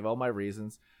 we gave all my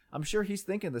reasons. I'm sure he's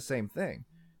thinking the same thing.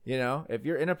 If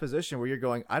you're in a position where you're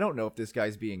going, I don't know if this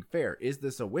guy's being fair. Is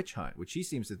this a witch hunt? Which he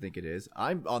seems to think it is.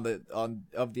 I'm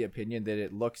of the opinion that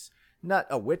it looks not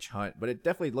a witch hunt, but it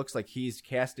definitely looks like he's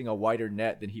casting a wider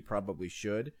net than he probably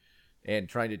should and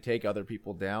trying to take other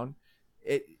people down.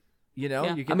 You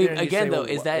get there and again, say, though,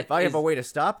 well, if I have a way to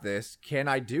stop this, can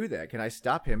I do that? Can I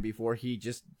stop him before he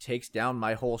just takes down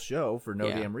my whole show for no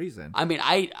damn reason? I mean,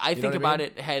 I think about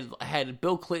it, had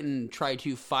Bill Clinton tried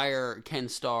to fire Ken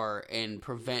Starr and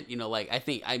prevent, I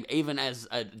think even as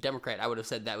a Democrat, I would have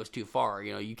said that was too far.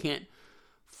 You can't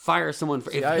fire someone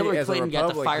for if Hillary Clinton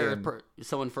got to fire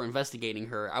someone for investigating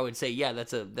her. I would say,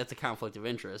 that's a conflict of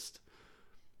interest.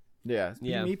 Yeah.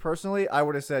 Me personally, I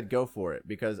would have said go for it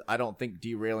because I don't think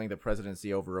derailing the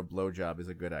presidency over a blowjob is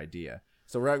a good idea.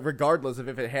 So regardless of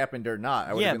if it happened or not,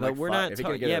 I would have been like, we're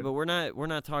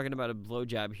not talking about a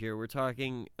blowjob here. We're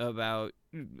talking about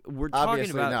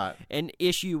an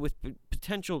issue with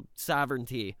potential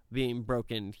sovereignty being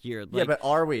broken here. But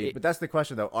are we? But that's the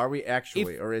question, though. Are we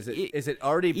actually, or is it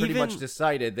already pretty much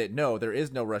decided that no, there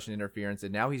is no Russian interference,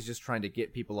 and now he's just trying to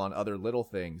get people on other little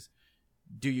things?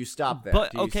 Do you stop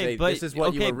that? This is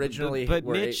what you originally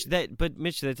Mitch,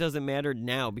 that doesn't matter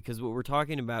now because what we're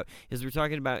talking about is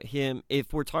him.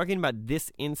 If we're talking about this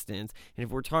instance, and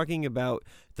if we're talking about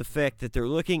the fact that they're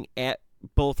looking at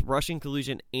both Russian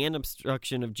collusion and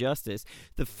obstruction of justice,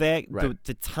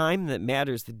 the time that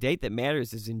matters, the date that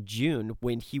matters is in June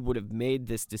when he would have made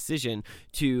this decision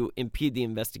to impede the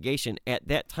investigation. At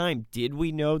that time, did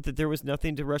we know that there was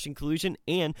nothing to Russian collusion?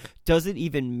 And does it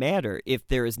even matter if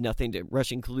there is nothing to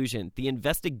Russian collusion? The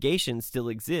investigation still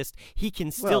exists. He can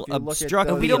still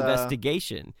obstruct the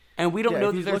investigation. And we don't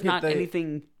know that there's not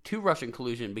anything to Russian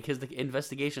collusion because the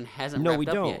investigation hasn't wrapped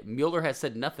up yet. Mueller has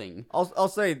said nothing. I'll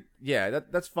say,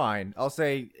 that's fine. I'll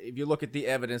say if you look at the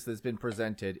evidence that's been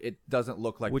presented, it doesn't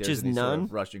look like there's any sort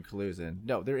of Russian collusion.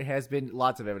 No, there has been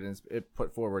lots of evidence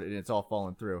put forward, and it's all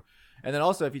fallen through. And then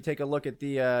also, if you take a look at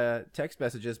the text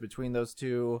messages between those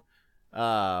two,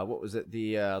 what was it?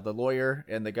 The lawyer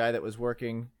and the guy that was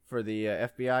working for the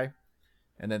FBI,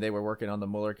 and then they were working on the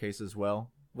Mueller case as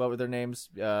well. What were their names?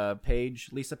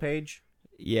 Lisa Page.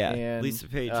 Yeah, and, Lisa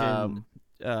Page and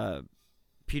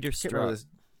Peter Strzok.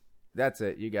 That's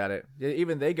it. You got it.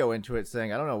 Even they go into it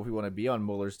saying, I don't know if we want to be on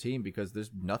Mueller's team because there's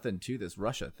nothing to this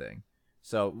Russia thing.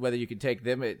 So whether you can take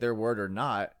them at their word or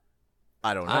not,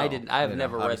 I don't know. I have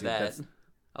never read that.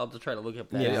 I'll have to try to look up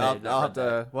that.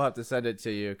 Yeah, we'll have to send it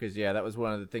to you because, that was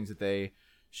one of the things that they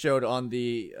showed on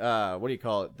the,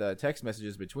 the text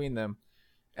messages between them.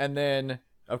 And then,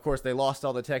 of course, they lost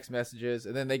all the text messages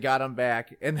and then they got them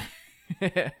back and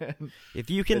if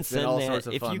you can send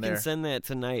that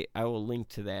tonight, I will link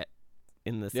to that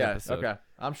in this episode. Okay.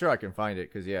 I'm sure I can find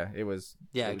it because it was.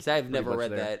 Yeah, because I've never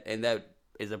read that, and that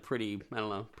is a pretty. I don't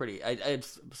know. I'm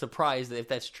surprised that if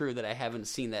that's true that I haven't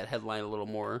seen that headline a little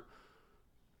more.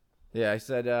 Yeah, I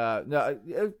said no.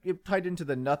 It tied into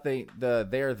the nothing.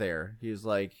 There. He was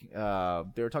like,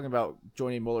 they were talking about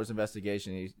joining Mueller's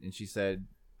investigation, and she said,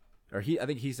 I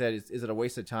think he said, is it a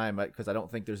waste of time? Because I don't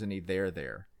think there's any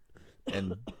there.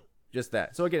 And just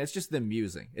that. So again, it's just them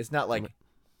musing. It's not like,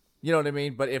 you know what I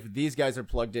mean? But if these guys are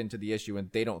plugged into the issue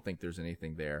and they don't think there's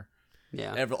anything there.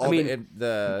 Yeah.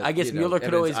 I guess Mueller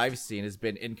could always. I've seen has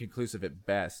been inconclusive at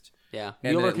best. Yeah.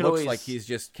 And Mueller it looks like he's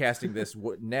just casting this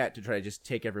net to try to just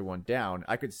take everyone down.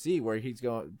 I could see where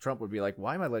Trump would be like,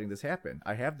 why am I letting this happen?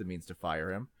 I have the means to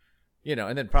fire him.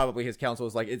 And then probably his counsel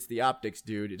is like, it's the optics,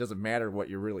 dude. It doesn't matter what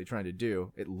you're really trying to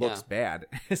do. It looks bad.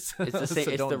 It's the same.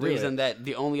 It's the reason that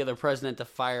the only other president to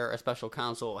fire a special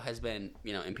counsel has been,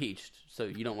 impeached. So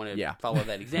you don't want to follow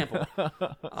that example,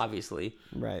 obviously.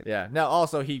 Right. Yeah. Now,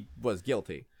 also, he was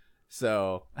guilty.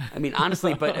 So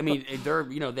honestly, but they're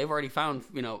they've already found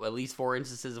at least 4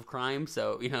 instances of crime.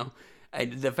 So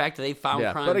the fact that they found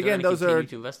crimes, but again, those continue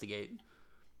to investigate.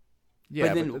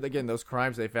 Yeah, but again, those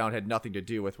crimes they found had nothing to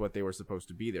do with what they were supposed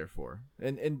to be there for.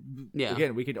 And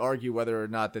again, we could argue whether or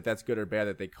not that's good or bad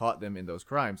that they caught them in those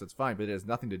crimes. That's fine, but it has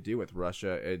nothing to do with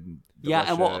Russia and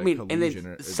and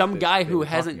then some guy who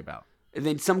hasn't. And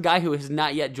then some guy who has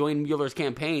not yet joined Mueller's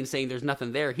campaign saying there's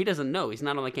nothing there. He doesn't know. He's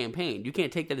not on the campaign. You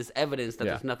can't take that as evidence that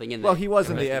there's nothing in there. Well, he was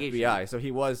in the FBI, so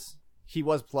he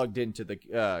was plugged into the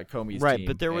Comey's team.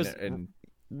 But there was.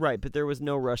 Right, but there was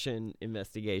no Russian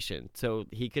investigation, so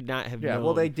he could not have known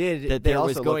well, they did, that there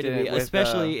was going to be,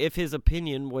 especially if his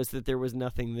opinion was that there was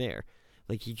nothing there.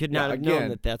 Like, he could not have known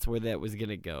that that's where that was going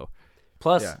to go.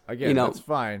 Plus, again, that's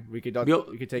fine. We could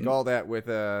take all that with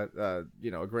a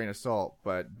grain of salt.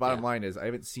 But bottom line is, I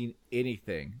haven't seen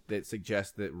anything that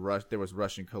suggests that there was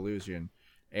Russian collusion.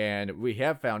 And we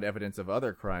have found evidence of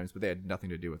other crimes, but they had nothing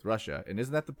to do with Russia. And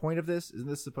isn't that the point of this? Isn't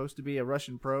this supposed to be a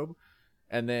Russian probe?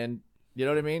 And then, you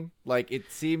know what I mean? Like,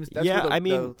 it seems that's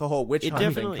where the whole witch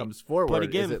hunt thing comes forward. But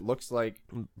again, is it looks like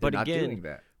they're not doing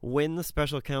that. When the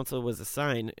special counsel was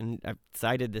assigned, and I've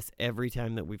cited this every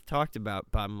time that we've talked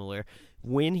about Bob Mueller,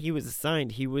 when he was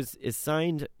assigned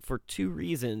for two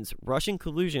reasons: Russian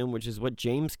collusion, which is what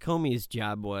James Comey's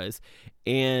job was,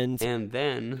 and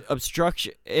then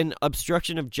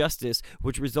obstruction of justice,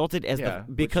 which resulted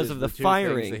because of the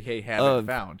firing they haven't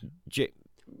found.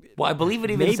 Well, I believe it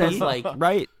even says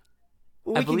right.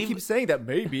 Well, we can keep saying that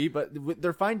maybe, but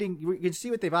they're finding. You can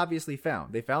see what they've obviously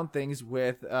found. They found things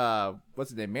with what's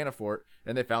his name, Manafort,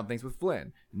 and they found things with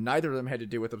Flynn. Neither of them had to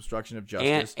do with obstruction of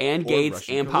justice and Gates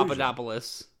Russian and collusion.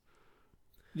 Papadopoulos.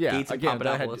 Yeah, Gates and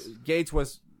Papadopoulos.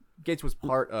 Gates was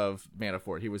part of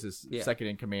Manafort. He was his second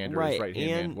in command or his right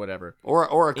hand man, whatever.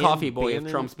 Or a coffee boy if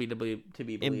Trump's to be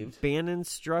believed. And Bannon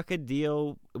struck a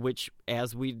deal which,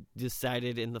 as we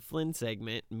decided in the Flynn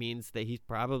segment, means that he's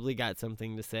probably got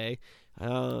something to say. I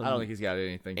don't think he's got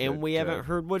anything. And we haven't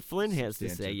heard what Flynn has to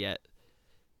say yet.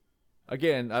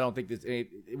 Again, I don't think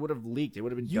it would have leaked. It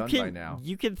would have been done by now.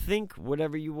 You can think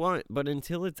whatever you want, but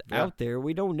until it's out there,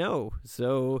 we don't know.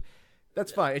 So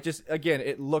that's fine. It just, again,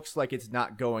 it looks like it's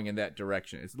not going in that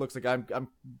direction. It looks like I'm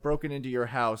broken into your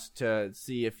house to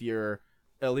see if you're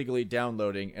illegally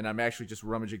downloading, and I'm actually just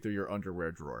rummaging through your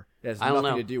underwear drawer. It has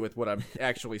nothing to do with what I'm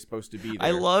actually supposed to be there.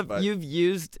 I love you've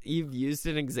used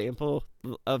an example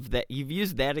of that. You've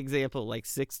used that example like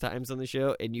 6 times on the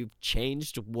show, and you've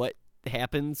changed what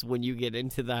happens when you get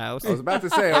into the house. I was about to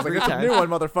say, that's a new one,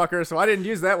 motherfucker, so I didn't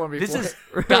use that one before. This is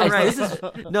guys,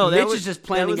 Mitch is just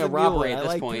planning a robbery at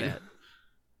this point.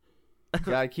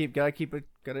 Gotta keep it,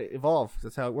 gotta evolve.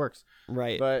 That's how it works.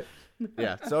 Right. But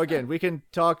yeah, so again, we can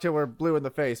talk till we're blue in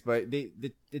the face, but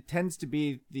it tends to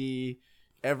be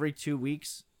every 2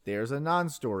 weeks there's a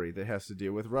non-story that has to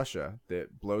do with Russia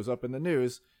that blows up in the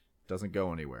news, doesn't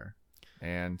go anywhere.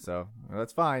 And so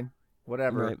that's fine.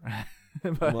 Whatever. Right.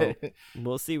 But,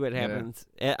 we'll see what happens.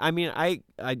 Yeah. I mean, I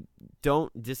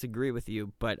don't disagree with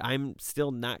you, but I'm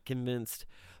still not convinced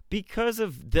because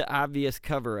of the obvious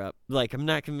cover-up. Like, I'm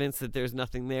not convinced that there's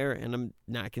nothing there, and I'm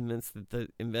not convinced that the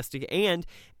and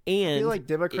I feel like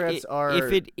Democrats are.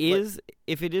 If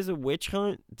it is a witch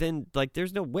hunt, then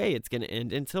there's no way it's going to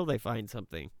end until they find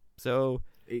something. So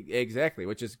exactly,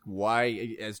 which is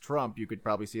why, as Trump, you could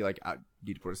probably see I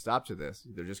need to put a stop to this.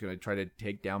 They're just going to try to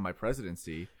take down my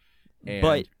presidency. And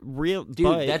that's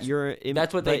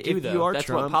what they do, though. That's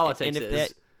Trump, what politics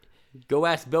is. Go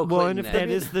ask Bill Clinton. Well, and if that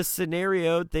is the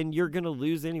scenario, then you're going to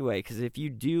lose anyway. Because if you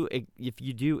do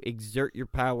exert your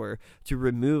power to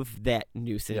remove that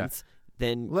nuisance,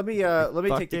 then let me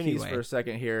take the keys for a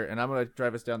second here, and I'm going to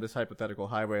drive us down this hypothetical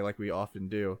highway like we often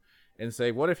do, and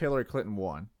say, what if Hillary Clinton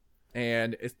won?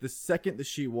 And it's the second that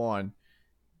she won,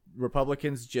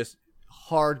 Republicans just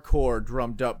hardcore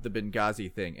drummed up the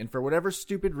Benghazi thing, and for whatever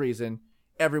stupid reason,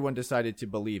 everyone decided to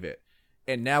believe it.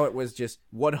 And now it was just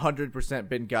 100%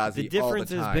 Benghazi. The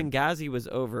difference all the is time. Benghazi was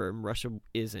over and Russia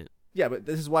isn't. Yeah, but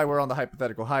this is why we're on the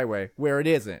hypothetical highway where it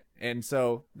isn't. And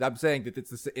so I'm saying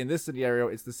that in this scenario,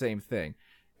 it's the same thing.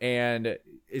 And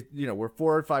we're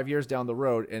 4 or 5 years down the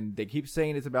road, and they keep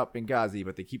saying it's about Benghazi,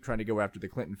 but they keep trying to go after the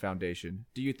Clinton Foundation.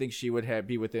 Do you think she would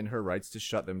be within her rights to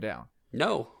shut them down?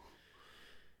 No.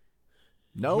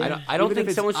 No, I don't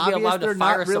think someone should be allowed to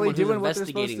fire someone who's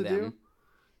investigating them.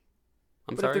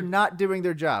 But if they're not doing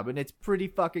their job, and it's pretty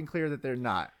fucking clear that they're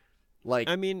not.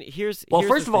 I mean, here's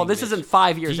first of all, this isn't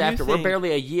 5 years after. We're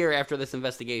barely a year after this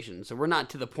investigation, so we're not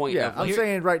to the point. Yeah, I'm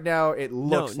saying right now it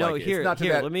looks like it's not to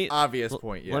that obvious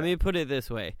point yet. Let me put it this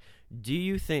way: do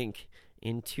you think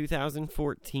in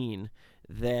 2014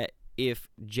 that if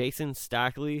Jason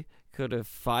Stockley could have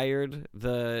fired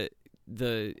the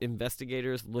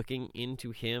investigators looking into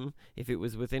him, if it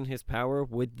was within his power,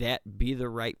 would that be the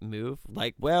right move?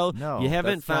 No, you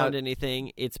haven't found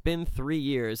anything. It's been 3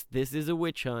 years. This is a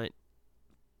witch hunt.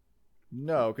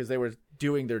 No, because they were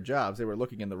doing their jobs. They were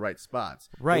looking in the right spots.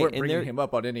 Right, they weren't bringing him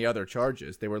up on any other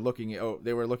charges. They were looking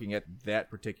at that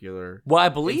particular. Well, I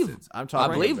believe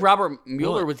instance. Robert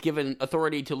Mueller was given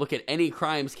authority to look at any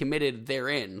crimes committed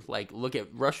therein, look at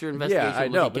Russia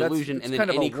investigation, look at collusion, and then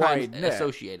any crimes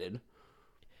associated.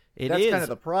 That's kind of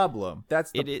the problem.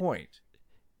 That's the point.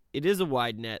 It is a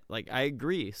wide net. I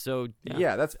agree. So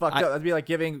yeah, that's fucked up. That'd be like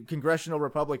giving congressional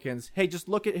Republicans, hey, just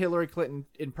look at Hillary Clinton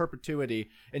in perpetuity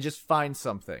and just find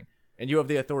something. and you have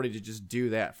the authority to just do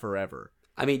that forever.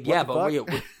 I mean, What yeah,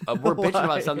 the but we're bitching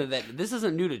about something that this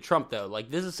isn't new to Trump though.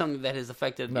 Like this is something that has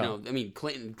affected. No. You know, I mean,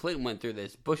 Clinton went through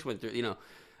this. Bush went through. You know,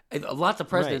 lots of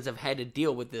presidents have had to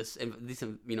deal with this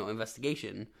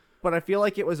investigation. But I feel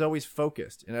like it was always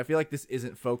focused, and I feel like this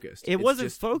isn't focused. It It's wasn't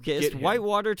just focused. get him.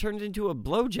 Whitewater turned into a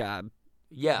blowjob.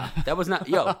 Yeah, that was not.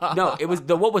 No, it was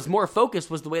what was more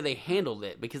focused was the way they handled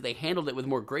it, because they handled it with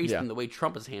more grace than the way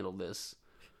Trump has handled this.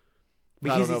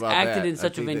 Because he's acted in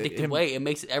such a vindictive way, it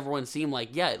makes everyone seem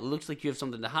like, it looks like you have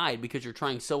something to hide because you're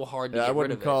trying so hard to get rid of it. I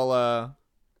wouldn't call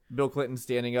Bill Clinton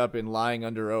standing up and lying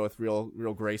under oath real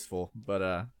graceful,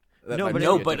 but but at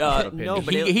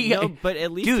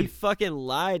least he fucking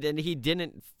lied and he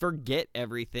didn't forget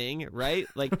everything, right?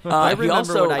 Like I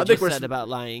remember what I just said about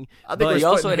lying. But he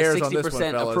also had a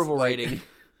 60% approval rating.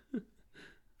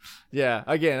 Yeah,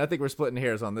 again, I think we're splitting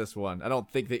hairs on this one. I don't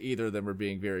think that either of them are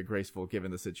being very graceful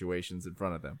given the situations in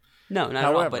front of them. No, not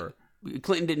at all. But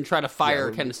Clinton didn't try to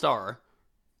fire Ken Starr.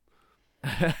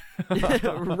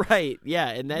 Right, yeah,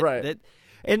 and that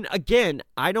and again,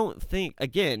 I don't think,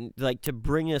 like, to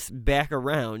bring us back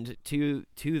around to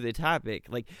the topic,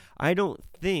 like, I don't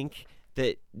think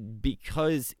that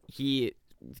because he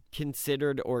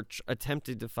considered or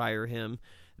attempted to fire him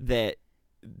that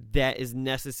is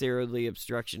necessarily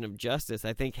obstruction of justice.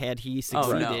 I think had he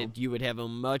succeeded, you would have a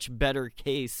much better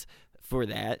case for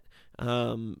that.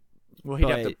 Well, he'd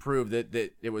have to prove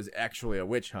that it was actually a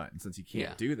witch hunt, and since he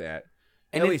can't do that.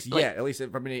 And at least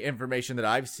from any information that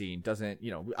I've seen, doesn't,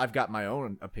 I've got my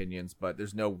own opinions, but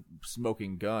there's no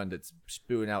smoking gun that's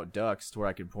spewing out ducks to where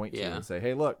I can point to and say,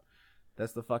 hey, look,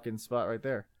 that's the fucking spot right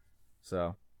there.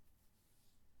 So.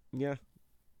 Yeah.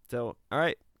 So, all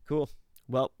right, cool.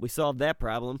 Well, we solved that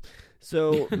problem.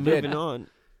 So, moving on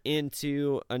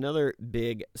into another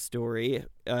big story.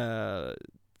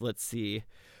 Let's see.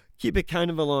 Keep it kind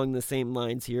of along the same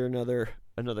lines here.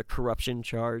 Another corruption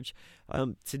charge.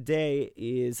 Today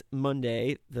is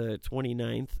Monday, the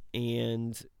 29th,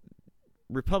 and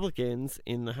Republicans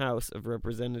in the House of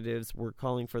Representatives were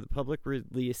calling for the public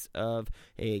release of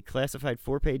a classified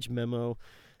 4-page memo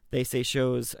they say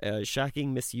shows a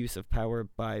shocking misuse of power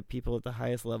by people at the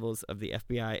highest levels of the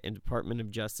FBI and Department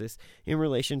of Justice in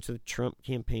relation to the Trump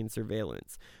campaign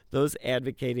surveillance. Those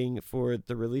advocating for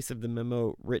the release of the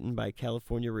memo, written by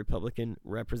California Republican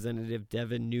Representative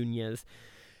Devin Nunes,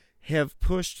 have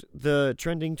pushed the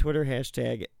trending Twitter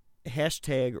hashtag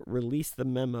release the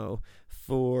memo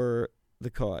for the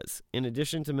cause. In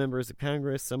addition to members of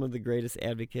Congress, some of the greatest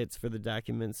advocates for the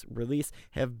document's release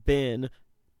have been,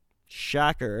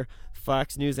 shocker,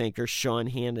 Fox News anchor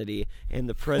Sean Hannity and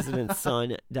the president's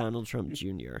son, Donald Trump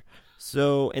Jr.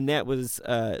 So, and that was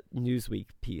a Newsweek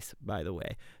piece, by the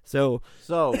way. So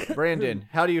Brandon,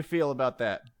 how do you feel about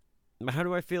that? How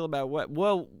do I feel about what?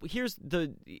 Well, you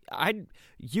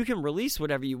can release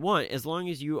whatever you want as long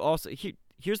as you also,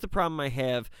 here's the problem I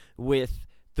have with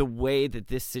the way that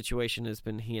this situation has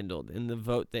been handled in the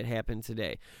vote that happened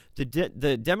today.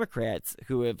 The Democrats,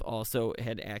 who have also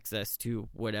had access to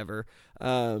whatever,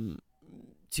 to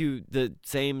the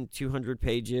same 200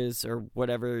 pages or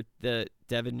whatever that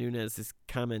Devin Nunes is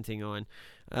commenting on,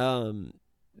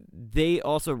 they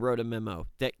also wrote a memo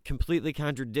that completely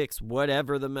contradicts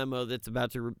whatever the memo that's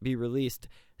about to be released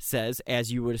says,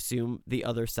 as you would assume the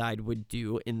other side would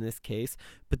do in this case.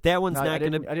 But that one's not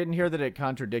going to... I didn't hear that it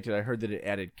contradicted. I heard that it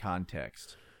added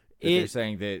context. They're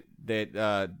saying that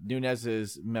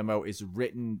Nunes's memo is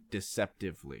written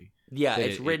deceptively. Yeah,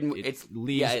 it's written... it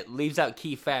leaves out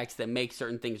key facts that make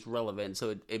certain things relevant,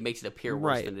 so it makes it appear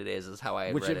worse than it is how I read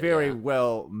it. Which it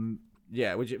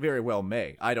very well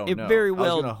may. I don't know. It very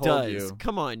well does.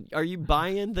 Come on, are you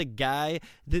buying the guy?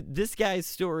 This guy's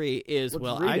story is,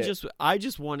 I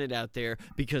just want it out there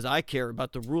because I care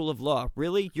about the rule of law.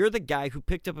 Really? You're the guy who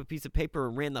picked up a piece of paper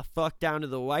and ran the fuck down to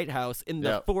the White House in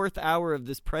the 4th hour of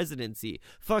this presidency.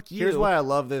 Fuck you. Here's why I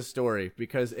love this story,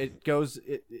 because it goes...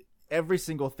 every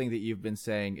single thing that you've been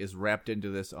saying is wrapped into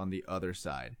this on the other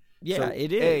side. Yeah, so,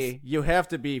 it is. You have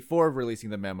to be for releasing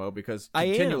the memo because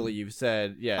continually you've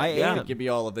said, give me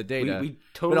all of the data. We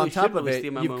totally but on top of it,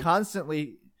 the memo. you've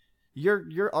constantly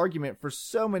your argument for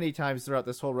so many times throughout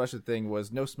this whole Russia thing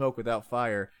was no smoke without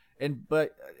fire. And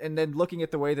then looking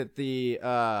at the way that the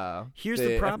problem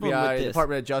FBI with this.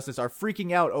 Department of Justice are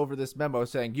freaking out over this memo,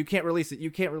 saying you can't release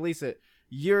it.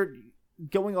 You're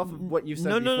going off of what you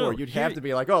said before. You'd have to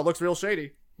be like, oh, it looks real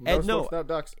shady. No smoke without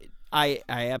ducks. I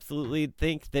absolutely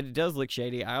think that it does look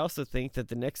shady. I also think that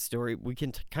the next story, we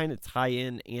can kind of tie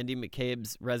in Andy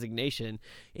McCabe's resignation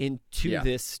into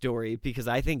this story, because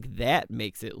I think that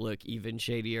makes it look even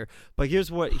shadier. But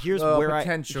here's where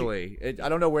potentially. I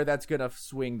don't know where that's going to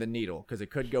swing the needle, because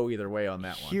it could go either way on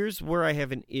that one. Here's where I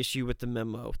have an issue with the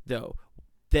memo, though.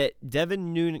 That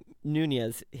Devin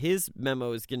Nunes, his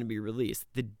memo is going to be released.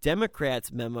 The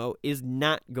Democrats' memo is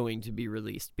not going to be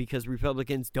released because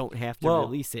Republicans don't have to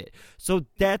release it. So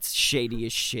that's shady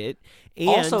as shit. And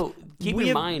also, keep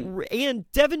in mind... And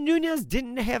Devin Nunes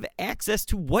didn't have access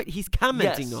to what he's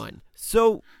commenting on.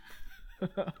 So...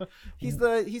 he's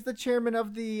the chairman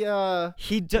of the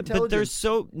but they're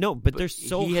so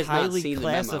highly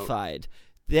classified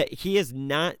that he has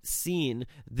not seen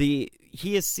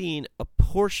he has seen a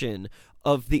portion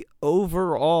of the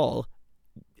overall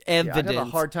evidence. I have a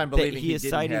hard time believing he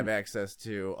didn't have access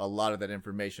to a lot of that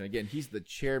information. Again, he's the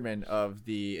chairman of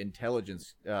the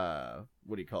intelligence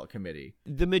committee.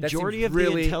 The majority of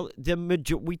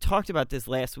we talked about this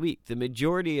last week. The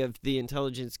majority of the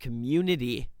intelligence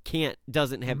community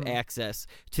doesn't have access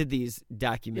to these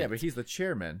documents. Yeah, but he's the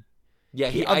chairman. Yeah,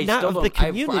 I've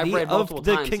read multiple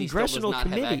times congressional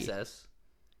committee.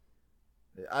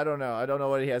 I don't know. I don't know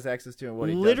what he has access to and what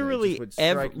he literally doesn't. It just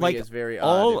would strike me as very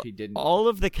odd if he didn't. All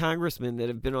of the congressmen that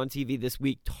have been on TV this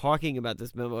week talking about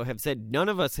this memo have said none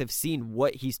of us have seen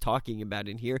what he's talking about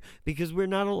in here because we're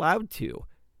not allowed to.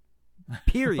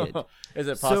 Period. Is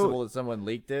it possible that someone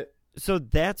leaked it? So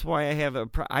that's why I have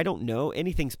I don't know.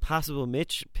 Anything's possible,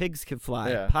 Mitch. Pigs can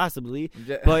fly, possibly.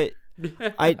 But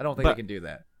I don't think they can do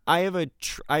that. I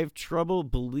have trouble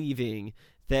believing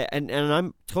that, and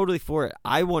I'm totally for it.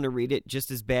 I want to read it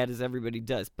just as bad as everybody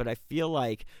does, but I feel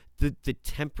like the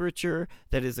temperature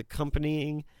that is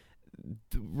accompanying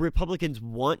the Republicans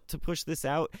want to push this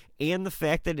out, and the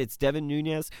fact that it's Devin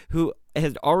Nunes who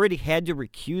has already had to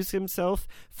recuse himself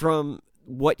from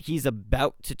what he's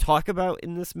about to talk about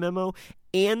in this memo,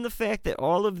 and the fact that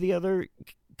all of the other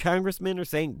congressmen are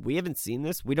saying, we haven't seen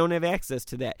this, we don't have access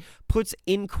to that, puts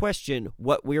in question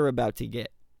what we're about to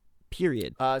get.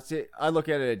 Period. See, I look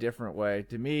at it a different way.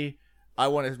 To me, I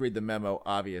want to read the memo,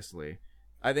 obviously.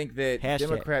 I think that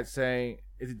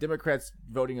Democrats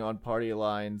voting on party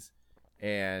lines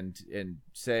and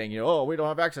saying, we don't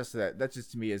have access to that. That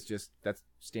just, to me, that's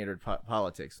standard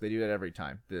politics. They do that every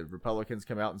time. The Republicans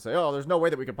come out and say, there's no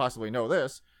way that we could possibly know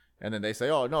this. And then they say,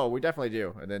 no, we definitely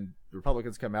do. And then the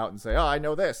Republicans come out and say, I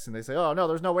know this. And they say, no,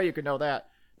 there's no way you could know that.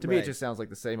 To me, it just sounds like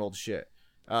the same old shit.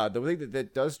 The thing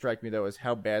that does strike me, though, is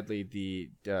how badly the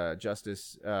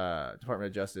Department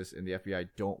of Justice and the FBI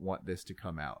don't want this to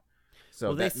come out.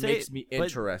 So that makes me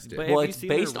interested. Well, it's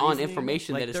based on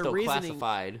information that is still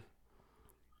classified.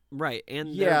 Right,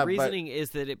 and the reasoning is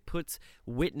that it puts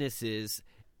witnesses...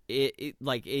 It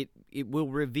will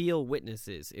reveal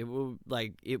witnesses. It will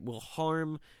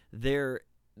harm their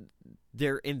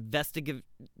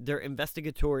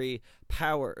investigatory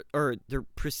power or their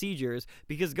procedures,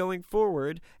 because going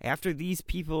forward, after these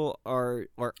people are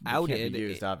outed, can't be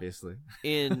used, obviously,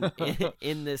 in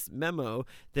this memo,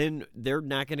 then they're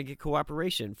not going to get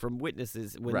cooperation from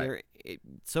witnesses when they're.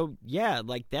 So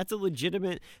that's a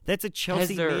legitimate. That's a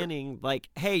Chelsea Manning.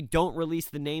 Hey, don't release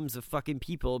the names of fucking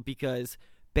people because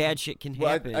bad shit can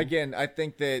happen. Again, I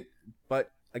think that,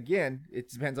 but again, it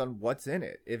depends on what's in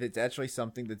it. If it's actually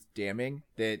something that's damning,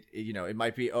 that it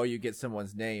might be, you get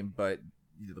someone's name, but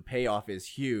the payoff is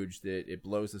huge that it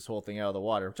blows this whole thing out of the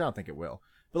water, which I don't think it will.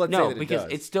 But let's say that because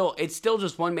it does. It's still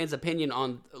just one man's opinion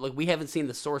on, we haven't seen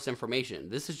the source information.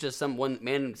 This is just some one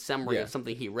man's summary of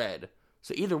something he read.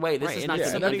 So either way, this is not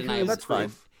going to be undeniable. That's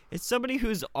fine. It's somebody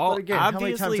who's obviously how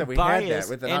many times have we biased had that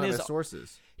with anonymous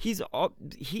sources.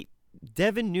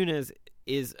 Devin Nunes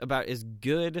is about as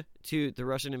good to the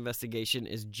Russian investigation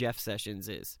as Jeff Sessions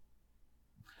is.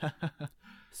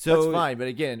 So that's fine, but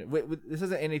again, this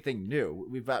isn't anything new.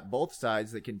 We've got both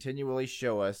sides that continually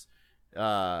show us,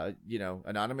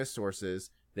 anonymous sources,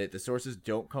 that the sources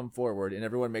don't come forward, and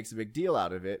everyone makes a big deal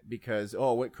out of it because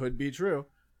it could be true.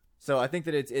 So I think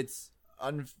that it's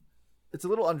a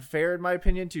little unfair, in my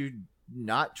opinion, to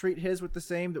not treat his with the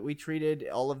same that we treated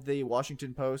all of the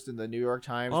Washington Post and the New York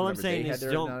Times. All I'm saying is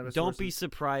don't be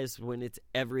surprised when it's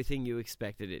everything you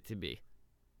expected it to be.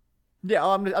 Yeah,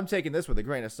 I'm taking this with a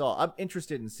grain of salt. I'm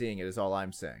interested in seeing it, is all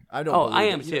I'm saying. I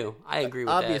am too. I agree with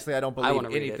that. Obviously, I don't believe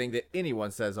anything that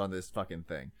anyone says on this fucking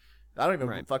thing. I don't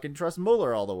even fucking trust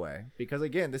Mueller all the way. Because,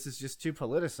 again, this is just too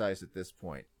politicized at this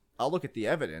point. I'll look at the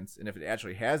evidence, and if it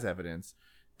actually has evidence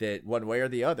that one way or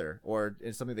the other, or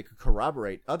is something that could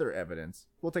corroborate other evidence,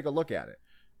 we'll take a look at it.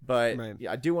 But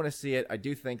yeah, I do want to see it. I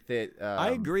do think that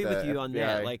I agree with you FBI... on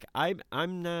that. Like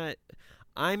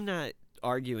I'm not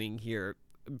arguing here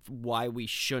why we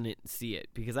shouldn't see it,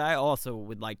 because I also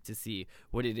would like to see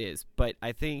what it is. But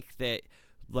I think that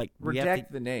like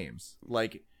redact the names,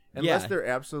 like unless they're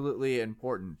absolutely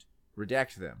important,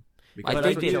 redact them. Because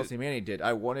that's what Chelsea Manning did.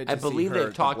 I wanted to see believe her,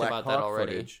 they've talked Black about Hawk that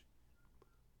already. Footage.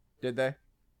 Did they?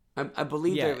 I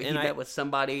believe he met with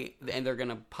somebody, and they're going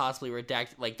to possibly redact.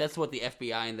 Like that's what the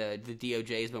FBI and the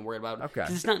DOJ has been worried about. Okay,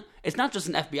 it's not just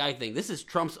an FBI thing. This is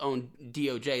Trump's own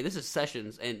DOJ. This is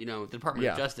Sessions and the Department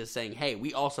of Justice saying, "Hey,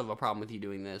 we also have a problem with you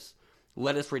doing this.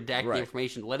 Let us redact the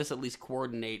information. Let us at least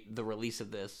coordinate the release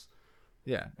of this."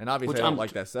 Yeah, and obviously I don't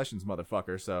like that Sessions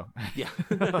motherfucker. So yeah,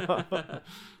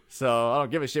 so I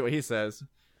don't give a shit what he says.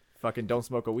 Fucking don't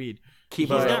smoke a weed. He's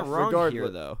not wrong here,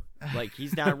 though. Like,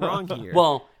 he's not wrong here.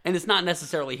 Well, and it's not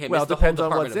necessarily him. Well, it's the depends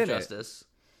whole on what's Department in of Justice.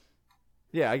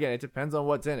 Yeah, again, it depends on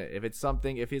what's in it. If it's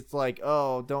something, if it's like,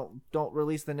 oh, don't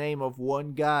release the name of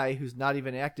one guy who's not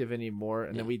even active anymore,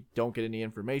 and then we don't get any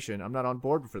information, I'm not on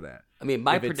board for that. I mean,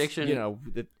 my prediction,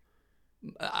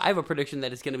 I have a prediction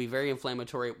that it's going to be very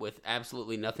inflammatory with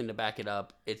absolutely nothing to back it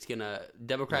up. It's gonna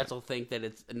Democrats will think that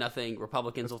it's nothing.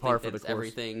 Republicans will think that it's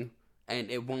everything. And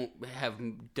it won't have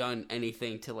done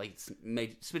anything to like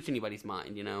switch anybody's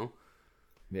mind,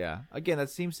 Yeah. Again, that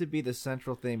seems to be the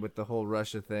central thing with the whole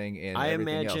Russia thing and I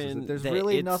everything else. imagine There's that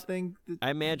really nothing. I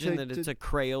imagine that it's a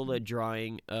Crayola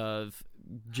drawing of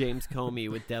James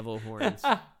Comey with devil horns.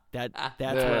 That's what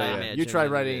I imagine. You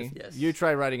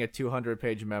try writing a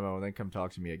 200-page memo and then come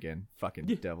talk to me again. Fucking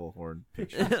devil horn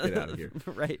picture. Get out of here.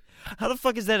 Right? How the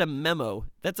fuck is that a memo?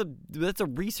 That's a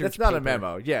research. That's not paper. a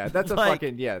memo. Yeah, that's a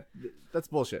fucking That's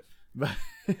bullshit.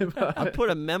 I put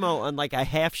a memo on like a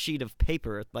half sheet of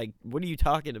paper. Like, what are you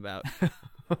talking about?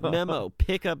 Memo: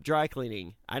 pick up dry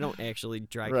cleaning. I don't actually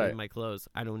dry clean my clothes.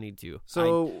 I don't need to.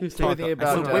 So, when did you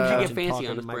get fancy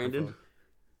on us, Brandon?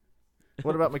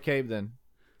 What about McCabe then?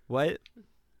 What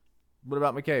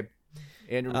about McCabe?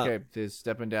 Andrew McCabe is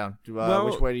stepping down.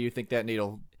 Which way do you think that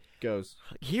needle goes?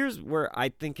 Here's where I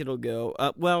think it'll go.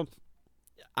 Well,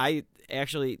 I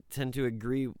actually tend to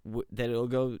agree that it'll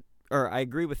go, or I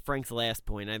agree with Frank's last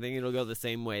point. I think it'll go the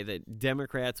same way, that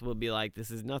Democrats will be like,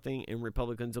 this is nothing, and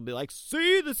Republicans will be like,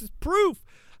 see, this is proof.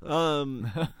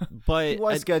 But he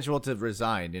was scheduled to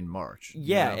resign in March.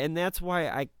 Yeah, and that's why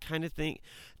I kind of think.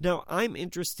 Now, I'm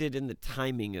interested in the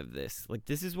timing of this. Like,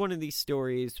 this is one of these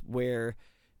stories where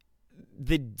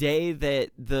the day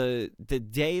that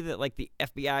like the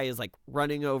FBI is like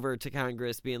running over to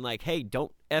Congress, being like, "Hey,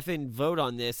 don't effing vote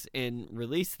on this and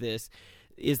release this,"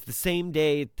 is the same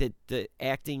day that the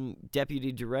acting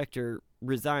deputy director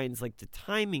resigns. Like, the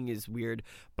timing is weird,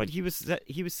 but he was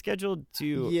scheduled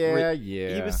to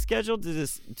he was scheduled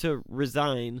to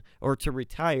resign or to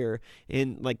retire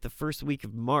in like the first week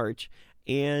of March,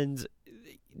 and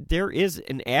there is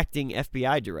an acting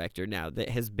FBI director now that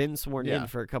has been sworn in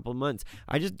for a couple of months.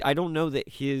 I don't know that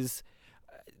his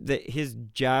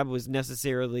job was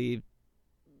necessarily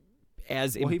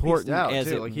as important as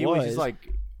it was. He was just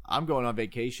like, I'm going on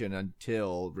vacation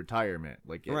until retirement.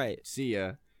 Like, see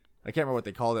ya. I can't remember what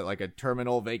they called it, like a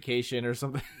terminal vacation or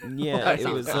something. Yeah, it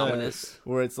was ominous.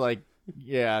 Where it's like,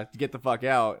 to get the fuck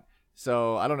out.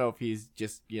 So I don't know if he's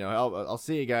just, I'll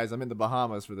see you guys. I'm in the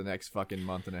Bahamas for the next fucking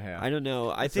month and a half. I don't know.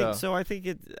 I think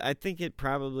it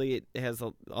probably has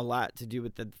a lot to do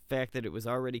with the fact that it was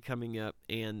already coming up,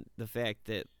 and the fact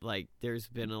that like there's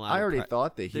been a lot. I already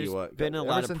thought that he was been a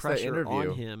lot of pressure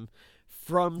on him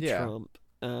from Trump.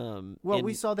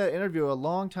 We saw that interview a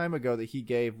long time ago that he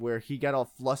gave where he got all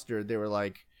flustered. They were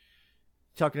like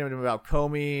talking to him about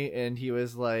Comey, and he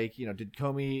was like, did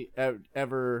Comey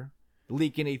ever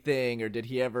leak anything, or did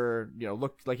he ever,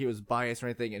 look like he was biased or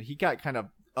anything? And he got kind of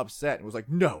upset and was like,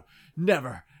 no,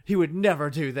 never. He would never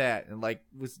do that. And like,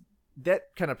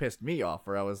 that kind of pissed me off,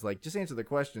 where I was like, just answer the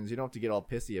questions. You don't have to get all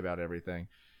pissy about everything.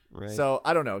 Right. So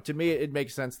I don't know. To me, it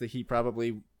makes sense that he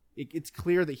probably, it's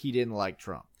clear that he didn't like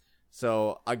Trump.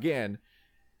 So again,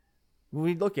 when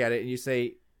we look at it and you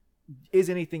say, is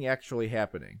anything actually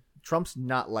happening? Trump's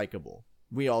not likable.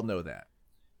 We all know that.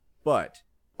 But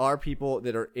are people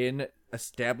that are in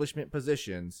establishment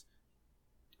positions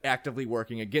actively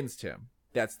working against him?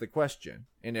 That's the question.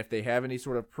 And if they have any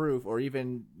sort of proof or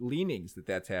even leanings that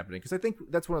that's happening, because I think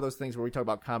that's one of those things where we talk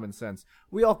about common sense.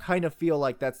 We all kind of feel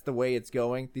like that's the way it's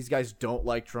going. These guys don't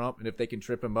like Trump, and if they can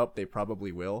trip him up, they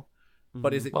probably will.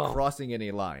 But is it crossing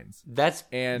any lines? But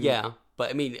But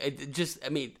I mean,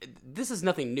 this is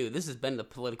nothing new. This has been the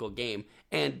political game.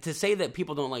 And to say that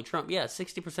people don't like Trump,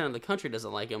 60% of the country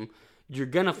doesn't like him. You're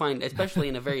gonna find, especially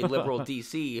in a very liberal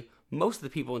DC, most of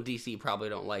the people in DC probably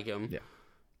don't like him.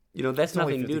 Yeah, that's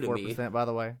nothing new to me. By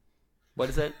the way, what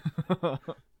is it?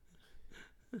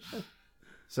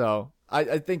 So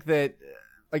I think that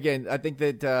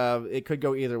it could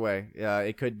go either way.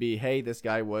 It could be, hey, this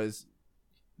guy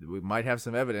we might have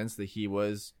some evidence that he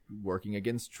was working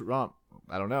against Trump.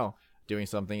 I don't know, doing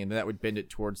something, and that would bend it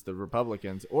towards the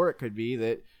Republicans. Or it could be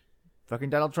that fucking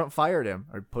Donald Trump fired him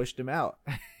or pushed him out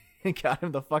and got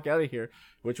him the fuck out of here,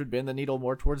 which would bend the needle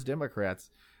more towards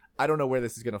Democrats. I don't know where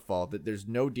this is going to fall. There's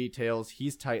no details.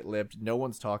 He's tight-lipped. No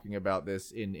one's talking about this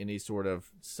in any sort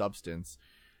of substance.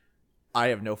 I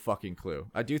have no fucking clue.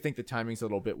 I do think the timing's a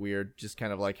little bit weird, just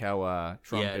kind of like how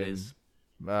Trump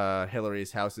and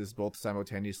Hillary's houses both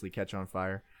simultaneously catch on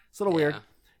fire. It's a little weird.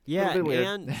 Yeah,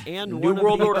 weird. and New one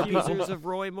World of the Order accusers of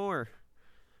Roy Moore.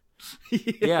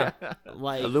 Yeah,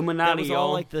 like Illuminati. That was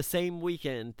all like the same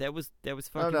weekend. That was fucking.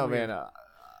 I don't know, weird. man.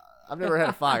 I've never had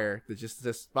a fire that just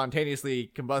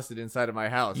spontaneously combusted inside of my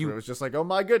house. Where it was just like, oh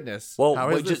my goodness, how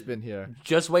has this been here?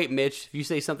 Just wait, Mitch. If you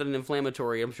say something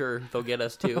inflammatory, I'm sure they'll get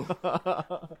us too.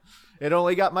 It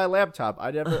only got my laptop.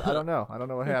 I don't know. I don't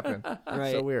know what happened. Right.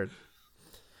 It's so weird.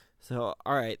 So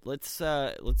all right, let's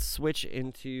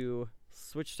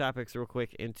switch topics real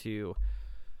quick into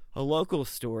a local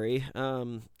story.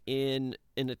 In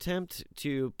an attempt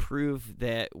to prove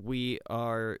that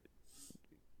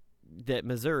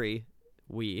Missouri,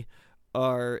 we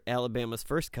are Alabama's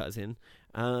first cousin.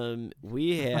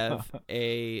 We have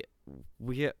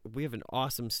we have an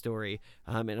awesome story,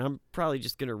 and I'm probably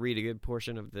just gonna read a good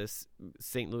portion of this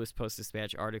St. Louis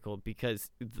Post-Dispatch article because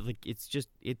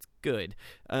it's good.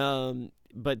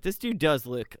 But this dude does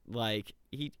look like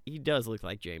he does look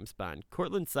like James Bond.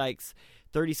 Cortland Sykes,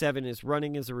 37, is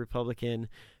running as a Republican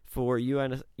for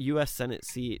U.S. Senate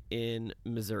seat in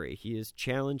Missouri. He is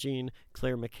challenging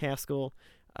Claire McCaskill,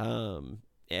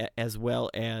 as well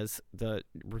as the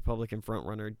Republican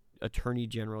frontrunner Attorney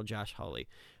General Josh Hawley.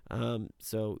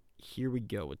 So here we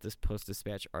go with this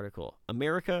Post-Dispatch article.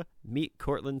 America, meet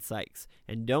Cortland Sykes,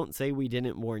 and don't say we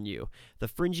didn't warn you. The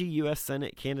fringy U.S.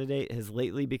 Senate candidate has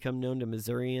lately become known to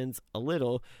Missourians a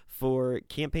little for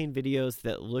campaign videos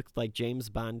that looked like James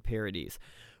Bond parodies.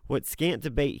 What scant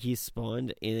debate he's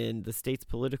spawned in the state's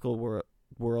political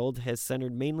world has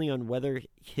centered mainly on whether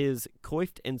his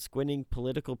coiffed and squinting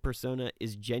political persona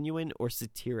is genuine or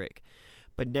satiric.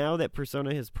 But now that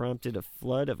persona has prompted a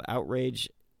flood of outraged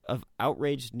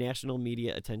national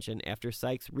media attention after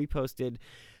Sykes reposted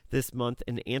this month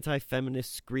an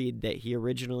anti-feminist screed that he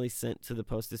originally sent to the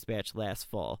Post-Dispatch last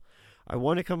fall. I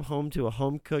want to come home to a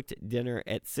home-cooked dinner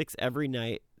at 6 every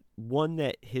night, one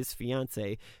that his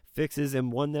fiancée fixes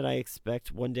and one that I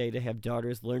expect one day to have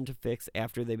daughters learn to fix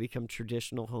after they become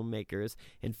traditional homemakers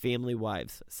and family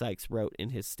wives, Sykes wrote in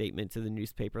his statement to the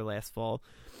newspaper last fall,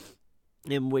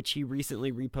 in which he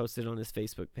recently reposted on his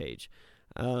Facebook page.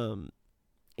 And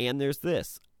there's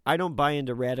this. I don't buy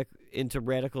into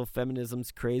radical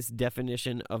feminism's crazed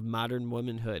definition of modern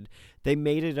womanhood. They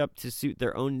made it up to suit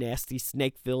their own nasty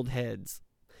snake-filled heads.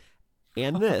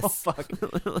 And this. Oh, fuck.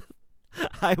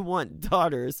 I want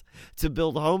daughters to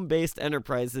build home-based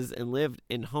enterprises and live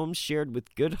in homes shared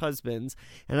with good husbands,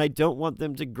 and I don't want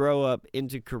them to grow up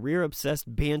into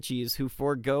career-obsessed banshees who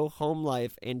forego home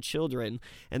life and children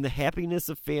and the happiness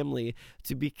of family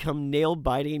to become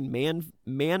nail-biting,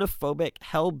 manophobic,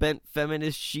 hell-bent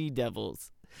feminist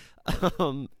she-devils.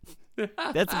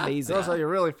 That's amazing. That's how you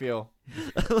really feel.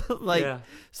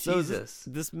 So Jesus.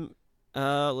 This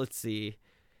let's see.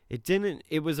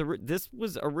 This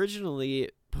was originally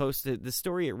posted. The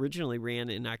story originally ran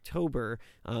in October,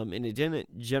 and it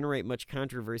didn't generate much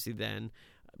controversy then.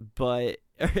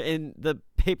 And the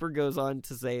paper goes on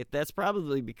to say that's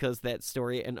probably because that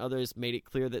story and others made it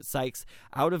clear that Sykes'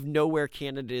 out of nowhere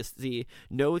candidacy,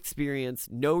 no experience,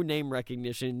 no name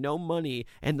recognition, no money,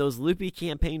 and those loopy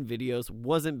campaign videos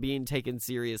wasn't being taken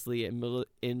seriously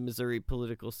in Missouri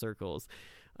political circles.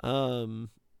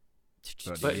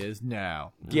 But he is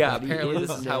now. Yeah, apparently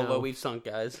this is how low we've sunk,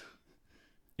 guys.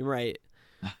 Right.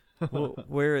 Well,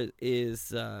 where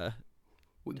is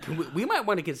we might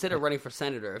want to consider running for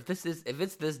senator if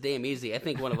it's this damn easy. I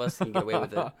think one of us can get away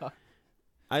with it.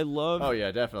 I love. Oh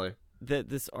yeah, definitely. That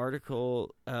this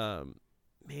article, man,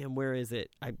 where is it?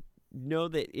 I know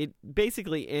that it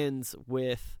basically ends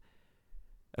with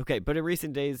Okay, but in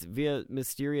recent days, via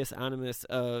mysterious anonymous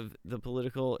of the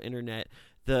political internet,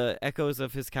 the echoes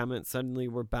of his comments suddenly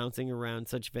were bouncing around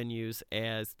such venues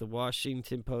as the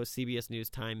Washington Post, CBS News,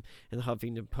 Time, and the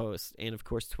Huffington Post, and of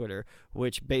course Twitter,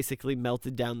 which basically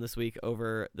melted down this week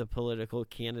over the political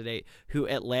candidate who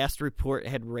at last report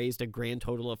had raised a grand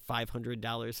total of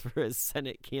 $500 for his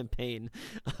Senate campaign.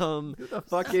 Who the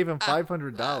fuck gave him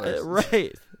 $500?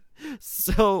 Right.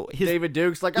 So David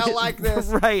Duke's like, I like this.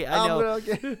 Right, I know.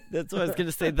 That's what I was going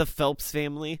to say, the Phelps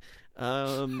family.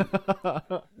 So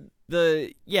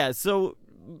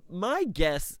my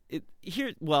guess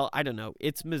I don't know.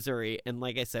 It's Missouri, and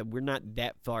like I said, we're not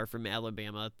that far from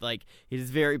Alabama. Like, it is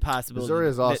very possible. Missouri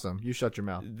is awesome. You shut your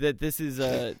mouth. That this is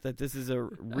a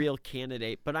real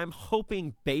candidate, but I'm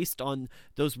hoping, based on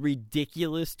those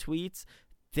ridiculous tweets,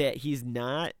 that he's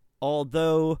not.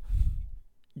 Although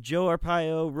Joe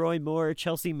Arpaio, Roy Moore,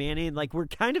 Chelsea Manning, like, we're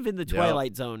kind of in the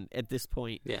twilight zone at this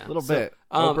point. Yeah, a little bit.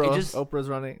 Oprah's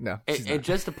running. No, and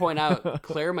just to point out,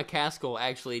 Claire McCaskill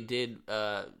actually did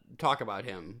talk about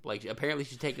him. Like, apparently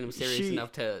she's taking him serious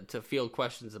enough to field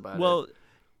questions about it.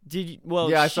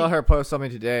 I saw her post something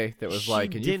today that was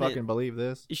like, "Can you fucking believe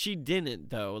this?" She didn't,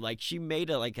 though. Like, she made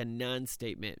a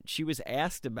non-statement. She was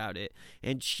asked about it,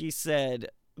 and she said,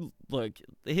 "Look,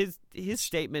 his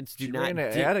statements do not." She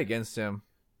ran an ad against him.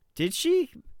 Did she?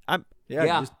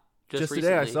 Just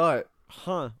today I saw it.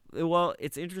 Huh. Well,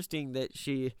 it's interesting that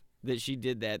she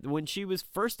did that. When she was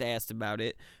first asked about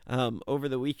it over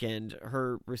the weekend,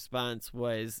 her response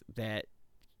was that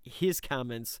his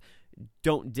comments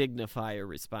don't dignify a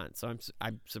response. So I'm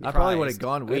surprised. I probably would have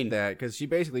gone with that, because she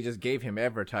basically just gave him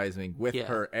advertising with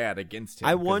her ad against him.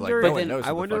 I wonder.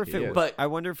 I wonder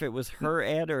if it was Hmm. her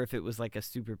ad or if it was like a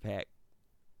super PAC.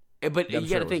 But you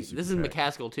got to think, this is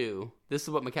McCaskill too. This is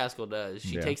what McCaskill does.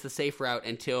 She takes the safe route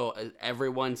until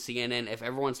CNN, if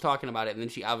everyone's talking about it, and then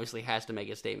she obviously has to make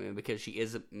a statement because she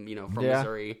is, from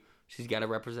Missouri. She's got to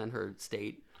represent her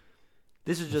state.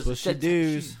 This is just what she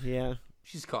does.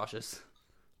 She's cautious.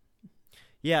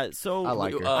 Yeah, so I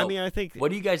like her. I think.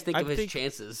 What do you guys think of his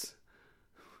chances?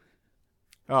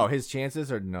 Oh, his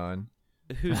chances are none.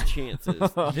 Whose chances?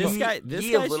 This guy's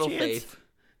little chance? faith.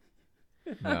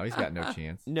 No, he's got no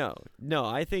chance. No,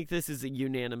 I think this is a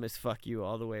unanimous fuck you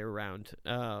all the way around.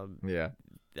 I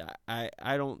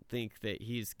don't think that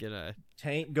he's gonna.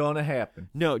 Ain't gonna happen.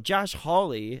 No, Josh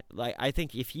Hawley. Like, I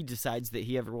think if he decides that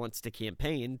he ever wants to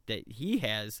campaign, that he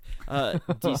has a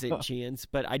decent chance.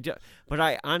 But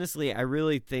I honestly, I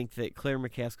really think that Claire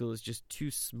McCaskill is just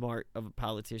too smart of a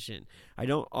politician. I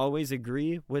don't always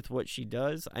agree with what she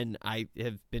does, and I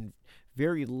have been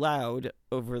very loud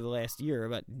over the last year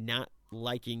about not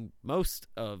liking most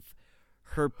of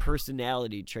her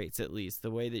personality traits, at least the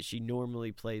way that she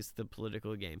normally plays the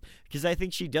political game, because I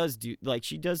think she does do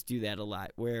that a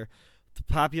lot, where the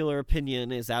popular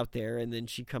opinion is out there and then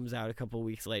she comes out a couple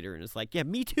weeks later and is like, yeah,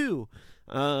 me too.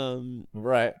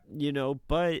 Right.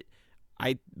 But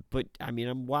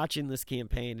I'm watching this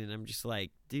campaign and I'm just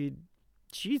like, dude,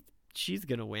 she's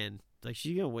gonna win. Like,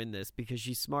 she's gonna win this because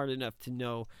she's smart enough to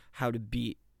know how to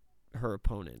beat her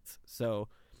opponents. So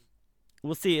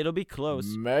we'll see. It'll be close.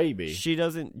 Maybe.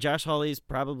 Josh Hawley's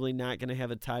probably not going to have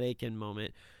a Todd Akin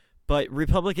moment, but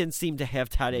Republicans seem to have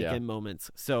Todd Akin moments.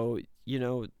 So,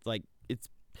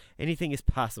 anything is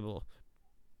possible.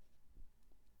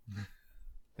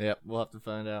 Yep, we'll have to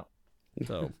find out.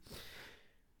 So,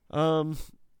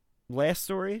 last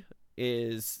story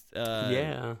is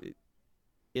a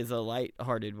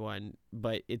lighthearted one,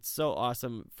 but it's so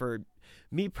awesome for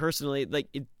me personally. Like,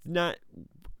 it's not.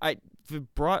 I've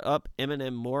brought up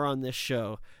Eminem more on this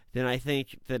show than I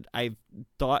think that I've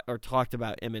thought or talked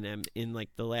about Eminem in like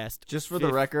the last. Just for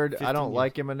the record, I don't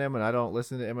like Eminem and I don't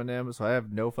listen to Eminem, so I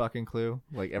have no fucking clue.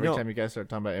 Like, every time you guys start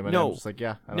talking about Eminem, I'm just like,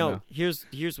 I don't know. Here's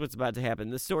what's about to happen.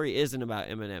 The story isn't about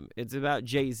Eminem. It's about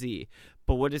Jay-Z.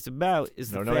 But what it's about is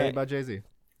the fact about Jay-Z.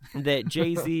 that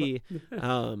Jay-Z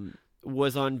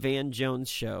was on Van Jones'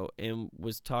 show and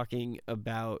was talking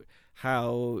about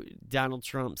how Donald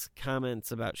Trump's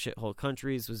comments about shithole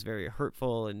countries was very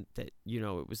hurtful, and that,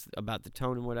 it was about the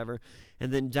tone and whatever.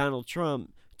 And then Donald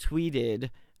Trump tweeted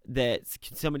that,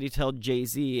 can somebody tell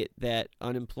Jay-Z that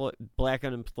black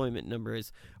unemployment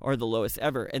numbers are the lowest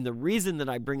ever? And the reason that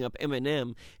I bring up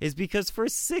Eminem is because for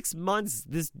 6 months,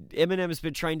 this Eminem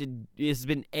has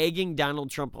been egging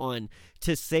Donald Trump on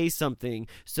to say something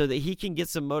so that he can get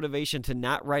some motivation to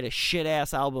not write a shit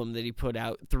ass album that he put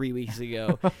out 3 weeks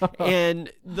ago.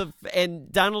 and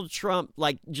Donald Trump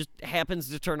just happens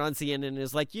to turn on CNN and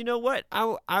is like, you know what?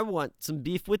 I want some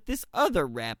beef with this other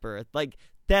rapper. Like,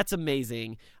 that's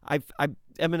amazing.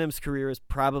 Eminem's career is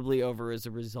probably over as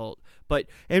a result.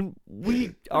 And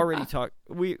we already talked.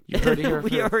 You heard it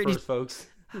here first, folks.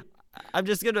 I'm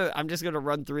just gonna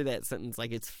run through that sentence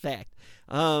like it's fact.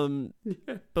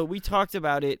 But we talked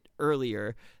about it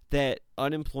earlier that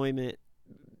unemployment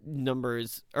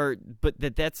numbers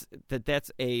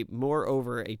that's a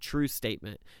moreover a true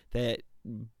statement that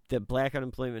the black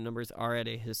unemployment numbers are at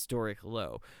a historic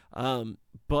low.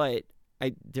 But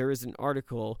there is an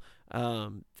article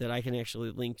that I can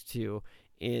actually link to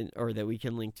or that we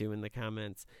can link to in the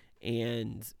comments,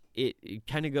 and it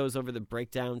kind of goes over the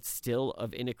breakdown still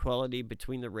of inequality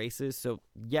between the races. So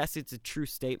yes, it's a true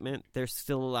statement. There's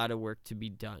still a lot of work to be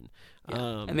done.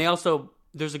 Yeah. And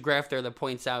there's a graph there that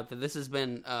points out that this has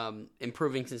been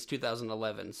improving since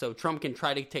 2011. So Trump can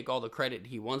try to take all the credit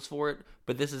he wants for it,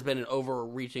 but this has been an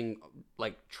overreaching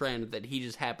trend that he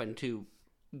just happened to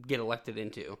get elected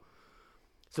into.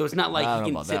 So it's not like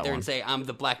he can sit there and say, I'm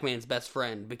the black man's best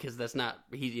friend, because that's not,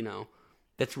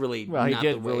 that's really not the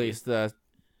way. He released what's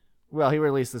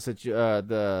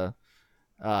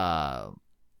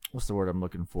the word I'm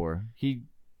looking for? He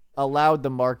allowed the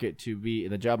market to be,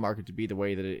 the job market to be the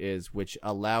way that it is, which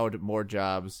allowed more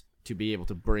jobs to be able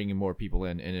to bring more people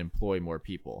in and employ more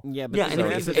people. Yeah, but yeah, so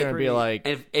and sit there and be like,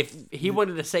 if he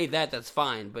wanted to say that, that's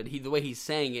fine. But the way he's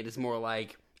saying it is more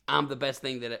like, I'm the best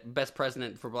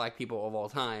president for black people of all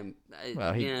time.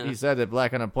 Well, he said that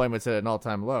black unemployment's at an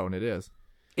all-time low, and it is.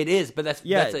 It is, but that's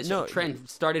a trend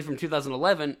started from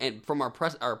 2011 and from our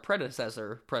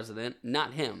predecessor president,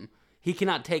 not him. He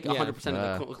cannot take 100%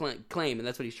 of the claim, and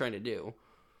that's what he's trying to do.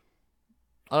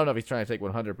 I don't know if he's trying to take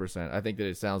 100%. I think that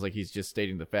it sounds like he's just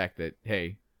stating the fact that,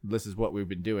 hey, this is what we've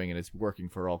been doing, and it's working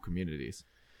for all communities.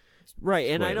 Right,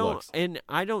 and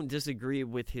I don't disagree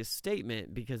with his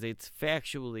statement because it's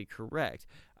factually correct.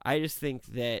 I just think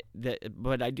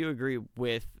but I do agree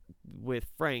with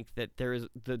Frank that there is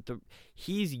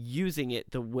he's using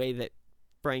it the way that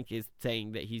Frank is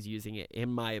saying that he's using it. In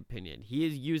my opinion, he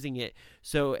is using it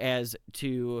so as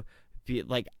to be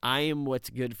like, I am what's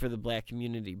good for the black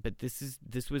community, but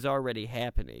this was already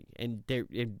happening, and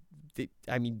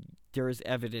there is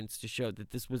evidence to show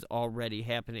that this was already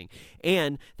happening.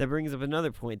 And that brings up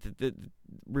another point, that the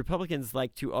Republicans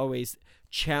like to always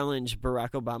challenge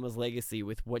Barack Obama's legacy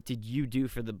with, what did you do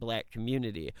for the black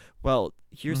community? Well,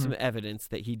 here's some evidence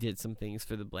that he did some things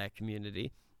for the black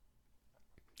community.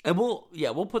 And we'll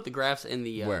put the graphs in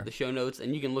the show notes,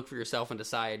 and you can look for yourself and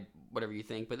decide whatever you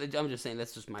think. But I'm just saying,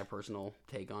 that's just my personal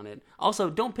take on it. Also,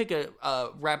 don't pick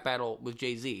a rap battle with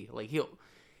Jay-Z. Like,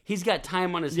 he's got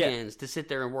time on his hands to sit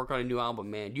there and work on a new album,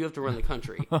 man. You have to run the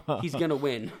country. He's gonna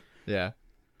win. Yeah.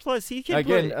 Plus, he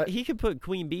can put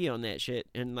Queen Bee on that shit,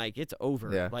 and it's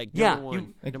over. Yeah.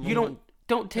 You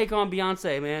don't take on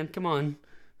Beyonce, man. Come on.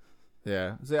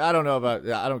 Yeah. See, I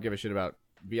don't give a shit about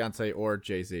Beyonce or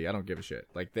Jay-Z. I don't give a shit.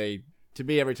 To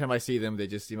me, every time I see them, they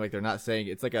just seem like they're not saying,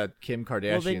 it's like a Kim Kardashian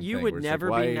thing. Well, then you would never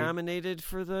be nominated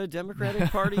for the Democratic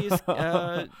Party's.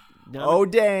 Oh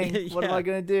dang! What am I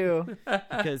gonna do?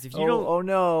 Because if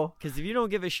you because if you don't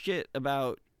give a shit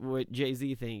about what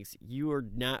Jay-Z thinks, you are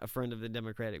not a friend of the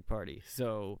Democratic Party.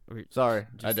 So sorry,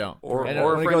 I don't. Or when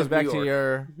it goes back to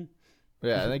your, and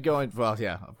then going, well,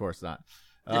 yeah, of course not.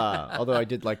 Although I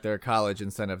did like their college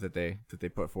incentive that they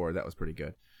put forward, that was pretty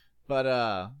good. But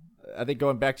I think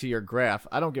going back to your graph,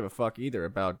 I don't give a fuck either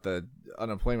about the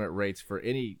unemployment rates for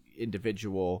any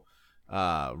individual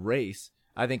race.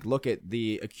 I think look at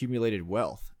the accumulated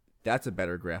wealth. That's a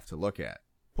better graph to look at.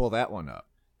 Pull that one up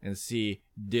and see,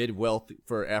 did wealth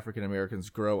for African Americans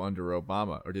grow under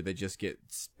Obama, or did they just get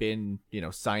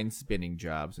sign spinning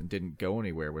jobs and didn't go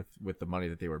anywhere with the money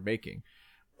that they were making?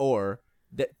 Or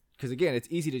that, because again, it's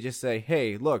easy to just say,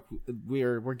 hey, look,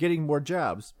 we're getting more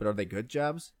jobs, but are they good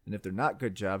jobs? And if they're not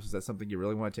good jobs, is that something you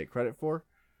really want to take credit for?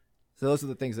 So those are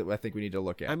the things that I think we need to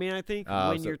look at. I mean, I think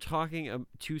when you're talking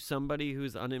to somebody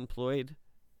who's unemployed,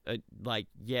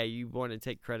 you want to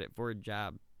take credit for a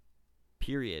job,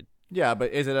 period. Yeah,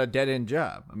 but is it a dead-end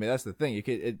job? I mean, that's the thing.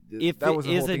 Is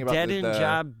a dead-end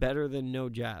job better than no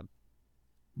job?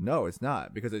 No, it's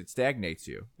not, because it stagnates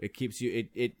you. It keeps you.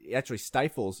 It actually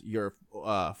stifles your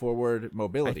forward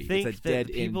mobility. It's a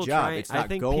dead-end job. It's not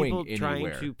going anywhere. People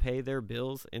trying to pay their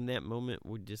bills in that moment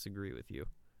would disagree with you.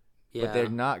 Yeah. But they're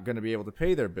not going to be able to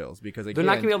pay their bills because, again, they're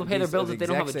not going to be able to pay their bills if they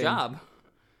don't have a job.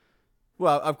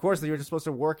 Well, of course, you're just supposed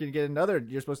to work and get another.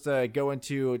 You're supposed to go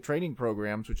into training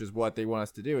programs, which is what they want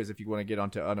us to do. Is if you want to get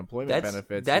onto unemployment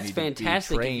benefits, that's you need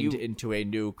fantastic. To be trained into a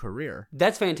new career.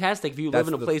 That's fantastic if you live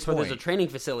in a place where there's a training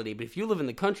facility. But if you live in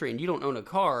the country and you don't own a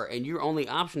car and your only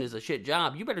option is a shit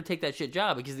job, you better take that shit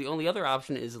job, because the only other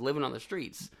option is living on the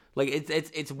streets. Like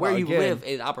it's where you live,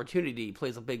 and opportunity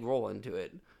plays a big role into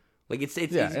it. Like it's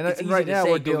easy and to right say, now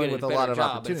we're go dealing get with a a better lot of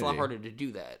job, but it's opportunity. a lot harder to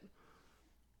do that.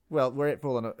 Well, we're at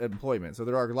full employment, so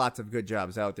there are lots of good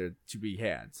jobs out there to be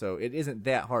had. So it isn't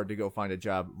that hard to go find a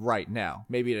job right now.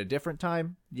 Maybe at a different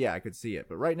time, yeah, I could see it.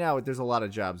 But right now, there's a lot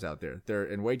of jobs out there.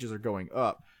 And wages are going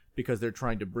up because they're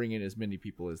trying to bring in as many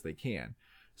people as they can.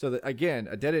 So again,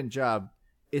 a dead-end job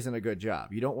isn't a good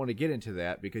job. You don't want to get into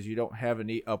that because you don't have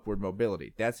any upward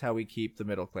mobility. That's how we keep the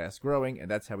middle class growing, and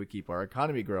that's how we keep our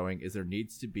economy growing. Is there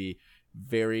needs to be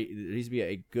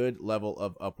a good level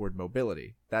of upward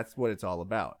mobility. That's what it's all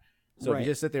about. So if you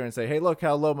just sit there and say, "Hey, look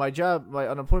how low my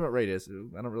unemployment rate is,"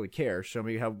 I don't really care. Show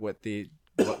me what the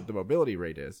mobility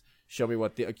rate is. Show me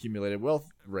what the accumulated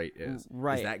wealth rate is.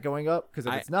 Right. Is that going up? Because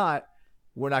if it's not,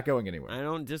 we're not going anywhere. I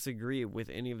don't disagree with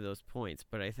any of those points,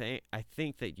 but I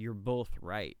think that you're both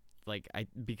right.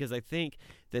 Because I think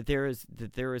that there is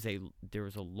a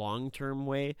long-term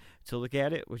way to look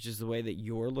at it, which is the way that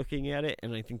you're looking at it,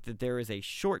 and I think that there is a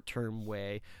short-term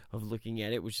way of looking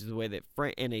at it, which is the way that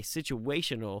and a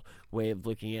situational way of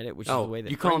looking at it, which is the way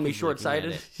that you calling me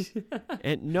short-sighted?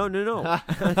 And no, no.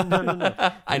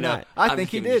 I know. I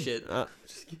think he did. Shit.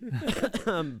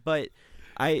 But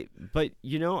I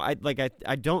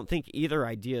don't think either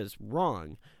idea is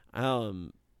wrong.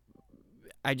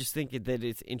 I just think that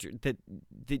it's that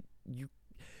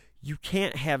you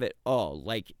can't have it all.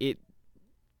 Like it,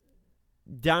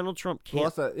 Donald Trump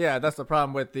can't. Well, that's the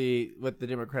problem with the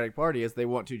Democratic Party is they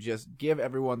want to just give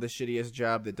everyone the shittiest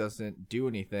job that doesn't do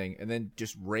anything, and then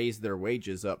just raise their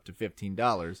wages up to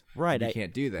 $15. Right, you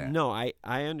can't do that. No, I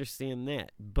understand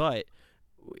that, but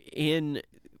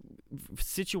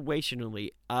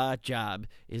situationally, a job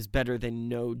is better than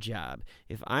no job.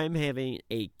 If I'm having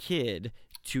a kid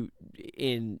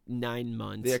in 9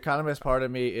 months, the economist part of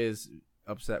me is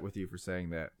upset with you for saying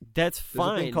that. That's fine.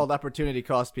 There's a thing called opportunity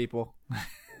cost, people.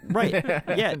 Right?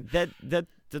 Yeah,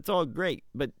 that's all great,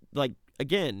 but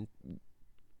again,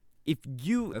 that's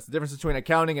the difference between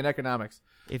accounting and economics.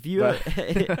 If you have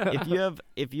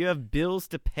bills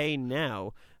to pay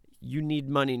now, you need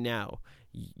money now.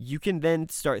 You can then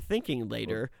start thinking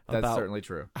later about certainly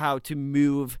true. How to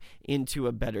move into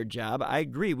a better job. I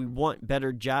agree. We want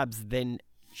better jobs than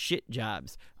shit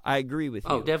jobs. I agree with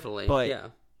you. Oh, definitely.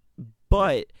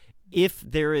 But if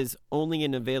there is only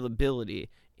an availability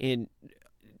to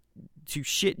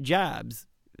shit jobs,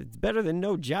 it's better than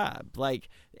no job.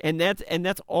 And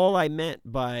that's all I meant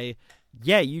by,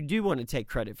 yeah, you do want to take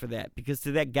credit for that, because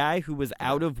to that guy who was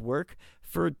out of work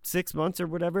for 6 months or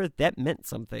whatever, that meant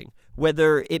something.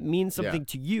 Whether it means something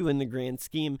to you in the grand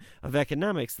scheme of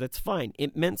economics, that's fine.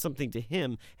 It meant something to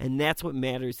him, and that's what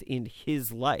matters in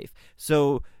his life.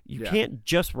 So you can't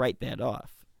just write that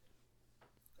off.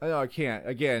 No, I can't.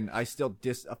 Again, I still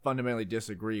fundamentally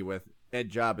disagree with Ed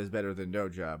job is better than no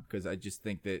job, because I just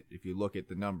think that if you look at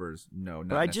the numbers, not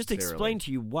But I just explained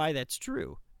to you why that's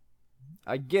true.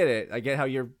 I get it. I get how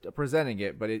you're presenting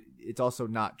it, but it's also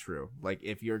not true. Like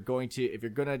if you're gonna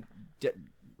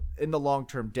in the long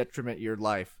term detriment your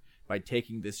life by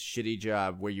taking this shitty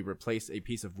job where you replace a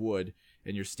piece of wood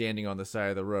and you're standing on the side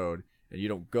of the road and you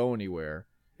don't go anywhere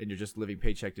and you're just living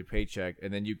paycheck to paycheck,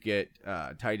 and then you get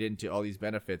tied into all these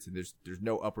benefits and there's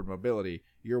no upward mobility,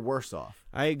 you're worse off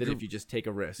than if you just take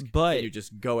a risk. But and you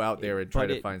just go out there and try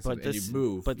to find something and you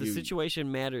move. But the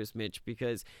situation matters, Mitch,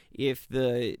 because if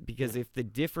the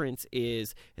difference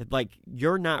is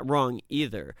you're not wrong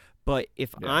either. But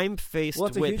if I'm faced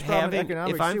with having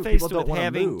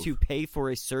to pay for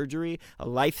a surgery, a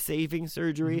life-saving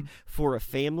surgery for a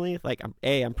family,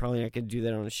 I'm probably not going to do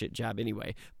that on a shit job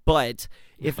anyway. But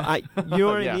if you know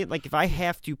what I mean? Like if I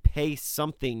have to pay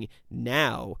something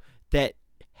now that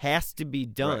has to be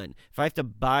done, if I have to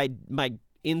buy my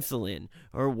insulin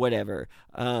or whatever,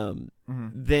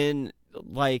 then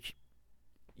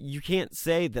you can't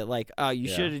say that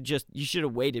you should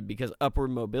have waited because upward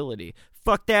mobility.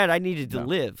 Fuck that. I needed to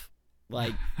live.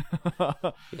 Again,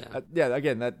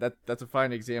 that's a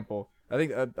fine example. I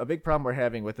think a big problem we're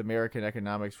having with American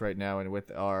economics right now and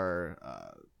with our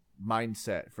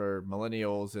mindset for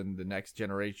millennials and the next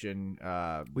generation.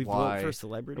 We vote for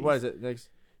celebrities. What is it?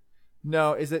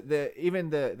 No, is it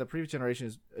the previous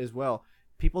generation as well?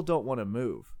 People don't want to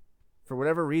move. For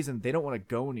whatever reason, they don't want to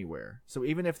go anywhere. So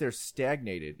even if they're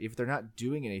stagnated, if they're not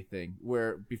doing anything,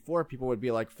 where before people would be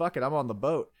like, fuck it, I'm on the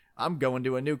boat. I'm going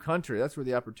to a new country. That's where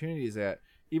the opportunity is at.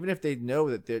 Even if they know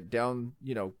that they're down,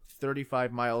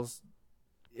 35 miles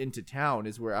into town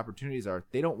is where opportunities are,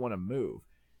 they don't want to move.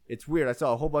 It's weird. I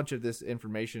saw a whole bunch of this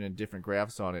information and different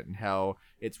graphs on it and how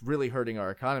it's really hurting our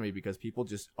economy because people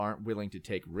just aren't willing to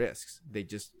take risks.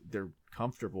 They're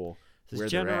comfortable where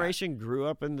generation grew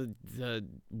up in the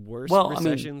worst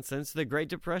recession since the Great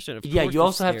Depression. Of course you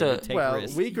also have to.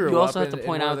 We grew up. You also have to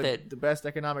point out that the best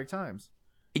economic times.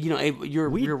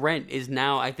 Your rent is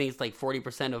now, I think it's like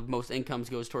 40% of most incomes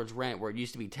goes towards rent, where it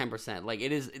used to be 10%. Like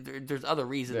it is. There's other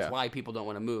reasons why people don't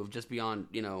want to move, just beyond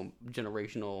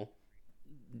generational,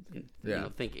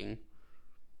 thinking.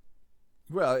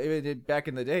 Well, back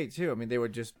in the day too. I mean, they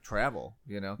would just travel.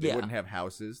 They wouldn't have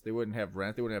houses, they wouldn't have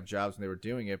rent, they wouldn't have jobs when they were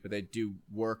doing it, but they do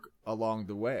work along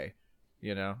the way.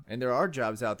 And there are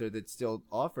jobs out there that still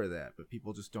offer that, but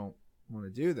people just don't want to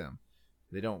do them.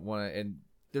 They don't want to, and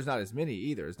there's not as many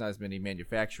either. There's not as many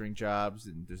manufacturing jobs,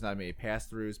 and there's not many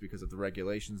pass-throughs because of the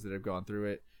regulations that have gone through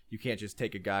it. You can't just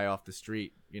take a guy off the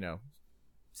street,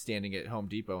 standing at Home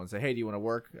Depot and say, "Hey, do you want to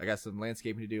work? I got some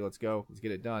landscaping to do. Let's go. Let's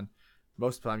get it done."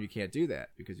 Most of the time you can't do that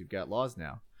because you've got laws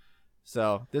now.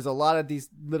 So there's a lot of these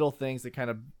little things that kind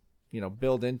of,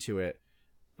 build into it.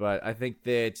 But I think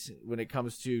that when it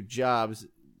comes to jobs,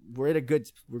 we're at a good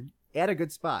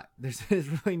spot. There's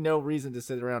really no reason to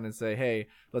sit around and say, hey,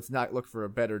 let's not look for a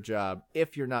better job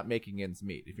if you're not making ends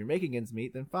meet. If you're making ends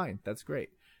meet, then fine. That's great.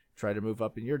 Try to move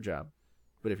up in your job.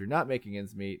 But if you're not making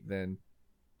ends meet, then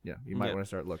you might want to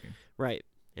start looking. Right.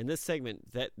 In this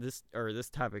segment, this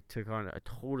topic took on a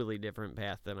totally different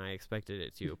path than I expected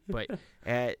it to. But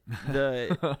at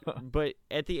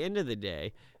the end of the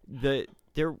day,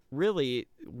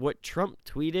 what Trump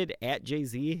tweeted at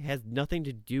Jay-Z has nothing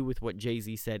to do with what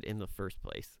Jay-Z said in the first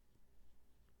place.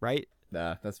 Right?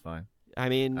 Nah, that's fine. I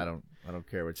mean, I don't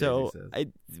care what Jay-Z says.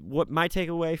 What my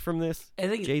takeaway from this? I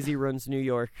think Jay-Z runs New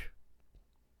York.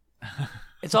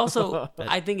 It's also,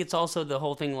 I think it's also the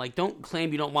whole thing, like, don't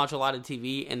claim you don't watch a lot of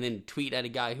TV and then tweet at a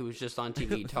guy who was just on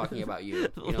TV talking about you.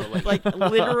 Like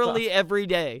literally every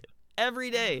day. Every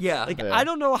day. Yeah. I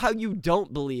don't know how you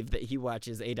don't believe that he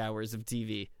watches 8 hours of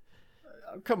TV.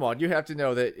 Come on, you have to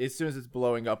know that as soon as it's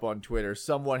blowing up on Twitter,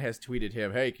 someone has tweeted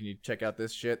him, hey, can you check out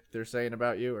this shit they're saying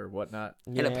about you or whatnot?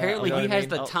 And apparently he has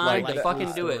the time to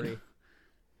fucking do it.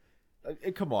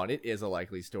 Come on, it is a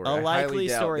likely story. A likely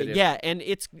story, yeah, and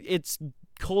it's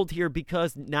cold here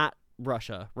because not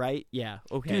Russia, right? Yeah,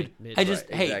 okay.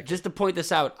 Dude, just to point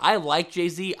this out, I like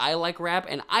Jay-Z, I like rap,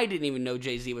 and I didn't even know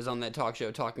Jay-Z was on that talk show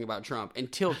talking about Trump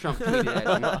until Trump tweeted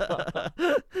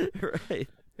at him. Right.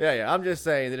 Yeah, I'm just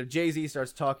saying that if Jay-Z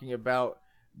starts talking about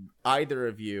either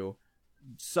of you,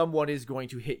 someone is going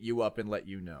to hit you up and let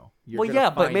you know.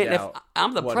 But man, if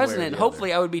I'm the president,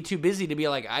 hopefully I would be too busy to be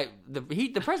like,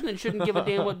 the president shouldn't give a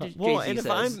damn what Jay-Z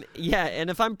says. And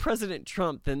if I'm President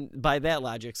Trump, then by that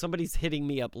logic, somebody's hitting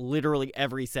me up literally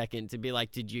every second to be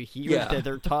like, did you hear that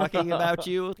they're talking about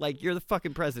you? Like, you're the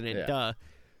fucking president, duh.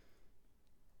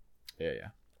 Yeah.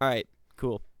 All right,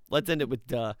 cool. Let's end it with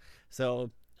duh.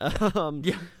 So, on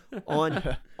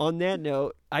that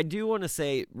note, I do want to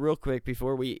say real quick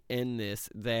before we end this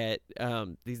that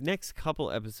these next couple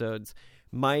episodes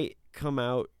might come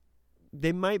out.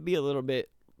 They might be a little bit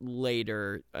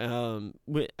later. I'm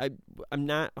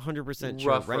not 100%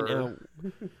 sure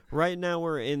right now.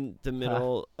 We're in the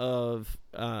middle of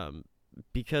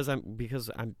because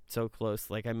I'm so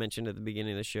close. Like I mentioned at the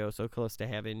beginning of the show, so close to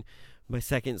having my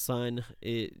second son.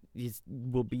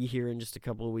 Will be here in just a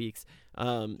couple of weeks,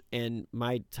 and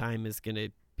my time is gonna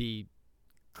be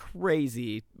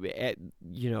crazy at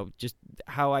just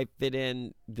how I fit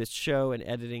in this show and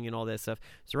editing and all that stuff.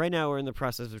 So right now we're in the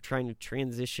process of trying to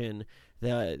transition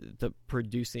the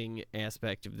producing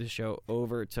aspect of the show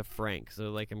over to Frank. So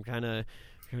like I'm kind of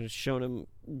showing him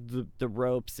the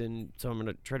ropes, and so I'm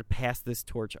going to try to pass this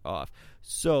torch off.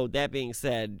 So that being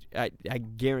said, I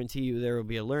guarantee you there will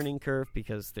be a learning curve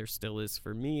because there still is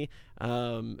for me.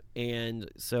 And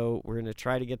so we're going to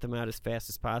try to get them out as fast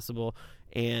as possible.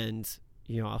 And,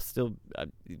 I'll still...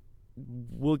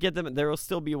 we'll get them. There will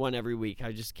still be one every week.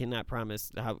 I just cannot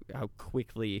promise how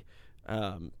quickly...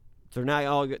 they're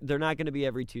not going to be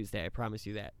every Tuesday. I promise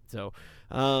you that. So,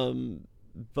 but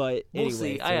anyway, we'll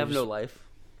see. I have no life.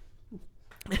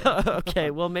 Okay,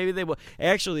 well, maybe they will.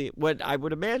 Actually, what I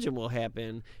would imagine will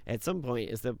happen at some point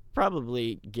is they'll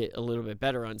probably get a little bit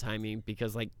better on timing,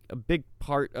 because like a big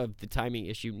part of the timing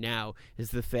issue now is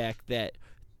the fact that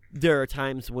there are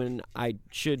times when I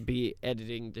should be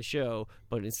editing the show,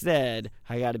 but instead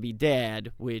I got to be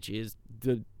dad, which is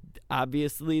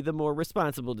obviously the more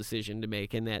responsible decision to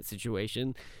make in that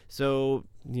situation. So,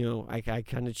 I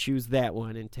kind of choose that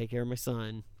one and take care of my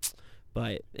son.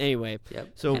 But anyway,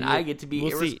 so I get to be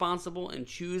irresponsible and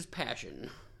choose passion.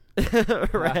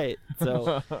 Right.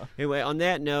 So anyway, on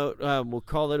that note, we'll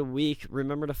call it a week.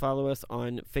 Remember to follow us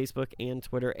on Facebook and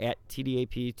Twitter at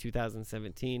TDAP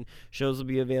 2017. Shows will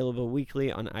be available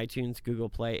weekly on iTunes, Google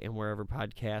Play, and wherever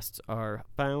podcasts are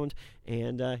found.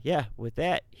 And with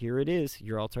that, here it is,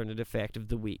 your alternative fact of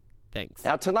the week. Thanks.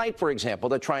 Now, tonight, for example,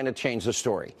 they're trying to change the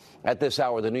story. At this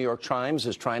hour, the New York Times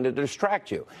is trying to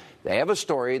distract you. They have a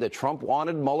story that Trump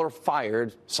wanted Mueller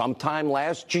fired sometime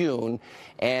last June,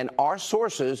 and our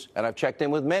sources, and I've checked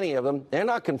in with many of them, they're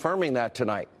not confirming that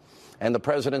tonight. And the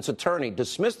president's attorney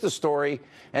dismissed the story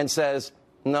and says,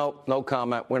 no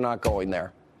comment, we're not going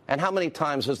there. And how many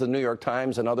times has the New York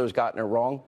Times and others gotten it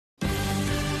wrong?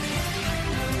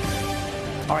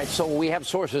 All right, so we have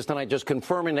sources tonight just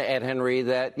confirming to Ed Henry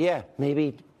that,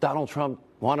 maybe Donald Trump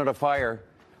wanted to fire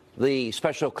the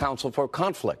special counsel for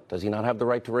conflict. Does he not have the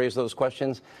right to raise those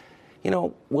questions?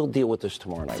 We'll deal with this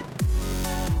tomorrow night.